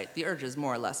my sight, the urges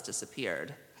more or less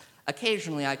disappeared.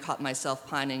 Occasionally, I caught myself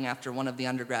pining after one of the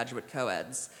undergraduate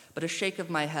co-eds, but a shake of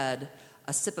my head,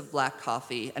 a sip of black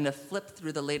coffee, and a flip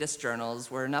through the latest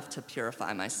journals were enough to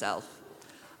purify myself.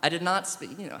 I did not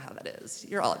speak, you know how that is.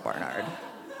 You're all at Barnard.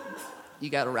 You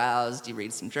got aroused, you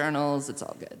read some journals, it's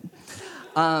all good.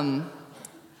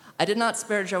 I did not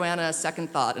spare Joanna a second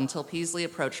thought until Peaslee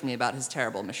approached me about his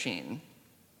terrible machine.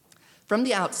 From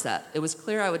the outset, it was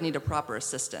clear I would need a proper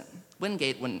assistant.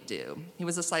 Wingate wouldn't do. He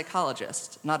was a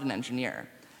psychologist, not an engineer,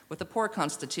 with a poor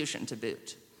constitution to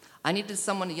boot. I needed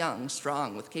someone young,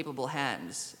 strong, with capable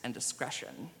hands and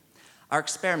discretion. Our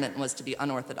experiment was to be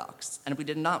unorthodox, and we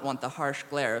did not want the harsh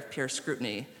glare of peer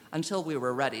scrutiny until we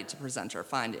were ready to present our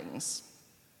findings.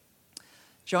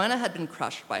 Joanna had been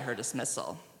crushed by her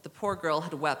dismissal. The poor girl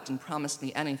had wept and promised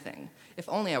me anything, if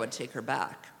only I would take her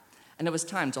back, and it was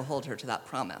time to hold her to that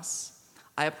promise.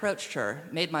 I approached her,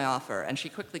 made my offer, and she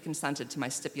quickly consented to my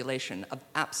stipulation of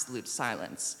absolute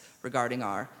silence regarding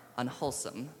our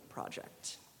unwholesome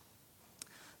project.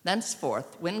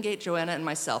 Thenceforth, Wingate, Joanna, and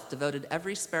myself devoted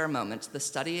every spare moment to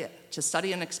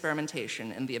study and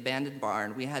experimentation in the abandoned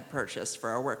barn we had purchased for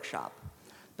our workshop.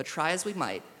 But try as we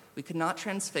might, we could not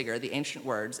transfigure the ancient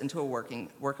words into a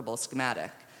workable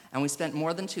schematic, and we spent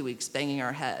more than 2 weeks banging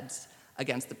our heads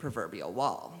against the proverbial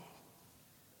wall.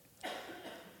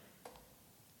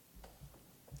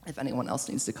 If anyone else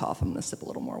needs to cough, I'm going to sip a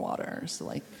little more water, so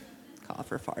like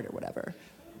cough or fart or whatever.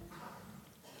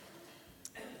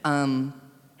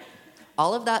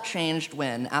 All of that changed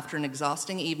when, after an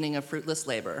exhausting evening of fruitless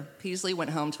labor, Peaslee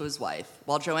went home to his wife,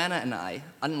 while Joanna and I,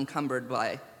 unencumbered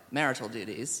by marital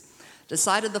duties,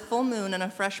 decided the full moon and a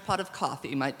fresh pot of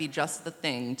coffee might be just the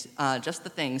things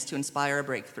to inspire a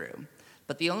breakthrough.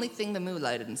 But the only thing the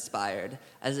moonlight inspired,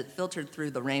 as it filtered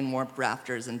through the rain-warped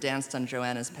rafters and danced on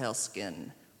Joanna's pale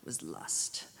skin, was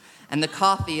lust. And the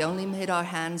coffee only made our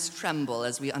hands tremble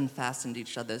as we unfastened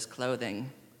each other's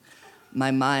clothing. My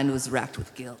mind was racked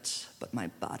with guilt, but my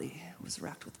body was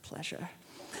racked with pleasure.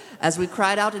 As we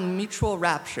cried out in mutual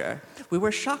rapture, we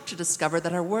were shocked to discover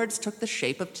that our words took the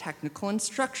shape of technical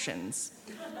instructions.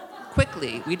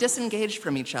 Quickly, we disengaged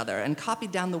from each other and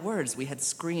copied down the words we had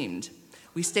screamed.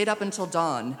 We stayed up until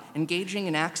dawn, engaging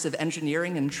in acts of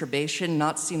engineering and tribation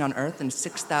not seen on Earth in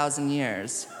 6,000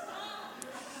 years.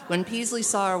 When Peaslee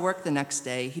saw our work the next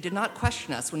day, he did not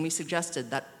question us when we suggested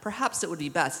that perhaps it would be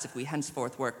best if we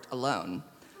henceforth worked alone.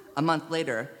 A month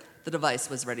later, the device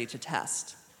was ready to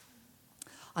test.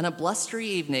 On a blustery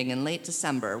evening in late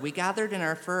December, we gathered in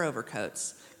our fur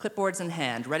overcoats, clipboards in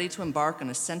hand, ready to embark on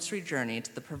a sensory journey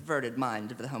to the perverted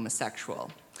mind of the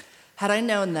homosexual. Had I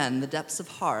known then the depths of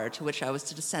horror to which I was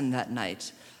to descend that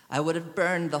night, I would have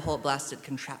burned the whole blasted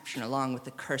contraption along with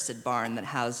the cursed barn that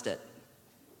housed it.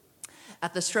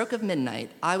 At the stroke of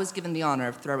midnight, I was given the honor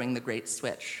of throwing the great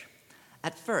switch.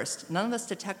 At first, none of us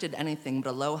detected anything but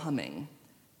a low humming.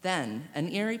 Then,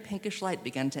 an eerie pinkish light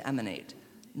began to emanate,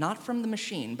 not from the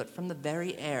machine, but from the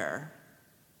very air.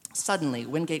 Suddenly,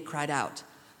 Wingate cried out,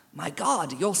 "My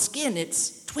God, your skin,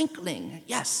 it's twinkling.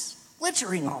 Yes,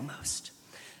 glittering almost."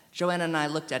 Joanna and I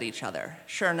looked at each other.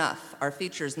 Sure enough, our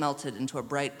features melted into a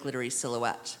bright, glittery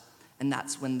silhouette, and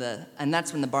that's when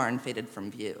the barn faded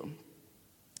from view.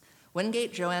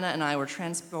 Wingate, Joanna, and I were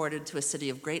transported to a city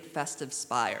of great festive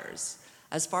spires.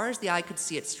 As far as the eye could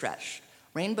see, it stretched,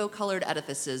 rainbow-colored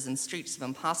edifices and streets of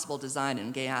impossible design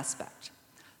and gay aspect.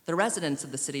 The residents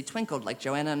of the city twinkled like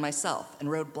Joanna and myself and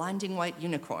rode blinding white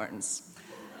unicorns.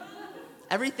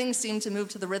 Everything seemed to move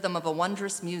to the rhythm of a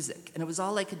wondrous music, and it was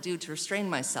all I could do to restrain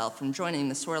myself from joining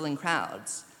the swirling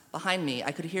crowds. Behind me,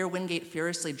 I could hear Wingate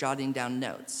furiously jotting down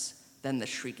notes. Then the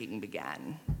shrieking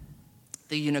began.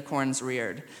 The unicorns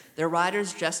reared. Their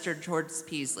riders gestured towards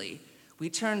Peasley. We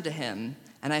turned to him,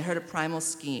 and I heard a primal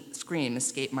scream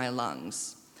escape my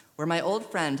lungs. Where my old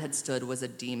friend had stood was a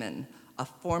demon, a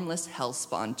formless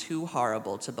hellspawn too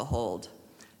horrible to behold.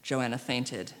 Joanna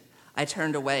fainted. I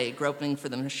turned away, groping for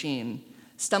the machine.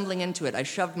 Stumbling into it, I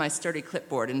shoved my sturdy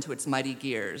clipboard into its mighty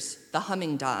gears. The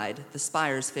humming died, the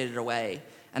spires faded away,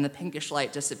 and the pinkish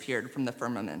light disappeared from the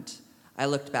firmament. I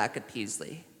looked back at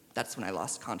Peasley. That's when I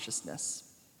lost consciousness.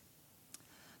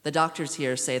 The doctors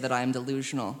here say that I am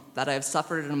delusional, that I have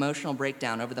suffered an emotional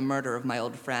breakdown over the murder of my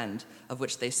old friend, of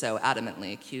which they so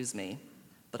adamantly accuse me.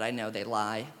 But I know they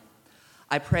lie.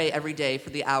 I pray every day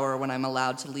for the hour when I'm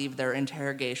allowed to leave their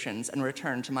interrogations and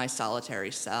return to my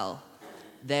solitary cell.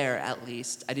 There, at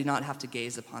least, I do not have to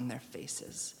gaze upon their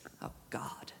faces. Oh,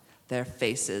 God, their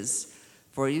faces.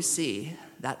 For you see,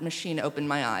 that machine opened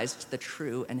my eyes to the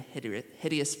true and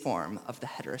hideous form of the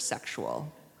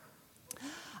heterosexual.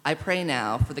 I pray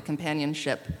now for the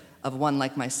companionship of one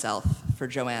like myself, for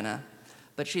Joanna,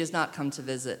 but she has not come to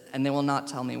visit, and they will not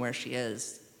tell me where she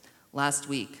is. Last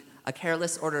week, a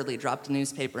careless orderly dropped a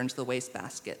newspaper into the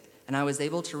wastebasket, and I was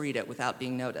able to read it without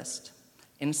being noticed.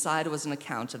 Inside was an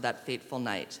account of that fateful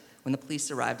night. When the police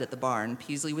arrived at the barn,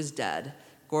 Peasley was dead,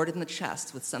 gored in the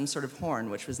chest with some sort of horn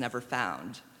which was never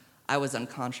found. I was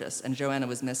unconscious, and Joanna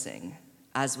was missing,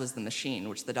 as was the machine,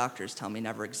 which the doctors tell me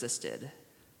never existed.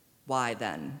 Why,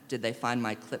 then, did they find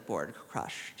my clipboard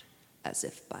crushed, as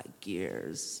if by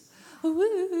gears?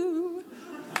 Woo!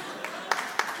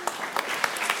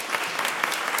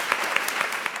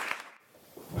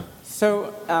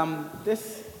 So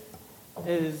this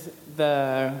is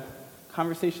the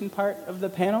conversation part of the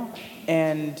panel,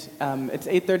 and it's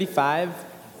 8:35,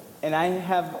 and I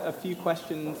have a few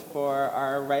questions for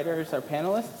our writers, our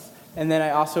panelists, and then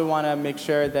I also want to make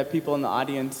sure that people in the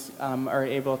audience are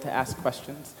able to ask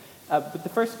questions. But the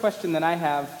first question that I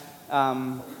have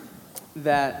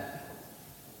that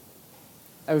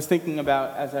I was thinking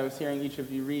about as I was hearing each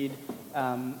of you read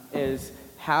is,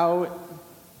 how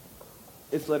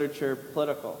is literature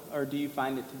political, or do you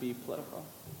find it to be political?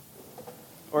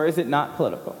 Or is it not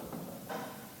political?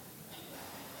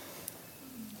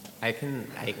 I'll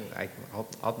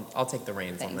take the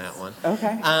reins on that one.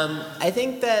 Okay. I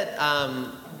think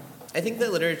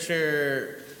that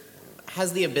literature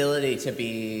has the ability to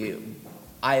be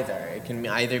either. It can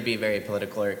either be very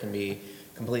political, or it can be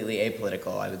completely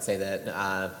apolitical. I would say that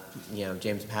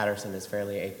James Patterson is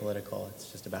fairly apolitical.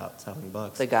 It's just about selling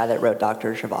books. The guy that wrote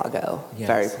Dr. Zhivago, Yes,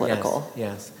 very political.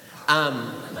 Yes.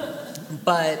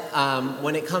 But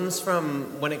when it comes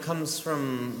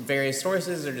from various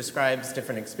sources or describes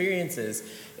different experiences,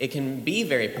 it can be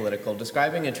very political.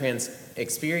 Describing a trans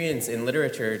experience in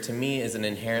literature, to me, is an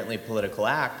inherently political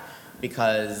act,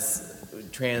 because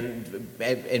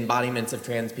embodiments of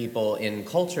trans people in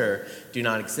culture do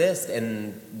not exist,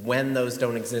 and when those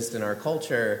don't exist in our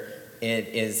culture, it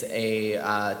is a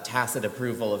tacit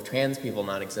approval of trans people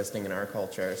not existing in our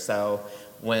culture. So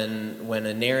when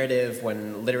a narrative,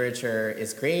 when literature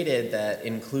is created that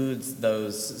includes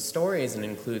those stories and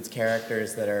includes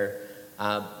characters that are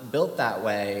built that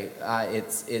way,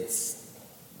 it's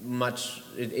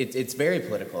very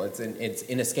political. It's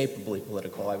inescapably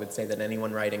political. I would say that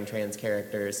anyone writing trans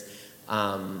characters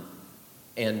and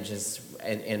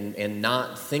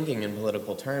not thinking in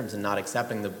political terms and not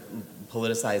accepting the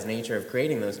politicized nature of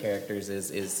creating those characters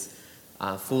is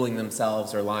fooling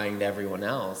themselves or lying to everyone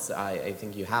else. I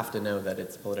think you have to know that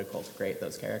it's political to create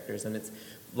those characters, and it's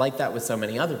like that with so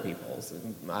many other peoples.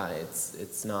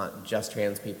 It's not just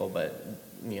trans people, but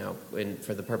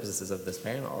for the purposes of this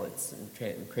panel, it's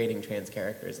creating trans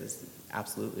characters is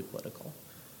absolutely political.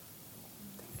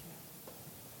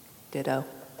 Ditto.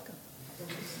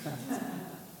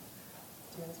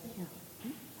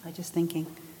 I'm just thinking,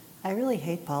 I really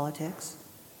hate politics,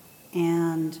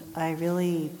 and I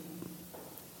really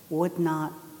would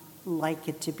not like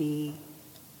it to be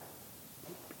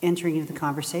entering into the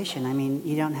conversation. I mean,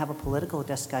 you don't have a political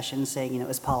discussion saying,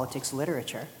 is politics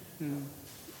literature?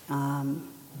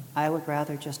 I would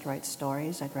rather just write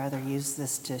stories. I'd rather use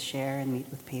this to share and meet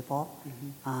with people.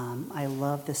 I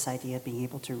love this idea of being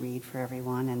able to read for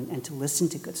everyone and to listen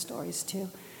to good stories too.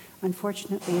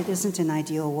 Unfortunately, it isn't an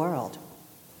ideal world.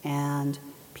 And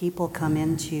people come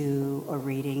into a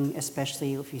reading,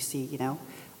 especially if you see,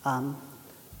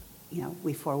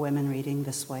 we four women reading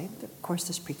this way. Of course,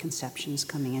 there's preconceptions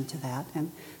coming into that.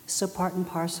 And so part and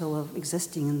parcel of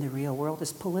existing in the real world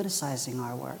is politicizing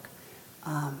our work.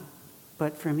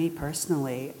 But for me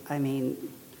personally, I mean,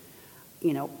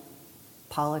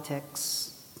 politics,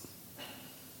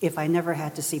 if I never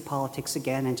had to see politics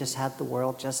again and just had the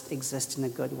world just exist in a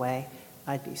good way,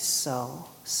 I'd be so,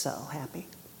 so happy.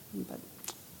 But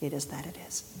it is that it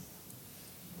is.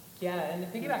 Yeah, and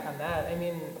to piggyback on that, I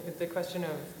mean, the question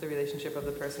of the relationship of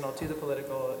the personal to the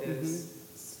political is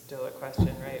still a question,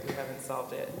 right? We haven't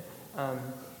solved it.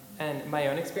 And my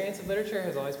own experience of literature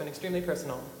has always been extremely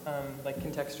personal, like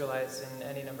contextualized in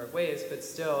any number of ways, but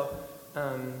still,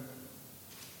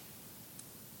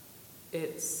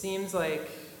 it seems like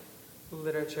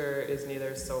literature is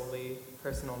neither solely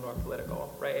personal nor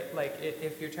political, right? Like,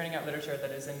 if you're turning out literature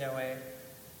that is in no way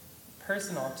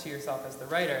personal to yourself as the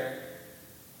writer,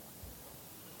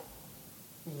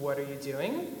 what are you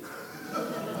doing?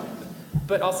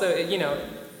 But also,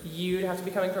 you'd have to be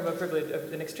coming from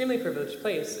an extremely privileged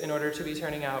place in order to be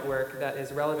turning out work that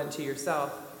is relevant to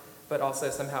yourself, but also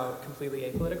somehow completely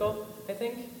apolitical, I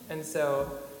think. And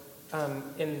so,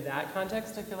 in that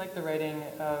context, I feel like the writing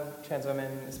of trans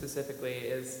women specifically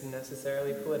is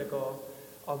necessarily political,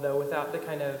 although without the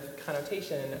kind of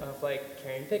connotation of like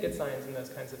carrying picket signs and those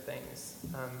kinds of things,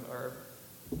 or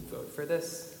vote for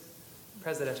this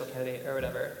presidential candidate or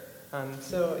whatever.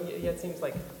 So yeah, it seems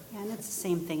like... Yeah, and it's the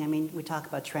same thing. I mean, we talk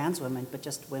about trans women, but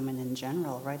just women in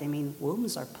general, right? I mean,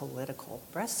 wombs are political.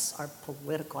 Breasts are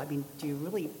political. I mean, do you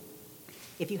really...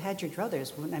 If you had your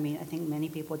druthers, I mean, I think many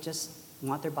people just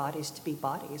want their bodies to be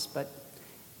bodies, but,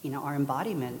 our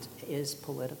embodiment is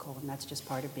political, and that's just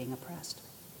part of being oppressed.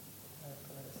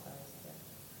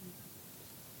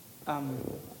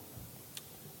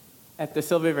 At the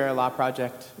Sylvia Vera Law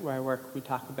Project, where I work, we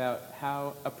talk about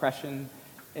how oppression,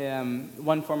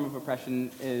 one form of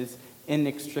oppression is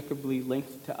inextricably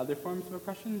linked to other forms of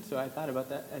oppression. So I thought about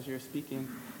that as you were speaking.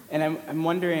 And I'm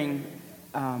wondering,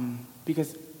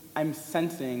 because I'm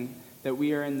sensing that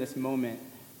we are in this moment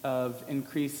of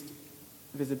increased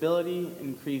visibility,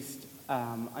 increased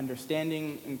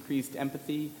understanding, increased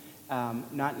empathy,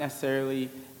 not necessarily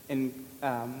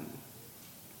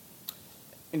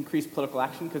increased political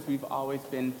action, because we've always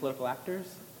been political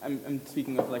actors. I'm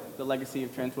speaking of like the legacy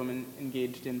of trans women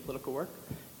engaged in political work.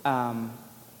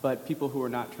 But people who are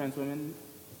not trans women,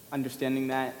 understanding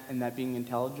that and that being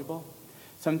intelligible.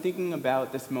 So I'm thinking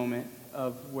about this moment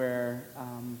of where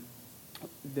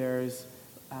there's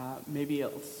maybe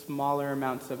smaller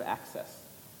amounts of access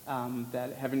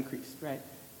that have increased, right?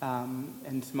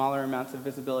 And smaller amounts of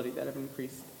visibility that have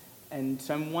increased. And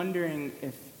so I'm wondering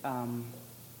if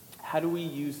how do we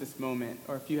use this moment,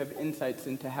 or if you have insights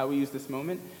into how we use this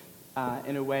moment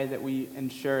in a way that we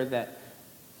ensure that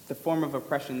the form of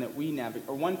oppression that we navigate,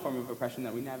 or one form of oppression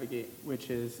that we navigate, which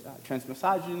is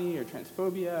transmisogyny or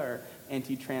transphobia or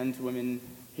anti-trans women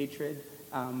hatred,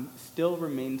 still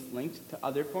remains linked to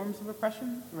other forms of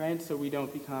oppression, right? So we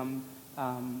don't become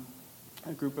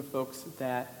a group of folks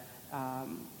that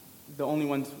the only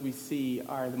ones we see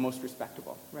are the most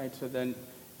respectable, right? So the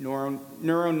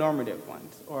neuronormative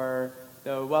ones, or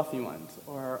the wealthy ones,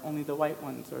 or only the white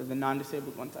ones, or the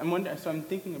non-disabled ones. So I'm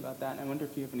thinking about that, and I wonder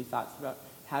if you have any thoughts about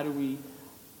how do we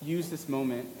use this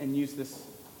moment and use this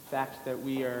fact that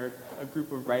we are a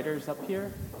group of writers up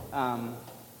here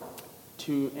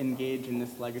to engage in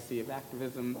this legacy of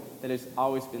activism that has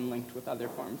always been linked with other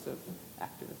forms of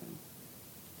activism.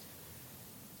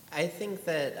 I think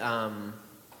that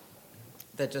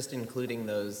that just including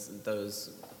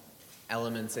those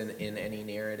elements in any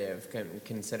narrative,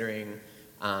 considering,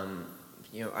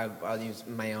 I'll use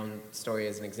my own story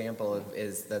as an example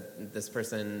is that this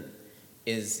person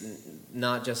is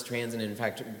not just trans, and in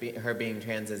fact, her being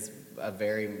trans is a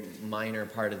very minor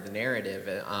part of the narrative.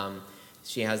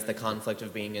 She has the conflict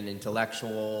of being an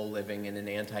intellectual, living in an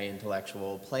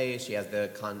anti-intellectual place. She has the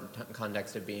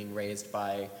context of being raised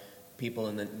by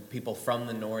people from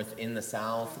the North in the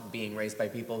South, being raised by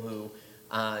people who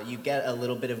you get a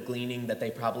little bit of gleaning that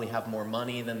they probably have more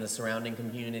money than the surrounding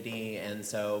community, and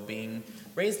so being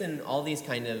raised in all these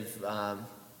kind of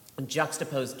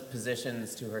juxtaposed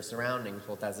positions to her surroundings,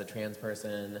 both as a trans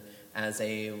person, as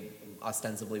a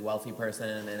ostensibly wealthy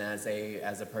person and as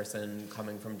a person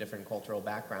coming from different cultural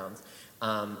backgrounds.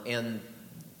 And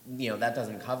that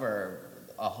doesn't cover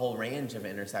a whole range of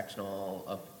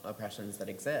intersectional oppressions that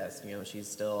exist. She's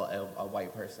still a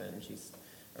white person. She's,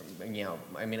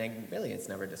 it's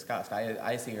never discussed.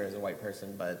 I see her as a white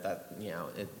person, but that,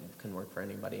 it can work for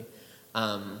anybody,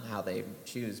 how they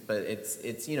choose. But it's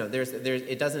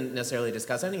it doesn't necessarily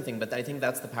discuss anything, but I think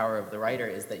that's the power of the writer,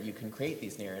 is that you can create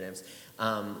these narratives.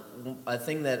 A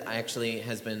thing that actually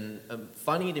has been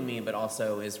funny to me, but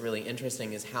also is really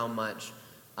interesting, is how much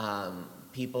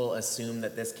people assume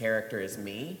that this character is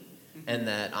me, and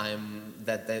that I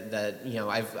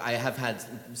have had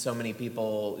so many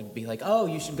people be like, oh,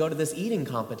 you should go to this eating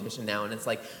competition now, and it's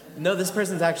like, no, this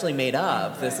person's actually made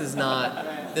up. This is not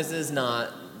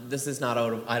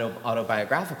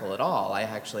autobiographical at all. I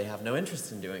actually have no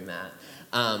interest in doing that.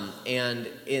 And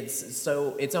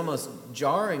it's almost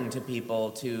jarring to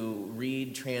people to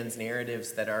read trans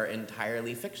narratives that are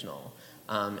entirely fictional.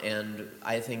 And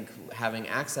I think having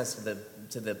access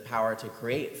to the power to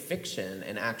create fiction,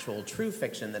 and actual true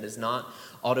fiction that is not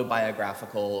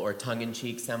autobiographical or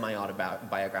tongue-in-cheek,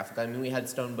 semi-autobiographical. I mean, we had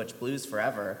Stone Butch Blues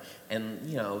forever, and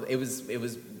it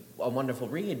was a wonderful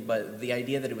read, but the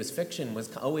idea that it was fiction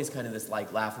was always kind of this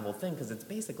like laughable thing, because it's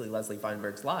basically Leslie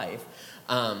Feinberg's life.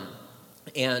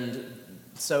 And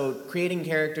so creating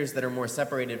characters that are more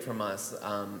separated from us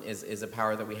is a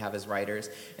power that we have as writers.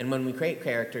 And when we create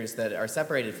characters that are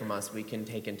separated from us, we can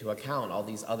take into account all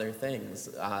these other things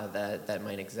that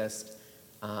might exist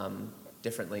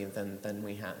differently than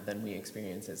we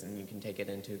experiences, and you can take it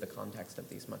into the context of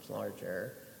these much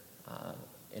larger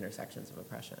intersections of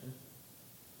oppression.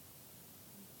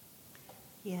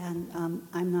 Yeah, and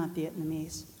I'm not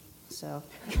Vietnamese, so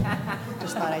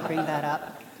just thought I'd bring that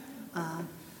up.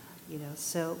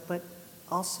 But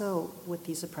also with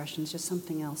these oppressions, just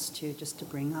something else too, just to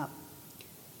bring up.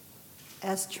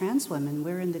 As trans women,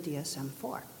 we're in the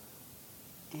DSM-4,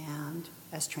 and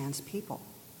as trans people,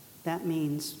 that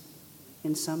means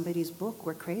in somebody's book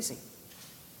we're crazy.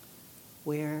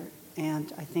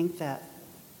 And I think that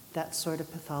sort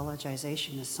of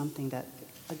pathologization is something that,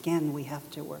 again, we have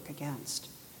to work against.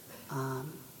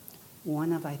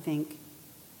 I think,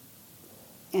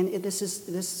 and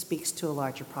this speaks to a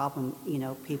larger problem,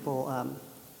 people, a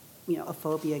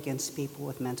phobia against people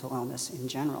with mental illness in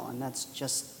general, and that's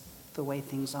just the way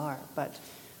things are. But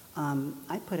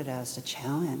I put it as a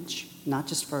challenge, not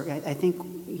just for, I think,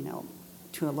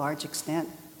 to a large extent,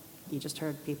 you just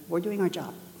heard people, we're doing our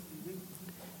job.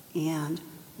 And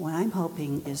what I'm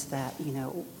hoping is that,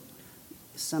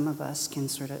 some of us can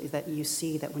that you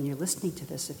see that when you're listening to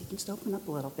this, if you can just open up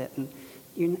a little bit, and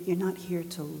you're not here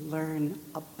to learn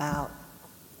about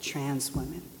trans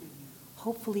women.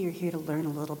 Hopefully you're here to learn a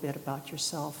little bit about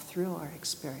yourself through our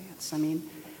experience. I mean,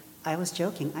 I was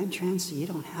joking, I'm trans, so you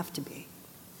don't have to be.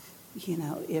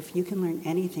 If you can learn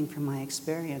anything from my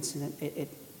experience, and it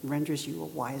renders you a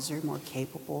wiser, more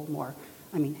capable,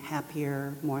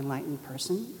 happier, more enlightened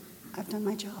person, I've done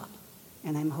my job.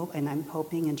 And I'm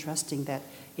hoping and trusting that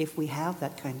if we have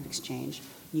that kind of exchange,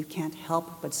 you can't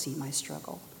help but see my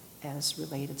struggle as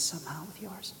related somehow with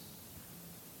yours.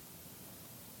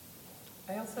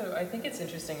 I think it's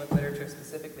interesting with literature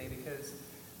specifically, because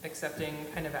accepting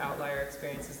kind of outlier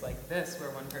experiences like this,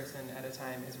 where one person at a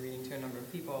time is reading to a number of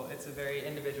people, it's a very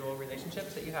individual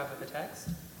relationship that you have with the text.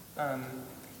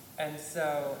 And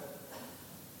so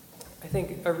I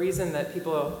think a reason that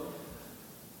people,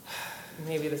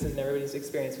 maybe this isn't everybody's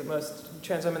experience, but most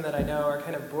trans women that I know are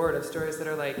kind of bored of stories that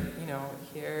are like,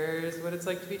 here's what it's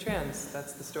like to be trans.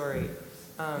 That's the story.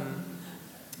 I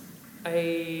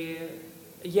had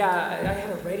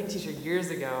a writing teacher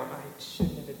years ago. I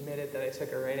shouldn't have admitted that I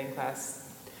took a writing class.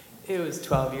 It was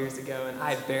 12 years ago, and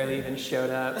I barely even showed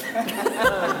up.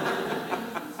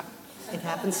 It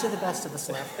happens to the best of us,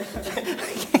 love.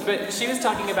 But she was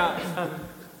talking about,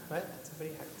 what?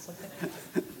 Somebody hacked something?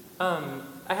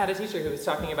 I had a teacher who was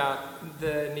talking about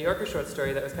the New Yorker short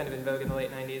story that was kind of in vogue in the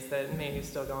late 90s that may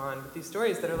still go on, but these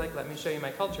stories that are like, let me show you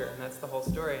my culture, and that's the whole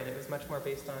story, and it was much more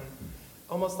based on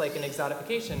almost like an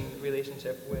exotification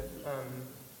relationship with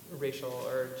racial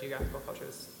or geographical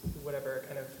cultures, whatever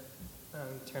kind of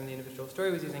term the individual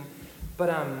story was using. But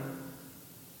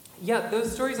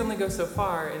those stories only go so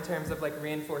far in terms of like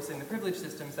reinforcing the privilege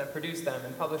systems that produce them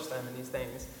and publish them and these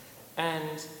things.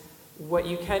 And what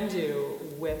you can do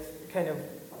with kind of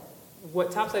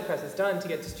what Topside Press has done to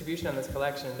get distribution on this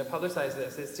collection, to publicize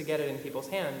this, is to get it in people's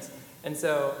hands. And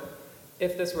so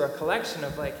if this were a collection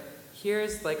of like,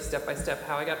 here's like step by step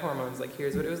how I got hormones, like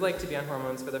here's what it was like to be on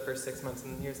hormones for the first 6 months,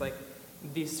 and here's like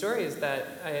these stories that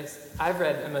I've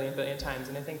read a million billion times,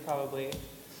 and I think probably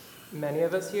many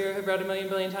of us here have read a million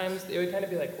billion times, it would kind of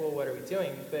be like, well, what are we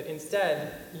doing? But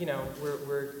instead,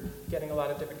 we're getting a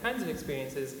lot of different kinds of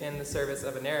experiences in the service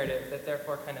of a narrative that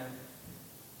therefore kind of,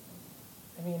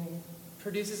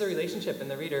 produces a relationship in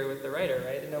the reader with the writer,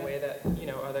 right? In a way that,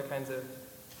 other kinds of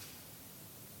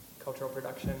cultural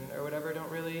production or whatever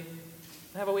don't really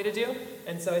have a way to do.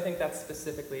 And so I think that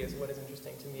specifically is what is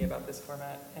interesting to me about this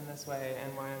format in this way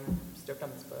and why I'm stoked on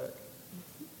this book.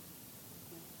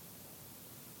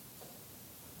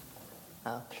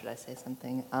 Oh, should I say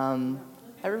something?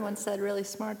 Everyone said really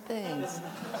smart things.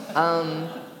 I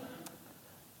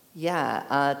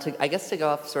guess to go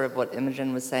off sort of what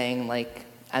Imogen was saying, like,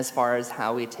 as far as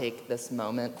how we take this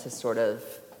moment to sort of,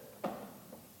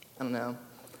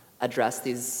 address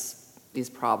these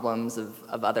problems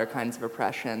of other kinds of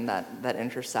oppression that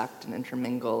intersect and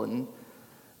intermingle and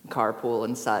carpool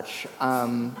and such.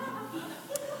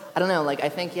 I don't know, I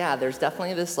think, there's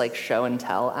definitely this, show and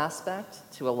tell aspect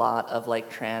to a lot of,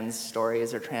 trans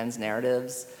stories or trans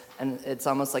narratives, and it's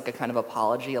almost like a kind of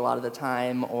apology a lot of the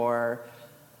time, or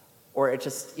it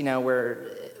just,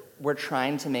 we're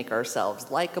trying to make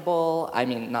ourselves likable. I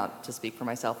mean, not to speak for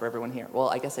myself or everyone here. Well,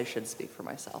 I guess I should speak for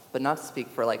myself, but not to speak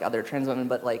for, other trans women,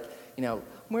 but,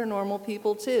 we're normal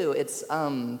people, too. It's,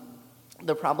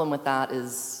 the problem with that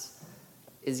is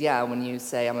when you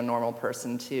say I'm a normal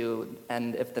person too,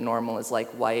 and if the normal is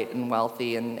white and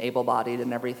wealthy and able-bodied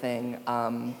and everything,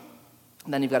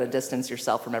 then you've got to distance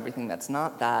yourself from everything that's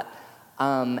not that.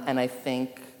 And I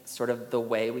think sort of the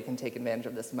way we can take advantage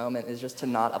of this moment is just to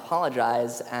not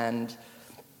apologize. And,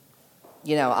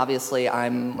 obviously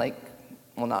I'm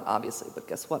well, not obviously, but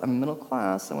guess what? I'm middle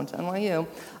class. I went to NYU,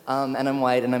 and I'm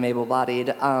white and I'm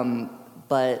able-bodied.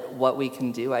 But what we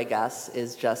can do, I guess,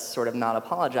 is just sort of not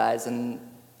apologize. And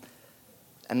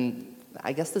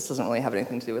I guess this doesn't really have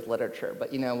anything to do with literature,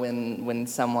 but when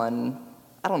someone,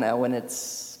 I don't know, when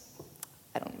it's,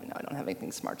 I don't even know, I don't have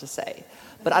anything smart to say.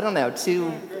 But I don't know,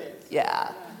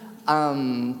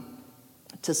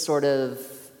 to sort of,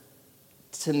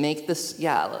 to make this,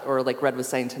 or like Red was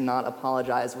saying, to not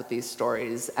apologize with these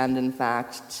stories, and in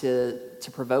fact, to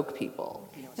provoke people.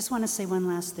 Just want to say one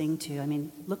last thing, too. I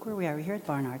mean, look where we are. We're here at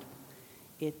Barnard.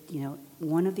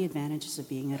 One of the advantages of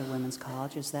being at a women's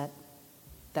college is that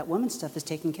women's stuff is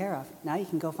taken care of. Now you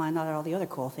can go find out all the other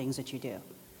cool things that you do.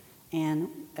 And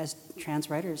as trans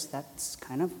writers, that's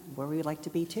kind of where we would like to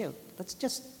be, too. Let's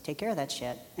just take care of that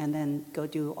shit and then go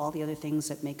do all the other things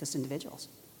that make us individuals.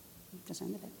 Just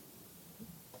end of it.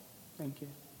 Thank you.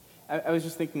 I was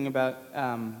just thinking about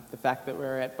the fact that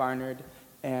we're at Barnard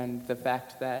and the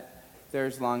fact that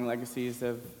there's long legacies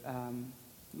of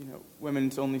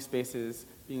women's only spaces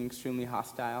being extremely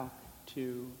hostile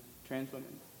to trans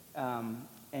women,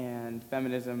 and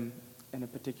feminism in a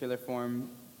particular form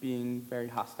being very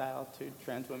hostile to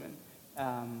trans women.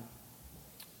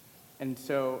 And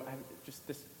so just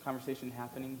this conversation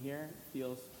happening here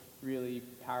feels really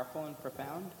powerful and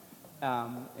profound,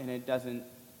 and it doesn't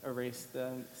erase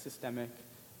the systemic,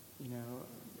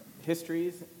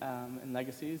 histories and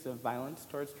legacies of violence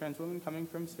towards trans women coming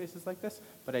from spaces like this,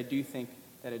 but I do think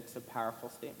that it's a powerful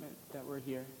statement that we're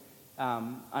here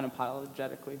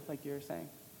unapologetically, like you were saying.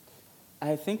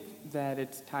 I think that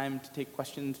it's time to take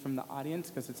questions from the audience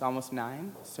because it's almost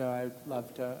 9, so I'd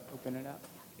love to open it up.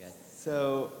 Yes.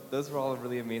 So those were all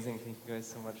really amazing. Thank you guys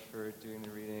so much for doing the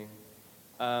reading.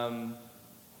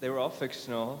 They were all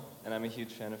fictional, and I'm a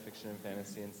huge fan of fiction and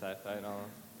fantasy and sci-fi and all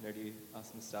nerdy,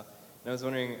 awesome stuff. And I was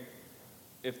wondering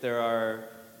if there are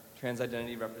trans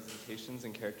identity representations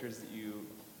and characters that you,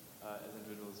 as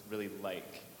individuals, really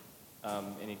like.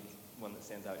 Any one that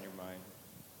stands out in your mind?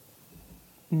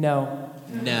 No.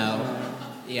 No.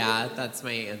 Yeah, that's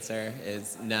my answer.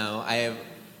 Is no. I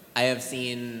have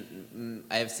seen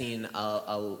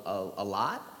a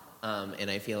lot,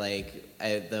 and I feel like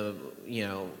the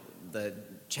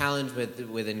challenge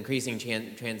with increasing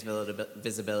trans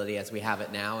visibility as we have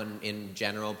it now in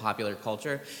general popular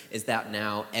culture is that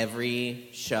now every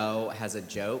show has a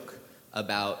joke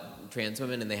about trans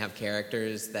women, and they have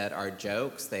characters that are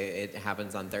jokes. It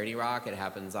happens on 30 Rock, it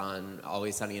happens on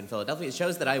Always Sunny in Philadelphia. It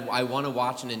shows that I want to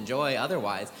watch and enjoy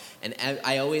otherwise, and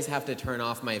I always have to turn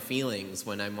off my feelings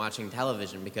when I'm watching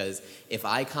television, because if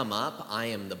I come up, I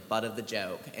am the butt of the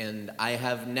joke, and I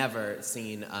have never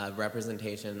seen a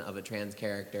representation of a trans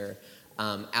character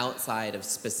outside of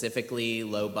specifically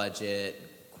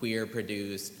low-budget,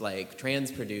 queer-produced,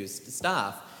 trans-produced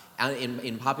stuff.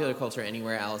 In popular culture,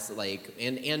 anywhere else,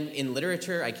 and in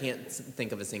literature, I can't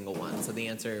think of a single one. So the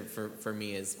answer for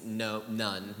me is no,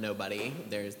 none, nobody.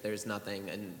 There's nothing,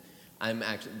 and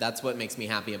that's what makes me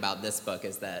happy about this book,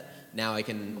 is that now I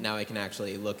can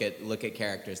actually look at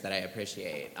characters that I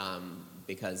appreciate,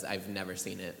 because I've never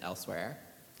seen it elsewhere.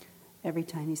 Every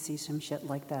time you see some shit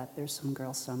like that, there's some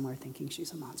girl somewhere thinking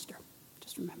she's a monster.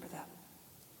 Just remember that.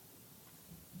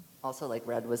 Also, like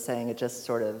Red was saying, it just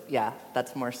sort of, yeah,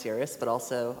 that's more serious, but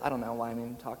also, I don't know why I'm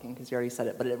even talking, because you already said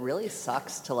it, but it really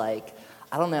sucks to, like,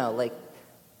 I don't know, like,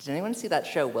 did anyone see that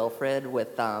show Wilfred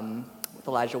with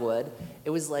Elijah Wood? It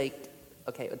was like,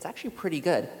 okay, it's actually pretty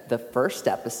good, the first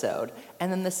episode,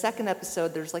 and then the second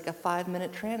episode, there's like a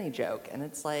 5-minute tranny joke, and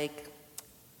it's like,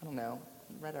 I don't know,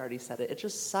 Red already said it, it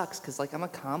just sucks, because, like, I'm a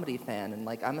comedy fan, and,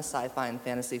 like, I'm a sci-fi and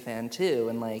fantasy fan, too,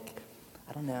 and, like,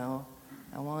 I don't know,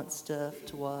 I want stuff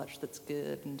to watch that's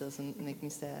good and doesn't make me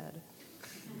sad.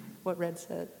 What Red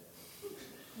said.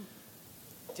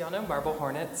 Do y'all know Marble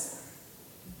Hornets?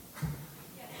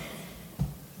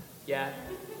 Yeah,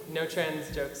 no trans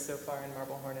jokes so far in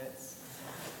Marble Hornets.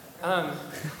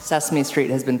 Sesame Street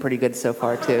has been pretty good so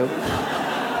far, too.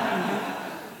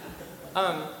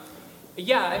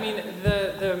 Yeah, I mean,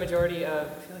 the majority of,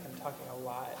 I feel like I'm talking a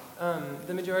lot.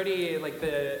 The majority, like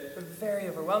the very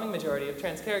overwhelming majority of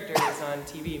trans characters on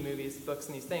TV, movies, books,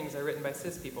 and these things are written by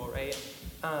cis people, right?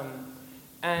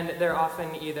 And they're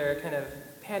often either kind of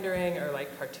pandering or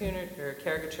like cartoon or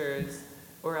caricatures,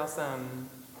 or else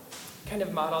kind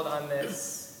of modeled on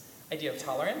this idea of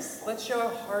tolerance. Let's show how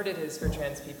hard it is for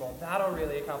trans people. That'll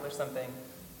really accomplish something.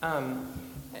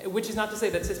 Which is not to say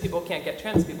that cis people can't get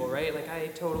trans people, right? Like, I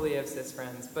totally have cis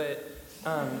friends, but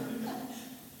Some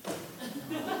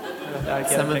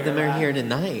of them are here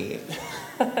tonight.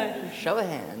 Show of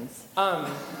hands.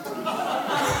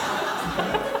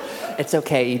 It's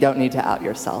okay, you don't need to out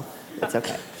yourself. It's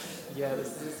okay. Yeah,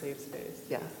 this is a safe space.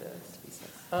 Yeah.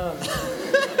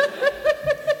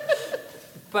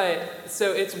 But,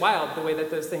 so it's wild the way that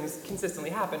those things consistently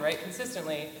happen, right?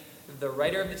 Consistently, the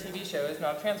writer of the TV show is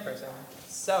not a trans person.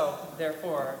 So,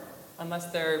 therefore,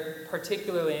 unless they're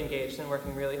particularly engaged and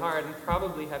working really hard and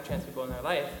probably have trans people in their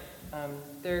life,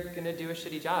 they're going to do a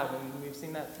shitty job. And we've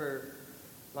seen that for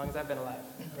as long as I've been alive,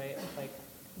 right? Like,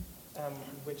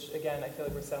 which, again, I feel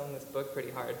like we're selling this book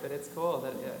pretty hard, but it's cool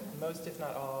that most, if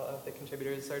not all, of the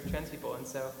contributors are trans people. And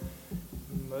so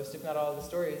most, if not all, of the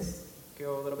stories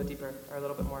go a little bit deeper, or a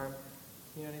little bit more,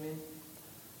 you know what I mean?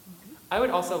 I would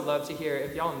also love to hear,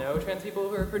 if y'all know trans people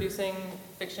who are producing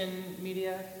fiction,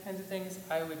 media kinds of things,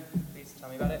 I would, please tell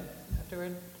me about it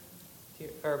afterward,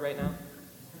 or right now.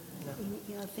 No.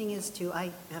 You know, the thing is, too,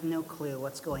 I have no clue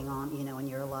what's going on, you know, in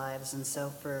your lives. And so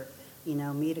for, you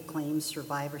know, me to claim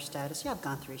survivor status, yeah, I've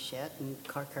gone through shit and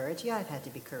courage. Yeah, I've had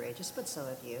to be courageous, but so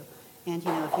have you. And,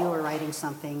 you know, if you were writing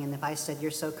something and if I said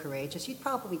you're so courageous, you'd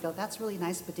probably go, that's really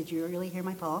nice, but did you really hear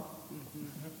my poem?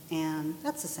 Mm-hmm. And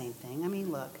that's the same thing. I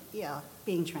mean, look, yeah,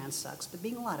 being trans sucks, but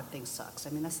being a lot of things sucks. I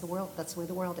mean, that's the world. That's the way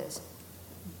the world is.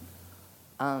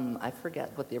 I forget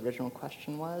what the original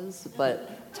question was,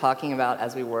 but talking about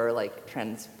as we were like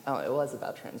trans, oh, it was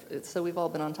about trans, so we've all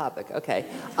been on topic, okay.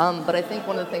 But I think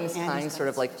one of the things tying sort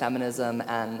of like feminism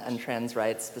and trans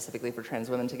rights, specifically for trans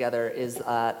women together, is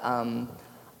that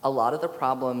a lot of the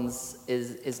problems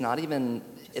is not even,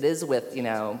 it is with, you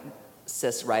know,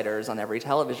 cis writers on every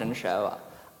television show,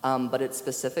 but it's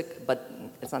specific, but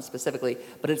it's not specifically,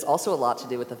 but it's also a lot to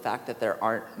do with the fact that there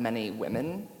aren't many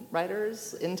women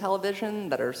writers in television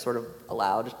that are sort of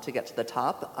allowed to get to the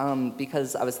top,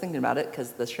 because I was thinking about it,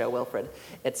 because the show Wilfred,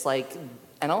 it's like,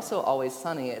 and also Always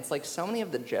Sunny, it's like so many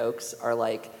of the jokes are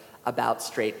like about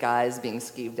straight guys being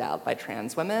skeeved out by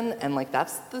trans women, and like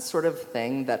that's the sort of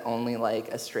thing that only like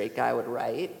a straight guy would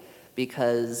write,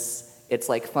 because it's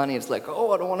like funny, it's like,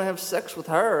 oh, I don't want to have sex with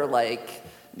her, like,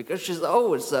 because she's,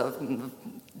 oh, it's a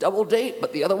double date,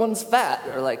 but the other one's fat,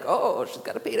 or like, oh, she's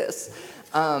got a penis.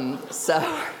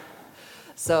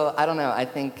 So I don't know. I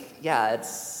think, yeah,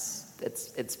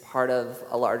 it's part of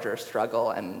a larger struggle,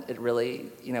 and it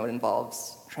really, you know, it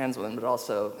involves trans women, but it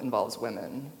also involves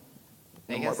women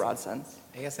in a more broad sense.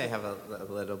 I guess I have a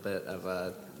little bit of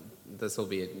a. This will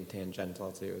be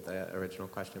tangential to the original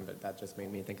question, but that just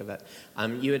made me think of it.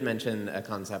 You had mentioned a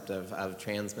concept of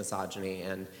trans misogyny,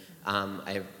 and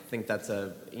I think that's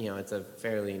it's a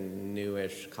fairly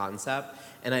newish concept,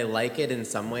 and I like it in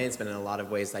some ways, but in a lot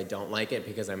of ways I don't like it,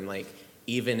 because I'm like,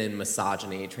 even in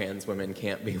misogyny, trans women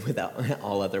can't be without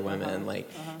all other women,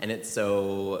 and it's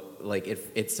so like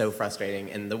it's so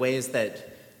frustrating, and the ways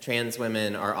that trans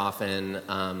women are often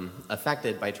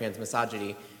affected by trans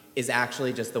misogyny is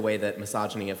actually just the way that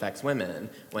misogyny affects women.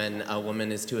 When a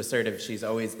woman is too assertive, she's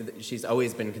always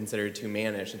been considered too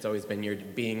mannish. It's always been you're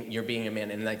being a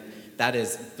man, and like that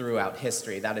is throughout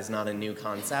history. That is not a new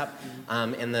concept.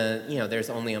 And there's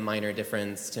only a minor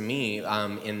difference to me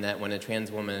in that when a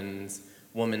trans woman's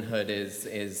womanhood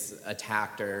is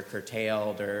attacked or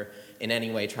curtailed or in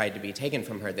any way tried to be taken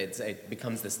from her, it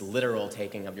becomes this literal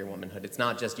taking of your womanhood. It's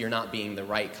not just you're not being the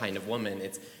right kind of woman,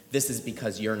 this is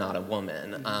because you're not a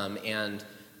woman.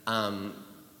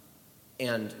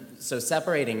 And so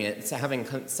separating it,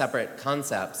 having separate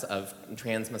concepts of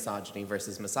trans misogyny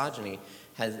versus misogyny,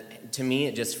 to me,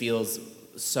 it just feels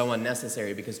so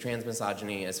unnecessary, because trans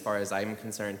misogyny, as far as I'm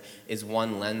concerned, is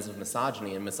one lens of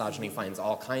misogyny, and misogyny finds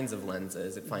all kinds of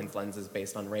lenses. It finds lenses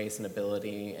based on race and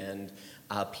ability and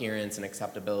appearance and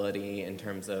acceptability in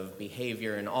terms of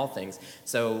behavior and all things.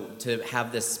 So to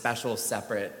have this special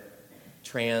separate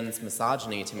trans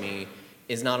misogyny, to me,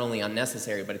 is not only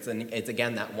unnecessary, but it's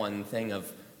again that one thing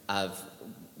of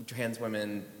trans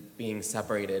women being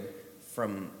separated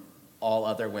from all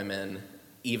other women,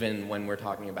 even when we're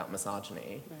talking about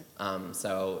misogyny. Right.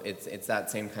 So it's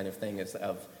that same kind of thing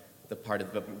of the part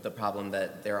of the problem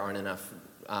that there aren't enough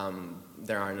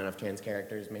trans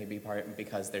characters, maybe part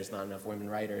because there's not enough women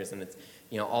writers, and it's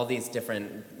all these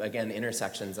different, again,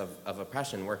 intersections of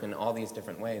oppression work in all these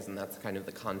different ways, and that's kind of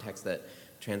the context that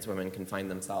trans women can find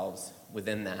themselves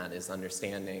within. That is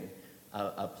understanding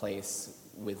a place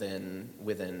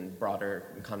within broader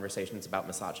conversations about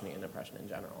misogyny and oppression in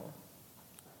general.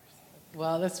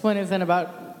 Well, this one isn't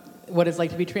about what it's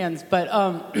like to be trans, but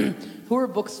who are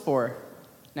books for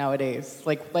nowadays?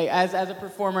 Like as a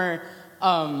performer,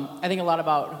 I think a lot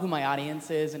about who my audience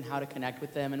is and how to connect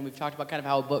with them, and we've talked about kind of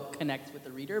how a book connects with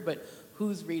the reader, but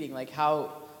who's reading? Like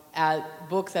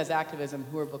books as activism,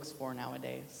 who are books for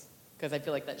nowadays? Because I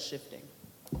feel like that's shifting.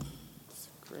 That's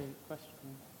a great question.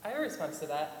 I have a response to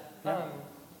that. Yeah.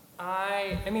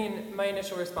 I mean, my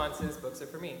initial response is books are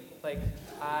for me. Like,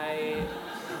 I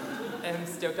am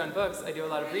stoked on books. I do a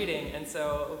lot of reading, and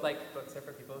so, like, books are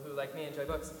for people who, like me, enjoy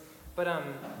books. But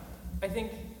I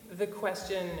think the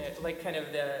question, like, kind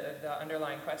of the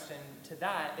underlying question to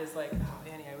that is like,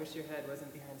 oh, Annie, I wish your head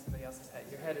wasn't behind somebody else's head.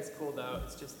 Your head is cool, though.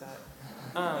 It's just that.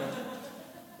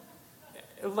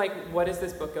 Like, what is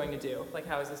this book going to do? Like,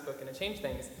 how is this book going to change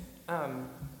things?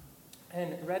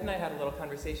 And Red and I had a little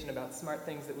conversation about smart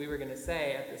things that we were going to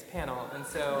say at this panel, and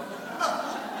so...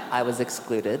 I was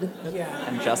excluded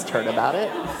and just heard about it.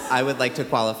 I would like to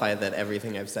qualify that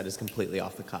everything I've said is completely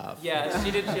off the cuff. Yeah, she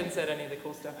hadn't said any of the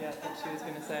cool stuff yet that she was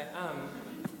going to say.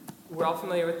 We're all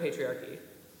familiar with patriarchy.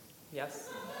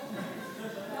 Yes?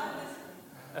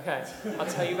 Okay, I'll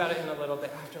tell you about it in a little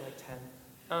bit after like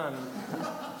 10.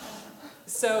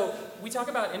 So we talk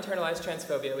about internalized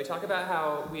transphobia. We talk about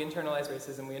how we internalize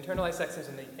racism, we internalize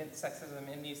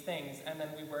sexism in these things, and then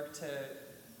we work to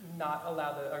not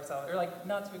allow ourselves, or like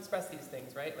not to express these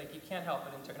things, right? Like you can't help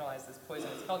but internalize this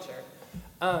poisonous culture.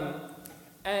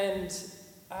 And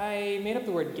I made up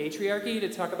the word gaytriarchy to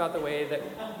talk about the way that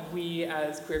we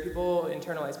as queer people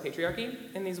internalize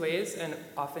patriarchy in these ways and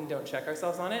often don't check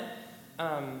ourselves on it.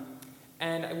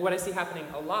 And what I see happening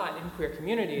a lot in queer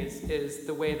communities is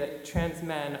the way that trans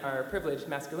men are privileged,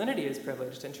 masculinity is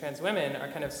privileged, and trans women are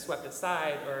kind of swept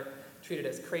aside or treated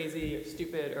as crazy or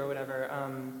stupid or whatever,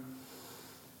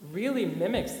 really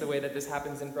mimics the way that this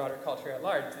happens in broader culture at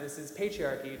large. This is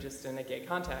patriarchy just in a gay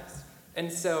context.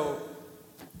 And so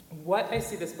what I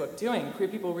see this book doing, queer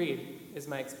people read, is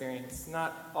my experience.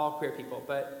 Not all queer people,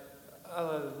 but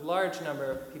a large number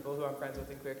of people who I'm friends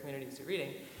with in queer communities do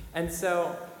reading. And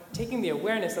so taking the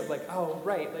awareness of like, oh,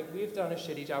 right, like we've done a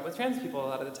shitty job with trans people a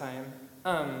lot of the time,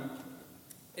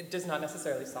 it does not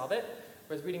necessarily solve it.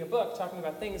 Whereas reading a book, talking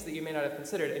about things that you may not have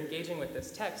considered, engaging with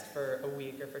this text for a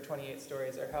week or for 28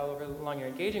 stories or however long you're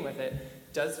engaging with it,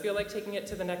 does feel like taking it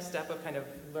to the next step of kind of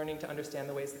learning to understand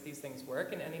the ways that these things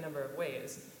work in any number of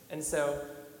ways. And so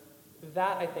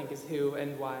that, I think, is who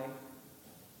and why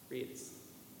reads.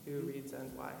 Who reads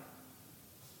and why.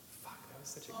 Fuck, that was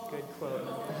such a good quote.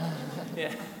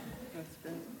 Yeah. That's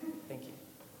great. Thank you.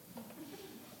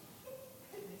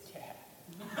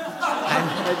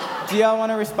 Do y'all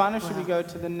want to respond, or should we go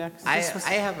to the next? I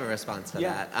have a response to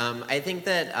that. I think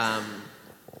that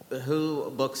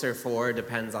who books are for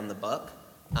depends on the book.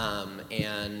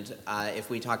 And if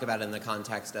we talk about it in the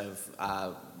context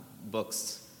of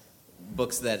books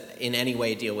that in any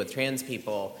way deal with trans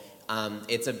people,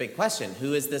 it's a big question.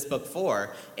 Who is this book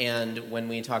for? And when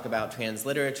we talk about trans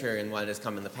literature and what has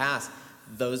come in the past,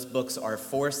 those books are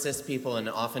for cis people and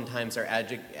oftentimes are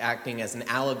acting as an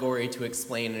allegory to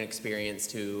explain an experience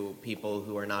to people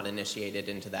who are not initiated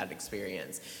into that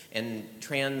experience. And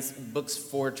books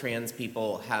for trans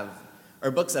people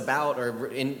books have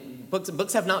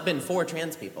not been for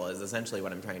trans people, is essentially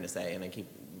what I'm trying to say, and I keep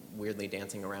weirdly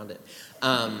dancing around it.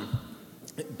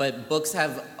 But books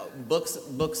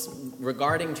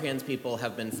regarding trans people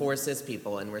have been for cis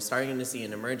people, and we're starting to see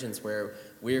an emergence where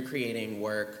we're creating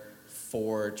work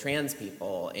for trans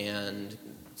people, and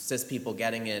cis people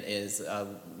getting it is a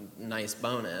nice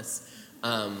bonus.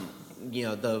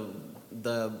 The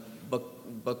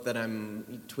book that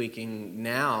I'm tweaking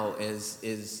now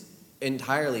is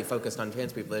entirely focused on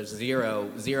trans people. There's zero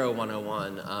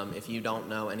 101. If you don't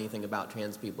know anything about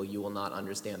trans people, you will not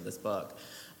understand this book.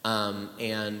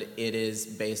 And it is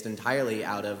based entirely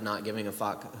out of not giving a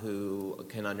fuck who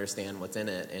can understand what's in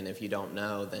it. And if you don't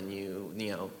know, then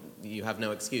you have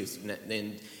no excuse.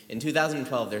 In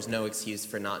 2012, there's no excuse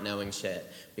for not knowing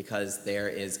shit, because there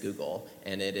is Google,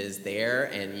 and it is there,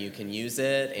 and you can use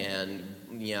it, and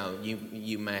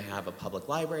you might have a public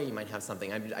library, you might have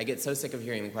something. I get so sick of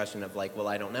hearing the question of like, well,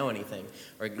 I don't know anything,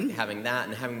 or having that,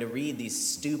 and having to read these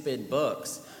stupid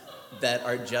books that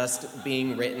are just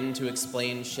being written to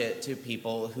explain shit to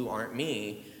people who aren't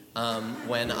me,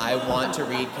 when I want to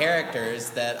read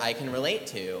characters that I can relate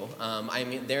to.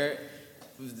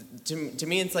 To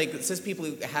me, it's like cis people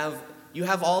you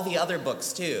have all the other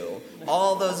books too.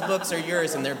 All those books are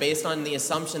yours, and they're based on the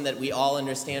assumption that we all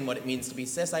understand what it means to be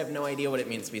cis. I have no idea what it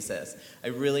means to be cis. I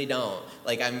really don't.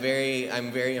 Like, I'm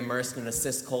very immersed in a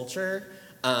cis culture,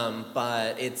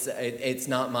 but it's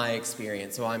not my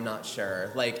experience, so I'm not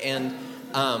sure.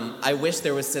 I wish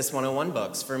there was cis 101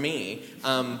 books for me,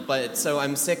 but so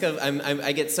I'm sick of.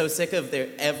 I get so sick of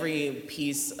every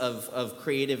piece of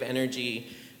creative energy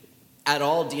at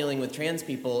all dealing with trans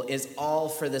people is all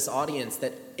for this audience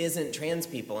that isn't trans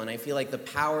people, and I feel like the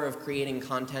power of creating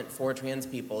content for trans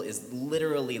people is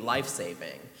literally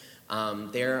life-saving.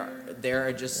 There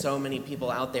are just so many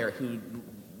people out there who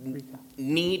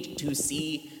need to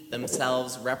see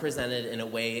themselves represented in a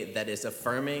way that is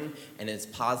affirming and is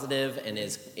positive and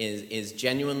is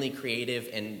genuinely creative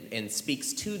and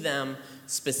speaks to them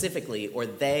specifically, or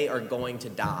they are going to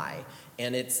die.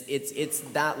 And it's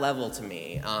that level to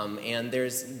me. And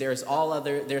there's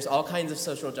all kinds of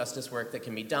social justice work that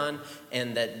can be done,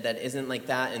 and that isn't like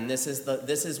that. And this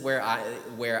is where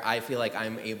I feel like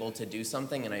I'm able to do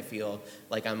something, and I feel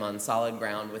like I'm on solid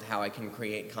ground with how I can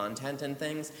create content and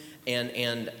things.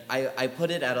 And I put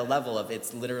it at a level of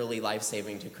it's literally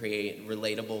life-saving to create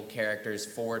relatable characters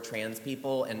for trans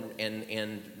people,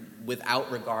 and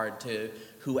without regard to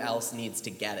who else needs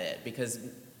to get it, because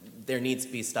there needs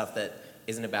to be stuff that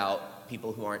isn't about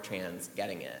people who aren't trans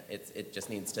getting it. It just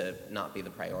needs to not be the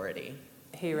priority.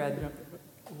 Hey, Red,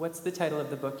 what's the title of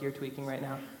the book you're tweaking right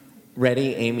now?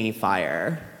 Ready, Amy,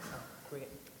 Fire. Oh, great.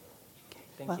 Okay,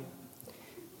 thank you.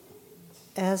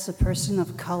 As a person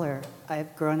of color,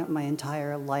 I've grown up my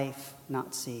entire life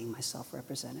not seeing myself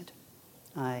represented.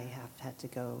 I have had to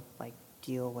go,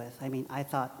 deal with. I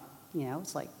thought,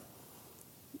 it's like,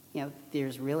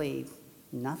 there's really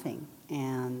nothing.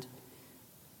 And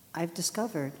I've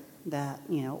discovered that,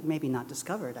 maybe not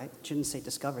discovered, I shouldn't say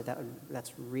discovered,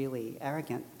 that's really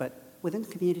arrogant, but within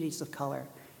communities of color,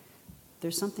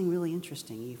 there's something really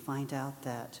interesting. You find out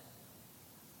that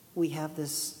we have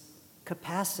this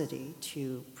capacity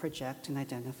to project and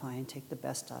identify and take the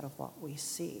best out of what we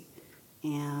see.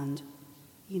 And,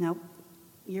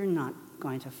 you're not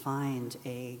going to find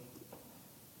a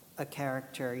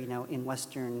character, in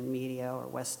Western media or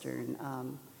Western,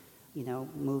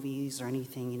 movies or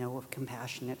anything, of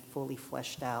compassionate, fully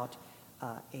fleshed out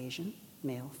Asian,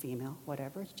 male, female,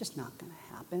 whatever. It's just not going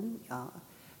to happen.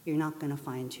 You're not going to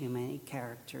find too many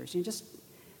characters. You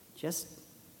just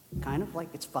kind of like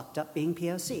it's fucked up being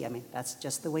POC. That's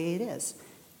just the way it is.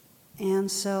 And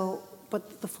so,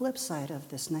 but the flip side of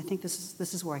this, and I think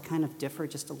this is where I kind of differ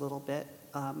just a little bit.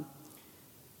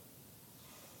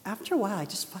 After a while, I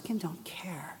just fucking don't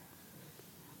care.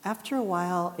 After a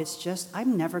while, it's just,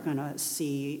 I'm never going to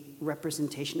see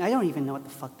representation. I don't even know what the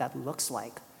fuck that looks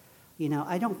like.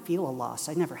 I don't feel a loss.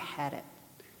 I never had it.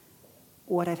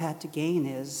 What I've had to gain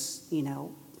is,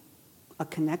 a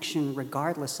connection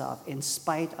regardless of, in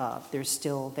spite of, there's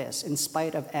still this. In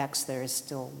spite of X, there is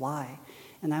still Y.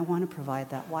 And I want to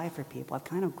provide that Y for people. I've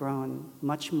kind of grown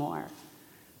much more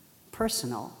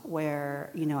personal,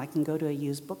 where, I can go to a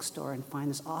used bookstore and find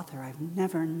this author I've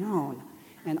never known.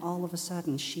 And all of a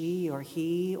sudden, she or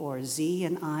he or Z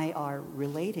and I are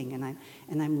relating, and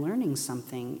I'm learning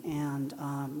something. And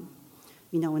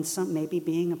in some, maybe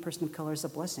being a person of color is a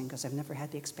blessing because I've never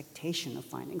had the expectation of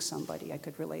finding somebody I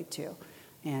could relate to.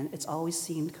 And it's always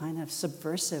seemed kind of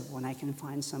subversive when I can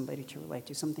find somebody to relate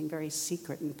to, something very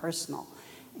secret and personal.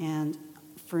 And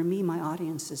for me, my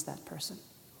audience is that person.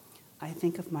 I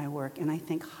think of my work and I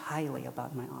think highly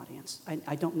about my audience.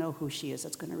 I don't know who she is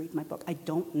that's going to read my book. I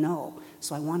don't know,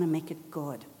 so I want to make it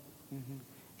good. Mm-hmm.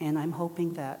 And I'm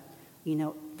hoping that,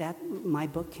 that my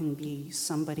book can be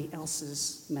somebody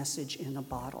else's message in a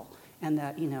bottle, and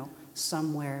that,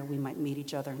 somewhere we might meet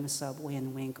each other in the subway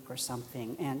and wink or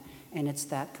something. And it's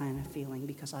that kind of feeling,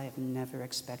 because I have never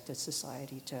expected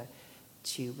society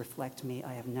to reflect me.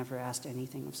 I have never asked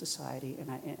anything of society,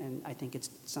 and I think it's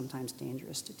sometimes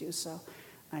dangerous to do so.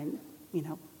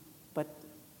 But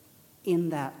in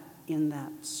that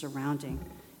surrounding,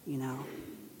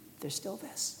 there's still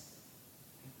this.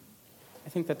 I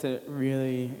think that's a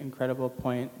really incredible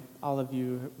point. All of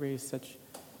you raised such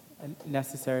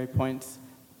necessary points.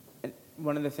 And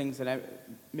one of the things that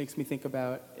makes me think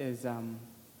about is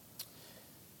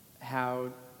how,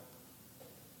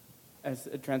 as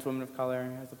a trans woman of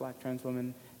color, as a black trans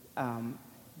woman,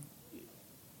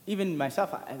 even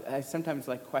myself, I sometimes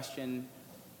question,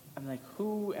 I'm like,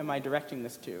 who am I directing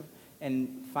this to?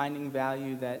 And finding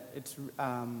value that it's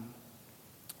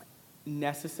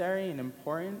necessary and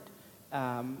important,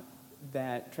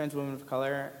 that trans women of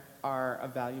color are a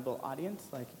valuable audience.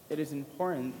 It is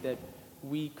important that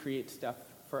we create stuff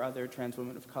for other trans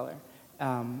women of color.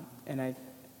 And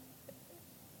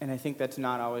I think that's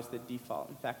not always the default.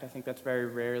 In fact, I think that's very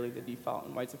rarely the default,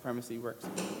 and white supremacy works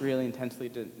really intensely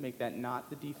to make that not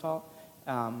the default,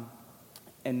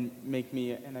 and make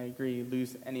me, and I agree,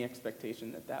 lose any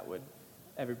expectation that would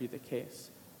ever be the case.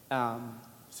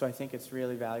 So I think it's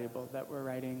really valuable that we're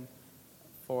writing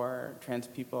for trans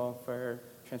people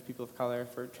of color,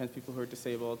 for trans people who are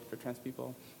disabled, for trans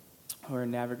people who are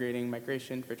navigating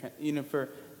migration,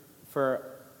 for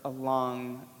a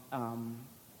long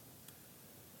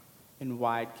and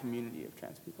wide community of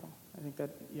trans people. I think that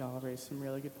y'all raised some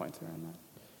really good points around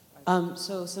that.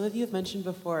 So some of you have mentioned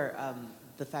before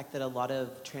the fact that a lot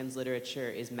of trans literature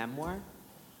is memoir.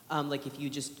 If you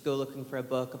just go looking for a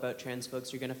book about trans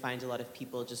folks, you're going to find a lot of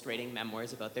people just writing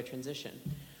memoirs about their transition.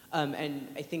 And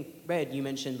I think, Red, you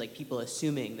mentioned people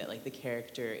assuming that the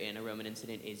character in A Roman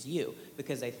Incident is you,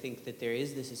 because I think that there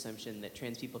is this assumption that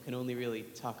trans people can only really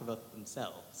talk about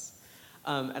themselves.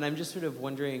 And I'm just sort of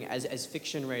wondering, as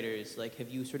fiction writers, have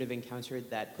you sort of encountered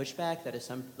that pushback, that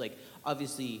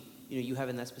obviously, you have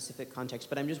in that specific context,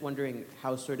 but I'm just wondering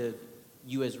how sort of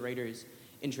you as writers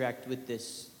interact with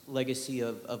this legacy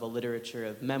of a literature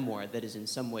of memoir that is in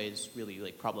some ways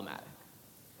really problematic.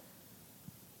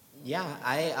 Yeah,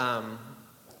 I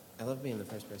love being the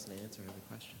first person to answer every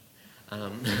question.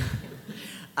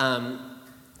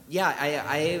 Yeah,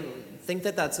 I think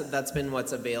that's been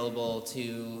what's available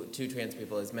to trans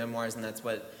people is memoirs, and that's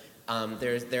what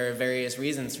there are various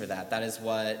reasons for that. That is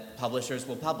what publishers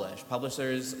will publish.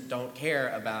 Publishers don't care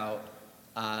about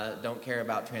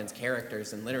trans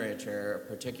characters in literature.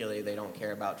 Particularly, they don't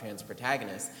care about trans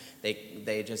protagonists.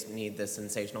 They just need this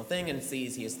sensational thing, and it's the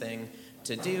easiest thing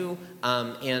to do.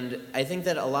 And I think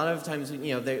that a lot of times,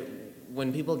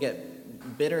 when people get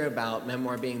bitter about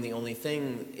memoir being the only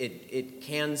thing, it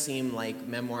can seem like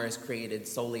memoir is created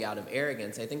solely out of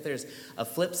arrogance. I think there's a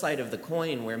flip side of the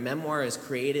coin where memoir is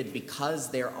created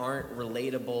because there aren't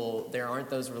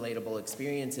those relatable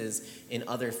experiences in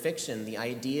other fiction. The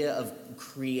idea of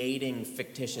creating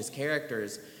fictitious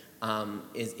characters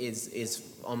is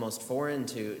almost foreign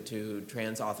to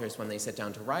trans authors when they sit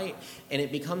down to write, and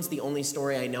it becomes the only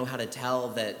story I know how to tell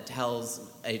that tells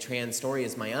a trans story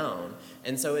is my own.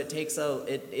 And so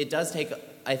it does take,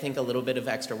 I think, a little bit of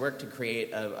extra work to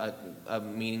create a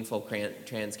meaningful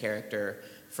trans character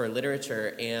for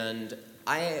literature. And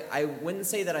I wouldn't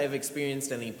say that I've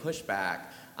experienced any pushback.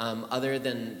 Other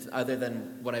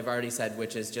than what I've already said,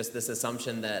 which is just this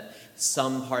assumption that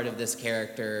some part of this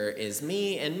character is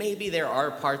me, and maybe there are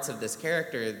parts of this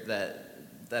character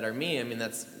that are me. I mean,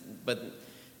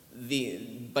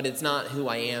 but it's not who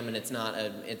I am, and it's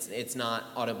not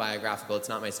autobiographical. It's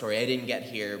not my story. I didn't get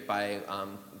here by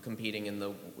competing in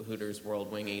the Hooters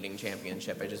World Wing Eating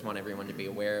Championship. I just want everyone to be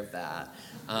aware of that.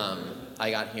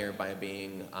 I got here by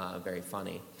being very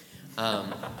funny.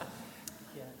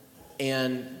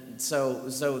 And so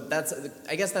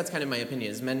I guess that's kind of my opinion.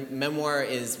 Is memoir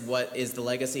is what is the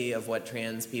legacy of what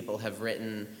trans people have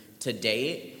written to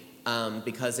date,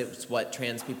 because it's what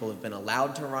trans people have been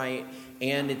allowed to write,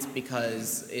 and it's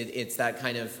because it's that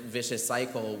kind of vicious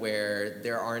cycle where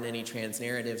there aren't any trans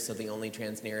narratives, so the only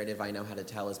trans narrative I know how to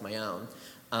tell is my own,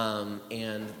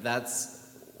 and that's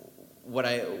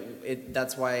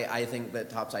that's why I think that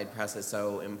Topside Press is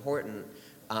so important,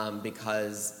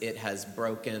 because it has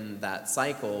broken that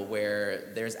cycle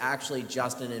where there's actually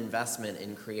just an investment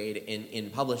in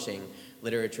publishing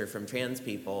literature from trans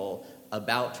people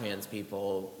about trans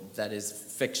people that is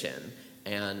fiction.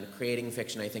 And creating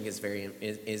fiction, I think, is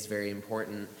very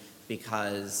important,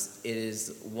 because it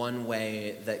is one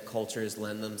way that cultures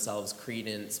lend themselves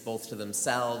credence both to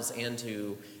themselves and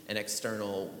to an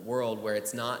external world, where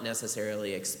it's not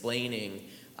necessarily explaining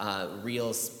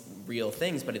real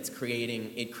things, but it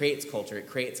creates culture, it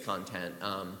creates content,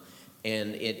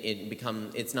 and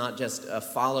it's not just a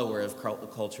follower of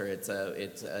culture, it's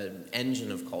an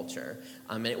engine of culture,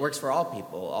 and it works for all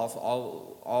people,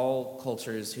 all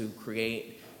cultures who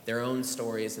create their own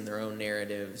stories and their own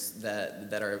narratives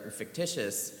that are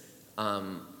fictitious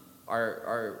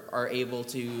are able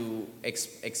to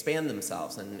expand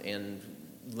themselves and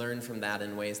learn from that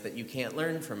in ways that you can't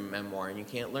learn from memoir and you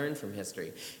can't learn from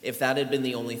history. If that had been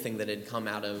the only thing that had come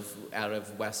out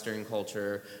of Western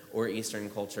culture or Eastern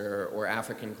culture or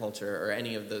African culture or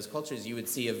any of those cultures, you would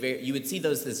see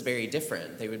those as very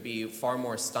different. They would be far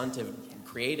more stunted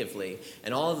creatively.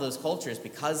 And all of those cultures,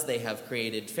 because they have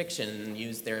created fiction and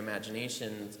used their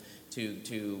imaginations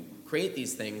to create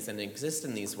these things and exist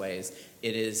in these ways,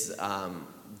 it is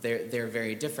they're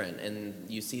very different, and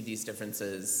you see these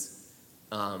differences.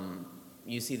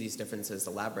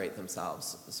 Elaborate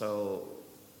themselves. So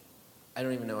I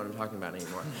don't even know what I'm talking about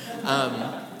anymore.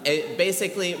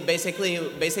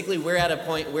 Basically, we're at a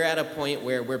point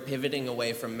where we're pivoting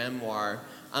away from memoir.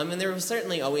 And there will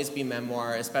certainly always be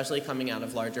memoir, especially coming out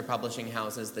of larger publishing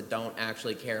houses that don't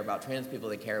actually care about trans people.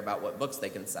 They care about what books they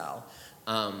can sell.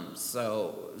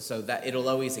 So that it'll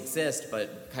always exist,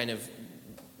 but kind of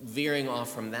veering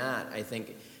off from that, I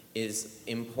think, is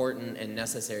important and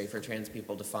necessary for trans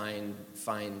people to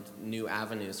find new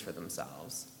avenues for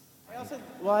themselves.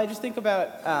 I just think about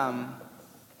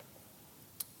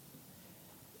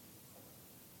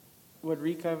what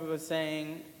Rika was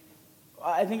saying.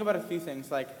 I think about a few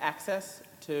things, like access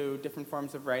to different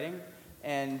forms of writing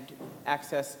and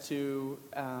access to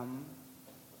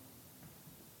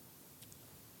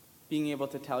being able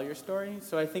to tell your story.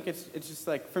 So I think it's just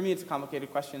like, for me, it's a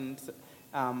complicated question.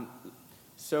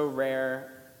 So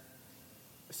rare,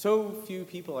 so few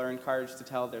people are encouraged to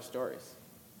tell their stories.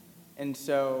 And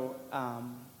so,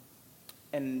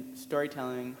 and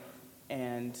storytelling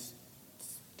and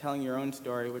telling your own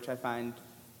story, which I find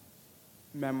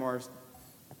memoirs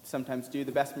sometimes do,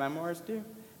 the best memoirs do,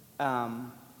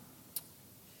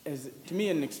 is, to me,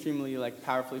 an extremely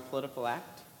powerfully political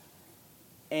act,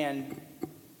 and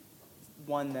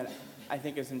one that I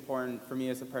think is important for me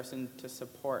as a person to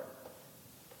support,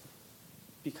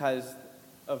 because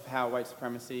of how white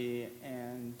supremacy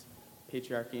and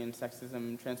patriarchy and sexism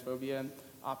and transphobia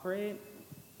operate.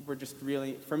 We're just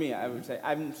really, for me, I would say,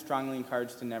 I'm strongly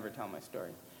encouraged to never tell my story.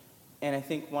 And I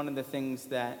think one of the things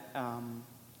that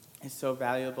is so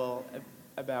valuable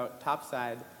about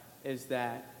Topside is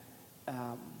that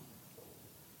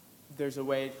there's a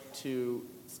way to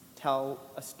tell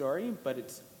a story, but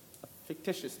it's a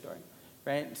fictitious story,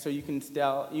 right? So you can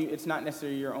still, it's not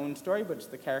necessarily your own story, but it's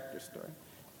the character's story.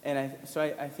 And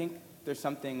I think there's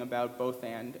something about both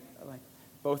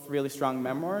really strong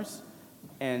memoirs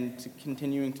and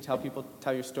continuing to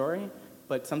tell your story,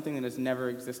 but something that has never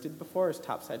existed before is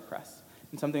Topside Press.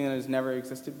 And something that has never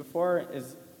existed before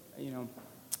is,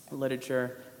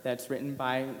 literature that's written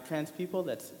by trans people,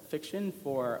 that's fiction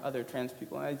for other trans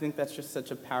people. And I think that's just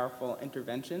such a powerful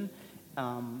intervention.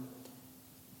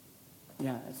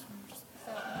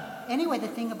 Anyway, the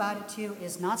thing about it, too,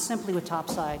 is not simply with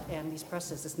Topside and these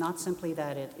presses. It's not simply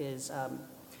that it is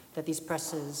that these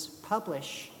presses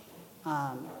publish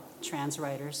trans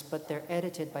writers, but they're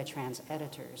edited by trans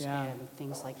editors and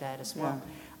things like that as well.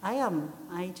 Yeah.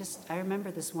 I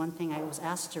remember this one thing. I was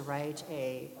asked to write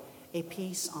a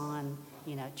piece on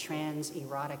trans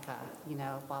erotica,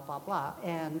 blah blah blah,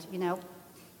 and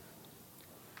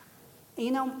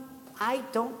I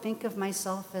don't think of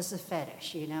myself as a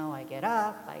fetish. I get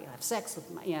up, I have sex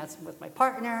with my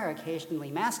partner,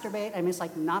 occasionally masturbate. I mean, it's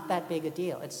not that big a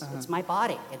deal. It's my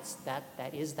body. It's that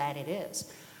it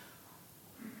is.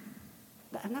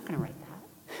 I'm not going to write that.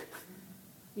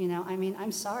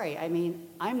 I'm sorry.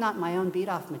 I'm not my own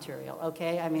beat-off material,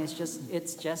 okay? It's just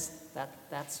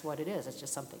that's what it is. It's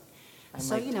just something. I'm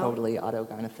totally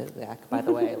autogynephiliac, by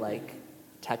the way,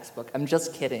 textbook. I'm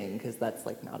just kidding, because that's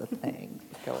not a thing.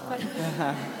 Go on.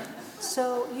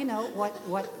 So,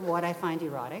 what I find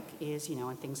erotic is,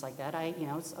 and things like that,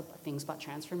 it's things about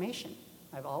transformation.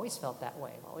 I've always felt that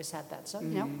way. I've always had that. So,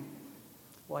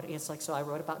 what it's like. So I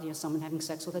wrote about, someone having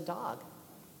sex with a dog.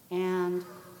 And,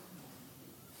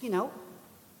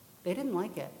 they didn't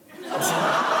like it.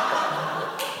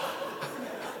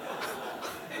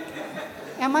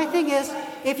 And my thing is,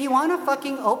 if you want to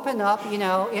fucking open up,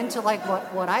 into like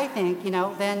what I think,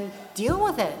 then deal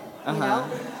with it,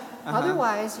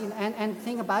 Otherwise, and the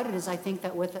thing about it is, I think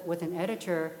that with an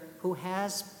editor who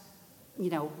has,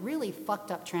 really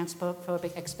fucked up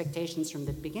transphobic expectations from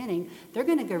the beginning, they're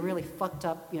going to get really fucked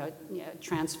up,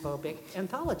 transphobic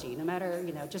anthology, no matter,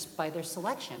 just by their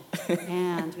selection.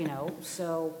 And,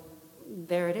 so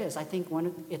there it is. I think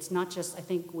it's not just, I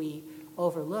think we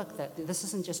overlook that this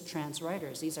isn't just trans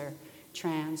writers. These are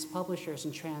trans publishers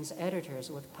and trans editors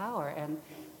with power. And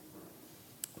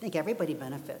I think everybody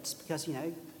benefits because,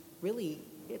 really,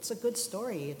 it's a good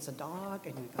story. It's a dog.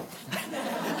 And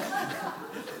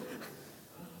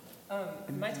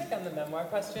my take on the memoir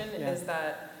question is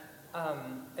that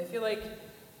I feel like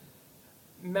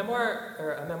a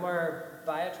memoir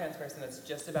by a trans person that's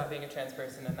just about being a trans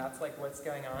person and that's like what's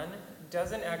going on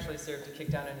doesn't actually serve to kick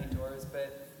down any doors,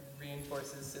 but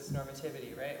reinforces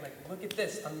cisnormativity, right? Like, look at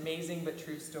this amazing but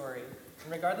true story.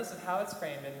 And regardless of how it's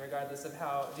framed and regardless of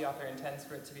how the author intends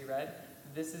for it to be read,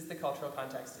 this is the cultural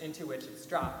context into which it's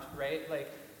dropped, right? Like,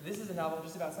 this is a novel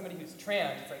just about somebody who's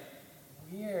trans. It's like,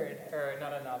 weird, or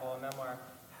not a novel, a memoir.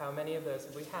 How many of those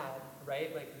have we had,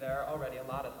 right? Like, there are already a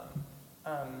lot of them.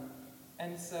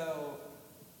 And so,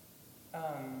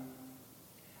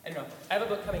 I don't know. I have a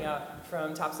book coming out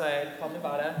from Topside called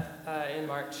Nevada in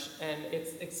March, and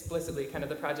it's explicitly kind of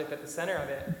the project at the center of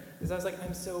it. Because I was like,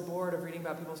 I'm so bored of reading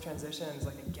about people's transitions.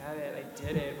 Like, I get it, I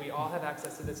did it. We all have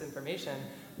access to this information.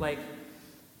 Like,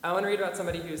 I want to read about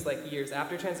somebody who's like years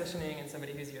after transitioning and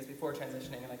somebody who's years before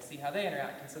transitioning and like see how they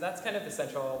interact. And so that's kind of the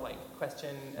central like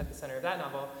question at the center of that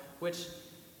novel, which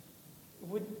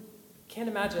can't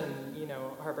imagine,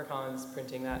 HarperCollins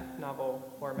printing that novel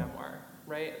or memoir,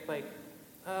 right? Like,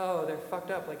 oh, they're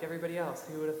fucked up like everybody else.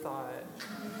 Who would have thought?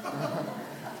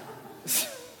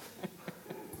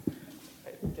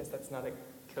 I guess that's not a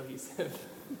cohesive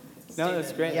No,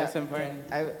 that's great. Yeah, that's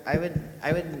important. I would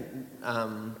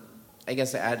I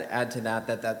guess add to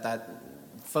that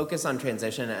focus on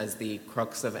transition as the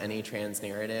crux of any trans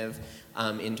narrative,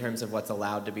 in terms of what's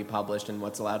allowed to be published and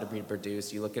what's allowed to be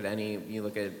produced. You look at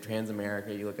Trans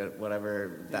America, you look at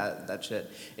whatever that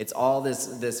shit. It's all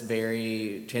this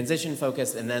very transition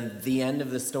focused, and then the end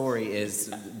of the story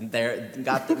is there.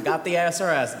 Got the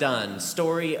SRS done.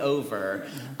 Story over.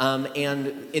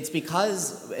 And it's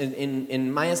because,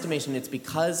 in my estimation, it's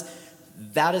because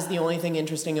that is the only thing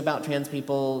interesting about trans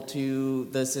people to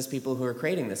the cis people who are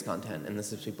creating this content and the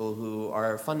cis people who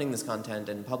are funding this content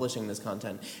and publishing this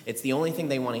content. It's the only thing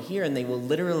they want to hear, and they will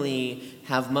literally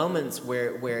have moments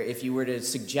where if you were to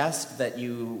suggest that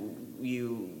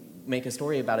you make a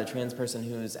story about a trans person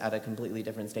who's at a completely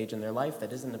different stage in their life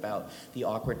that isn't about the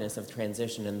awkwardness of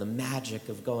transition and the magic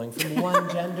of going from one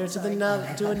gender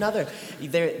to another.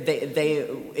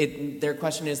 Their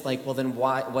question is like, well, then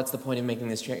what's the point of making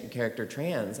this character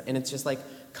trans? And it's just like,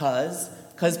 cause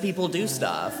people do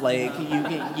stuff. Like,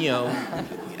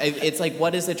 it's like,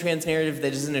 what is a trans narrative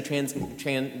that isn't a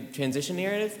transition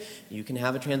narrative? You can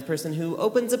have a trans person who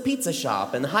opens a pizza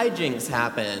shop and hijinks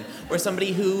happen, or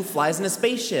somebody who flies in a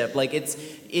spaceship. Like,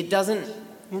 it doesn't.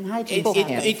 And hijinks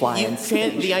can't fly in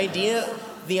spaceships.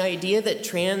 The idea that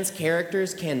trans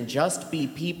characters can just be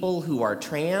people who are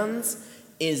trans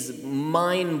is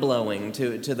mind-blowing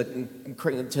to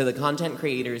the content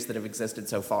creators that have existed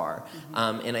so far.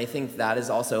 And I think that is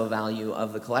also a value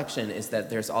of the collection, is that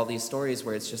there's all these stories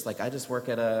where it's just like, I just work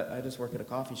at a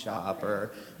coffee shop,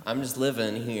 or I'm just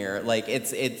living here. Like,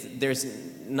 there's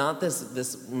not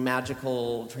this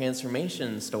magical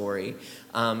transformation story,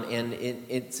 and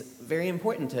it's very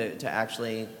important to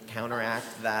actually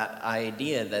counteract that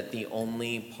idea that the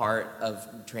only part of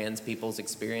trans people's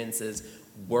experiences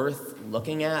worth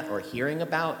looking at or hearing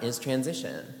about is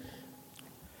transition.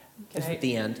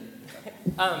 The end.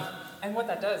 And what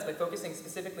that does, by focusing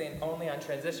specifically and only on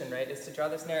transition, right, is to draw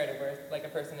this narrative where like a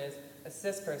person is a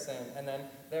cis person, and then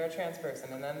they're a trans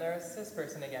person, and then they're a cis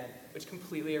person again, which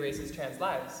completely erases trans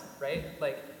lives, right?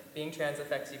 Like, being trans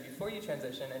affects you before you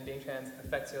transition, and being trans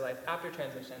affects your life after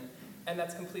transition, and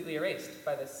that's completely erased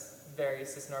by this very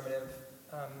cisnormative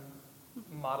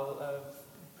model of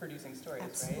producing stories,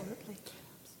 Absolutely. right?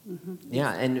 Mm-hmm.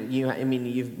 Yeah, and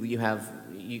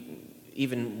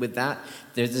even with that,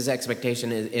 there's this expectation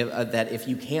that if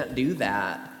you can't do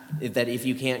that if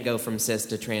you can't go from cis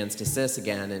to trans to cis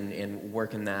again and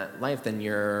work in that life, then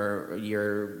you're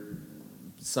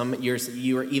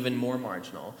even more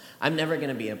marginal. I'm never going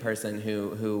to be a person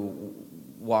who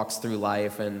walks through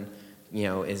life and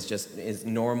is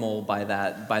normal by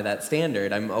that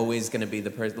standard. I'm always going to be the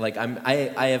person. Like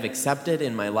I have accepted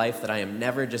in my life that I am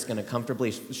never just going to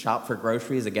comfortably shop for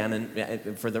groceries again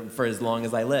and for as long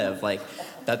as I live. Like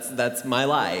that's my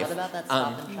life. What about that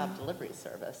Stop and Shop delivery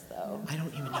service, though? I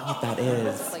don't even know what that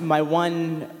is. My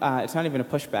one, it's not even a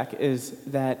pushback, is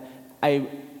that I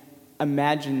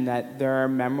imagine that there are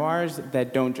memoirs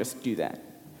that don't just do that.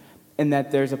 And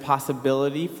that there's a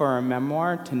possibility for a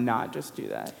memoir to not just do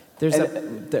that.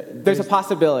 There's a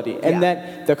possibility, and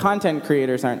that the content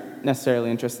creators aren't necessarily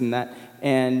interested in that,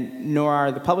 and nor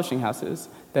are the publishing houses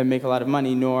that make a lot of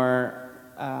money, nor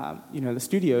the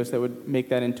studios that would make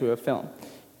that into a film.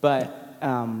 But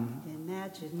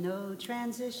imagine no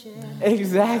transition.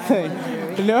 Exactly.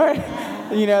 Nor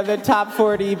the top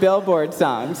 40 Billboard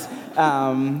songs.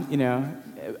 I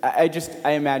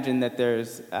imagine that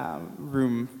there's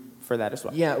room for that as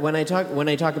well. Yeah, when I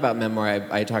talk about memoir,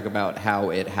 I talk about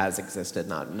how it has existed,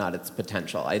 not its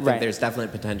potential. I think there's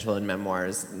definitely potential in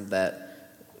memoirs that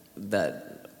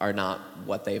are not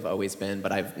what they've always been,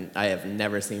 but I have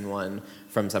never seen one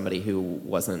from somebody who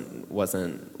wasn't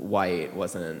white,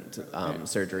 wasn't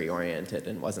surgery oriented,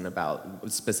 and wasn't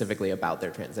specifically about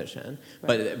their transition.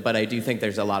 Right. But I do think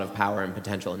there's a lot of power and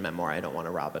potential in memoir. I don't want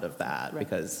to rob it of that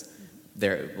because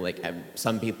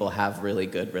some people have really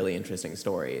good, really interesting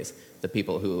stories. The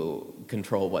people who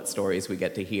control what stories we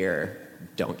get to hear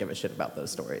don't give a shit about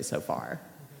those stories so far.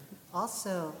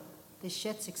 Also, this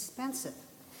shit's expensive,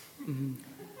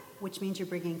 which means you're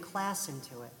bringing class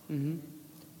into it. Mm-hmm.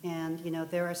 And,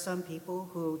 there are some people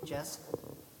who just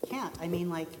can't. I mean,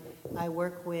 I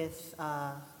work with,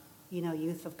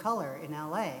 youth of color in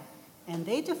LA, and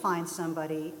they define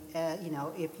somebody,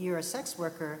 if you're a sex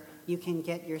worker, you can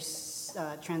get your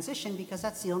transition because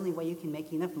that's the only way you can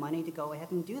make enough money to go ahead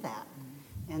and do that.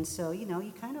 Mm-hmm. And so, you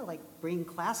kind of bring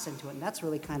class into it, and that's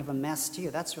really kind of a mess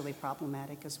too. That's really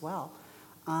problematic as well.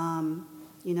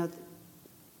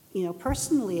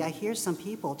 Personally, I hear some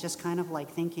people just kind of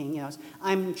thinking,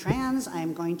 I'm trans,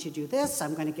 I'm going to do this,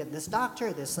 I'm going to get this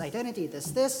doctor, this identity,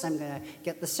 this, I'm going to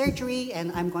get the surgery,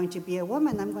 and I'm going to be a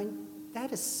woman.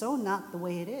 That is so not the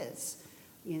way it is,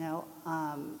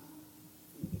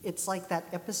 It's like that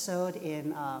episode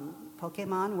in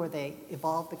Pokemon where they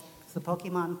evolved the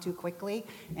Pokemon too quickly,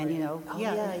 and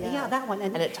that one.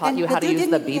 And it taught you how to use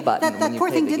the B button. That poor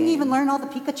thing didn't even learn all the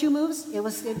Pikachu moves.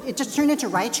 It just turned into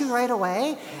Raichu right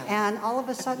away, and all of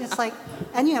a sudden it's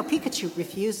and Pikachu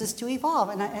refuses to evolve,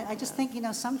 and I just think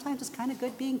sometimes it's kind of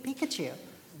good being Pikachu.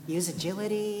 Use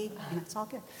agility, it's all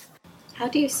good. How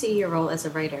do you see your role as a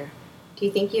writer? Do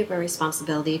you think you have a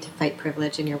responsibility to fight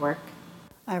privilege in your work?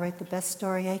 I write the best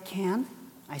story I can.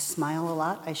 I smile a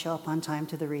lot. I show up on time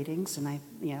to the readings, and I,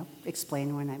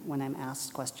 explain when I'm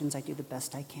asked questions. I do the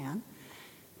best I can.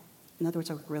 In other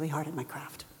words, I work really hard at my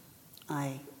craft.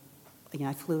 I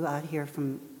flew out here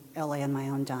from LA on my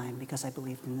own dime because I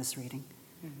believed in this reading.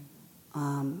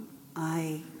 Mm-hmm.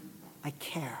 I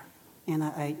care, and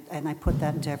I put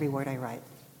that into every word I write.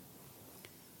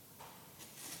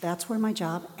 That's where my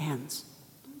job ends.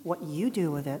 What you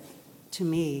do with it, to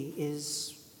me,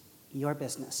 is your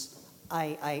business.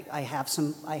 I have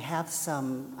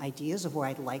some ideas of where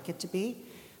I'd like it to be,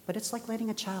 but it's like letting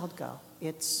a child go.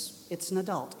 It's an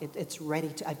adult. It's ready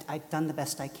to. I've done the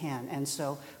best I can, and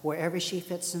so wherever she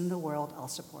fits in the world, I'll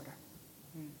support her.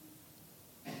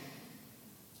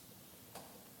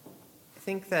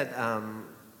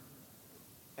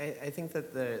 I think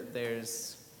that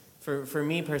there's for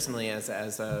me personally as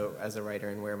a writer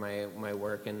and where my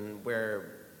work and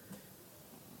where.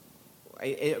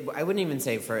 I wouldn't even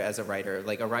say as a writer.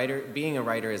 Being a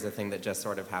writer is a thing that just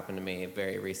sort of happened to me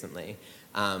very recently.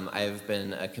 I've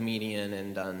been a comedian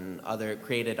and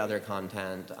created other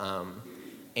content,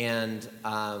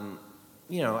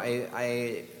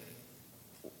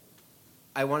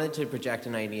 I wanted to project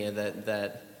an idea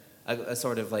that a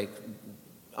sort of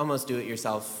almost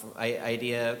do-it-yourself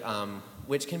idea,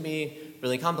 which can be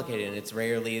really complicated, and it's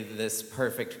rarely this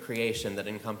perfect creation that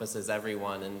encompasses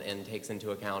everyone and takes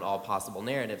into account all possible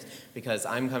narratives, because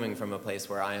I'm coming from a place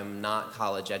where I am not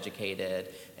college educated,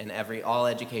 and all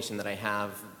education that I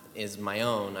have is my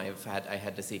own. I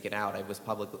had to seek it out.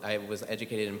 I was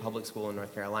educated in public school in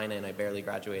North Carolina, and I barely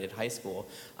graduated high school.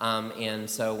 And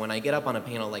so when I get up on a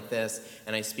panel like this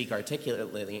and I speak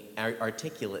articulately,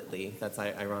 that's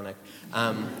ironic.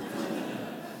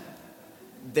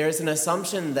 There's an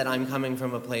assumption that I'm coming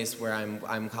from a place where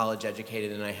I'm college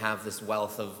educated and I have this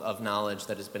wealth of knowledge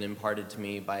that has been imparted to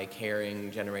me by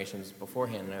caring generations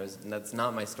beforehand. And that's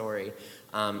not my story.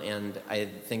 And I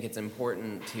think it's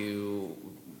important to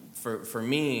for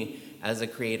me as a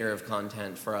creator of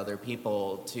content for other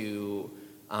people to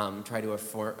try to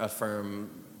affirm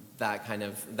that kind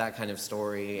of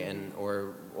story, and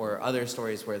or other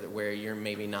stories where you're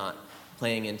maybe not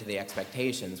playing into the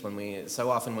expectations. So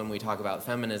often when we talk about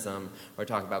feminism or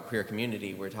talk about queer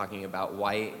community, we're talking about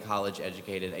white,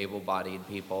 college-educated, able-bodied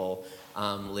people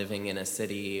living in a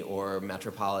city or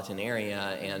metropolitan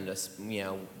area, and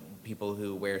people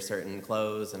who wear certain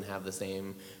clothes and have the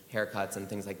same haircuts and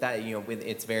things like that.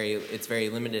 It's very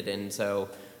limited, and so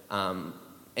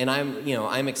and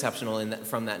I'm exceptional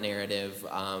from that narrative.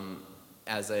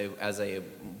 As a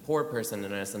poor person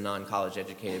and as a non-college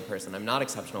educated person, I'm not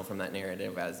exceptional from that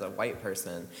narrative as a white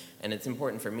person, and it's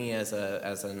important for me as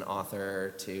an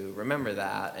author to remember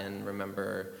that and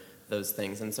remember those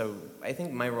things. And so I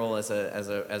think my role as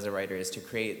a writer is to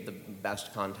create the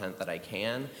best content that I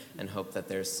can and hope that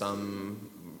there's some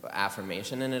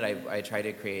affirmation in it. I try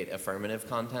to create affirmative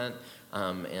content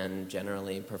and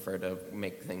generally prefer to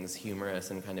make things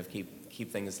humorous and kind of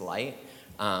keep things light.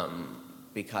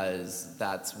 Because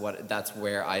that's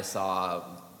where I saw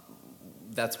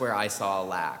a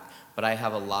lack. But I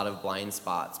have a lot of blind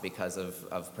spots because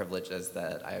of privileges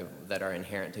that are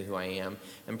inherent to who I am,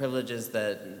 and privileges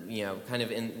that kind of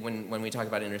when we talk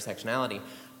about intersectionality,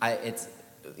 it's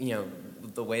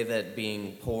the way that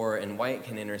being poor and white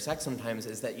can intersect sometimes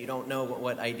is that you don't know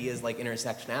what ideas like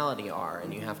intersectionality are,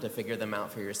 and you have to figure them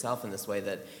out for yourself in this way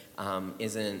that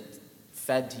isn't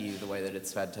fed to you the way that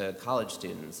it's fed to college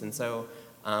students. And so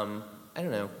I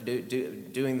don't know,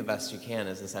 doing the best you can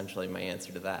is essentially my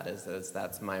answer to that, is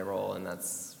that's my role, and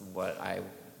that's what I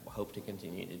hope to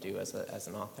continue to do as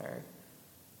an author.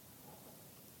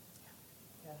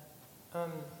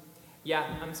 Yeah,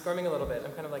 I'm squirming a little bit.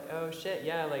 I'm kind of like, oh shit,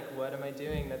 yeah, like what am I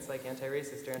doing that's like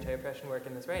anti-racist or anti-oppression work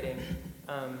in this writing?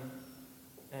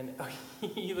 And oh,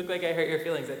 you look like I hurt your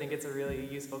feelings. I think it's a really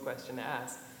useful question to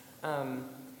ask.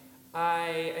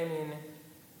 I mean,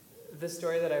 the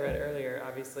story that I read earlier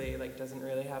obviously like doesn't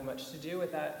really have much to do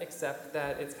with that, except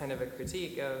that it's kind of a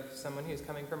critique of someone who's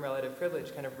coming from relative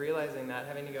privilege, kind of realizing that,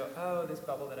 having to go, oh, this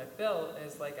bubble that I've built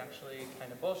is like actually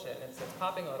kind of bullshit, and it's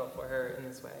popping a little for her in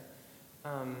this way.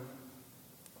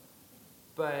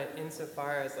 But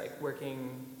insofar as like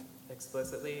working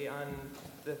explicitly on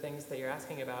the things that you're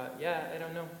asking about, yeah, I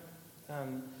don't know.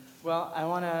 Well, I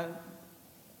want to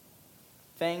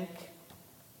thank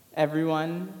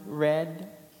everyone, Red,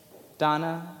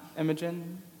 Donna,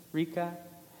 Imogen, Rika,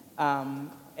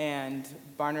 and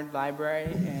Barnard Library.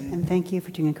 And thank you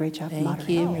for doing a great job Thank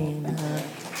moderating. you, Rena.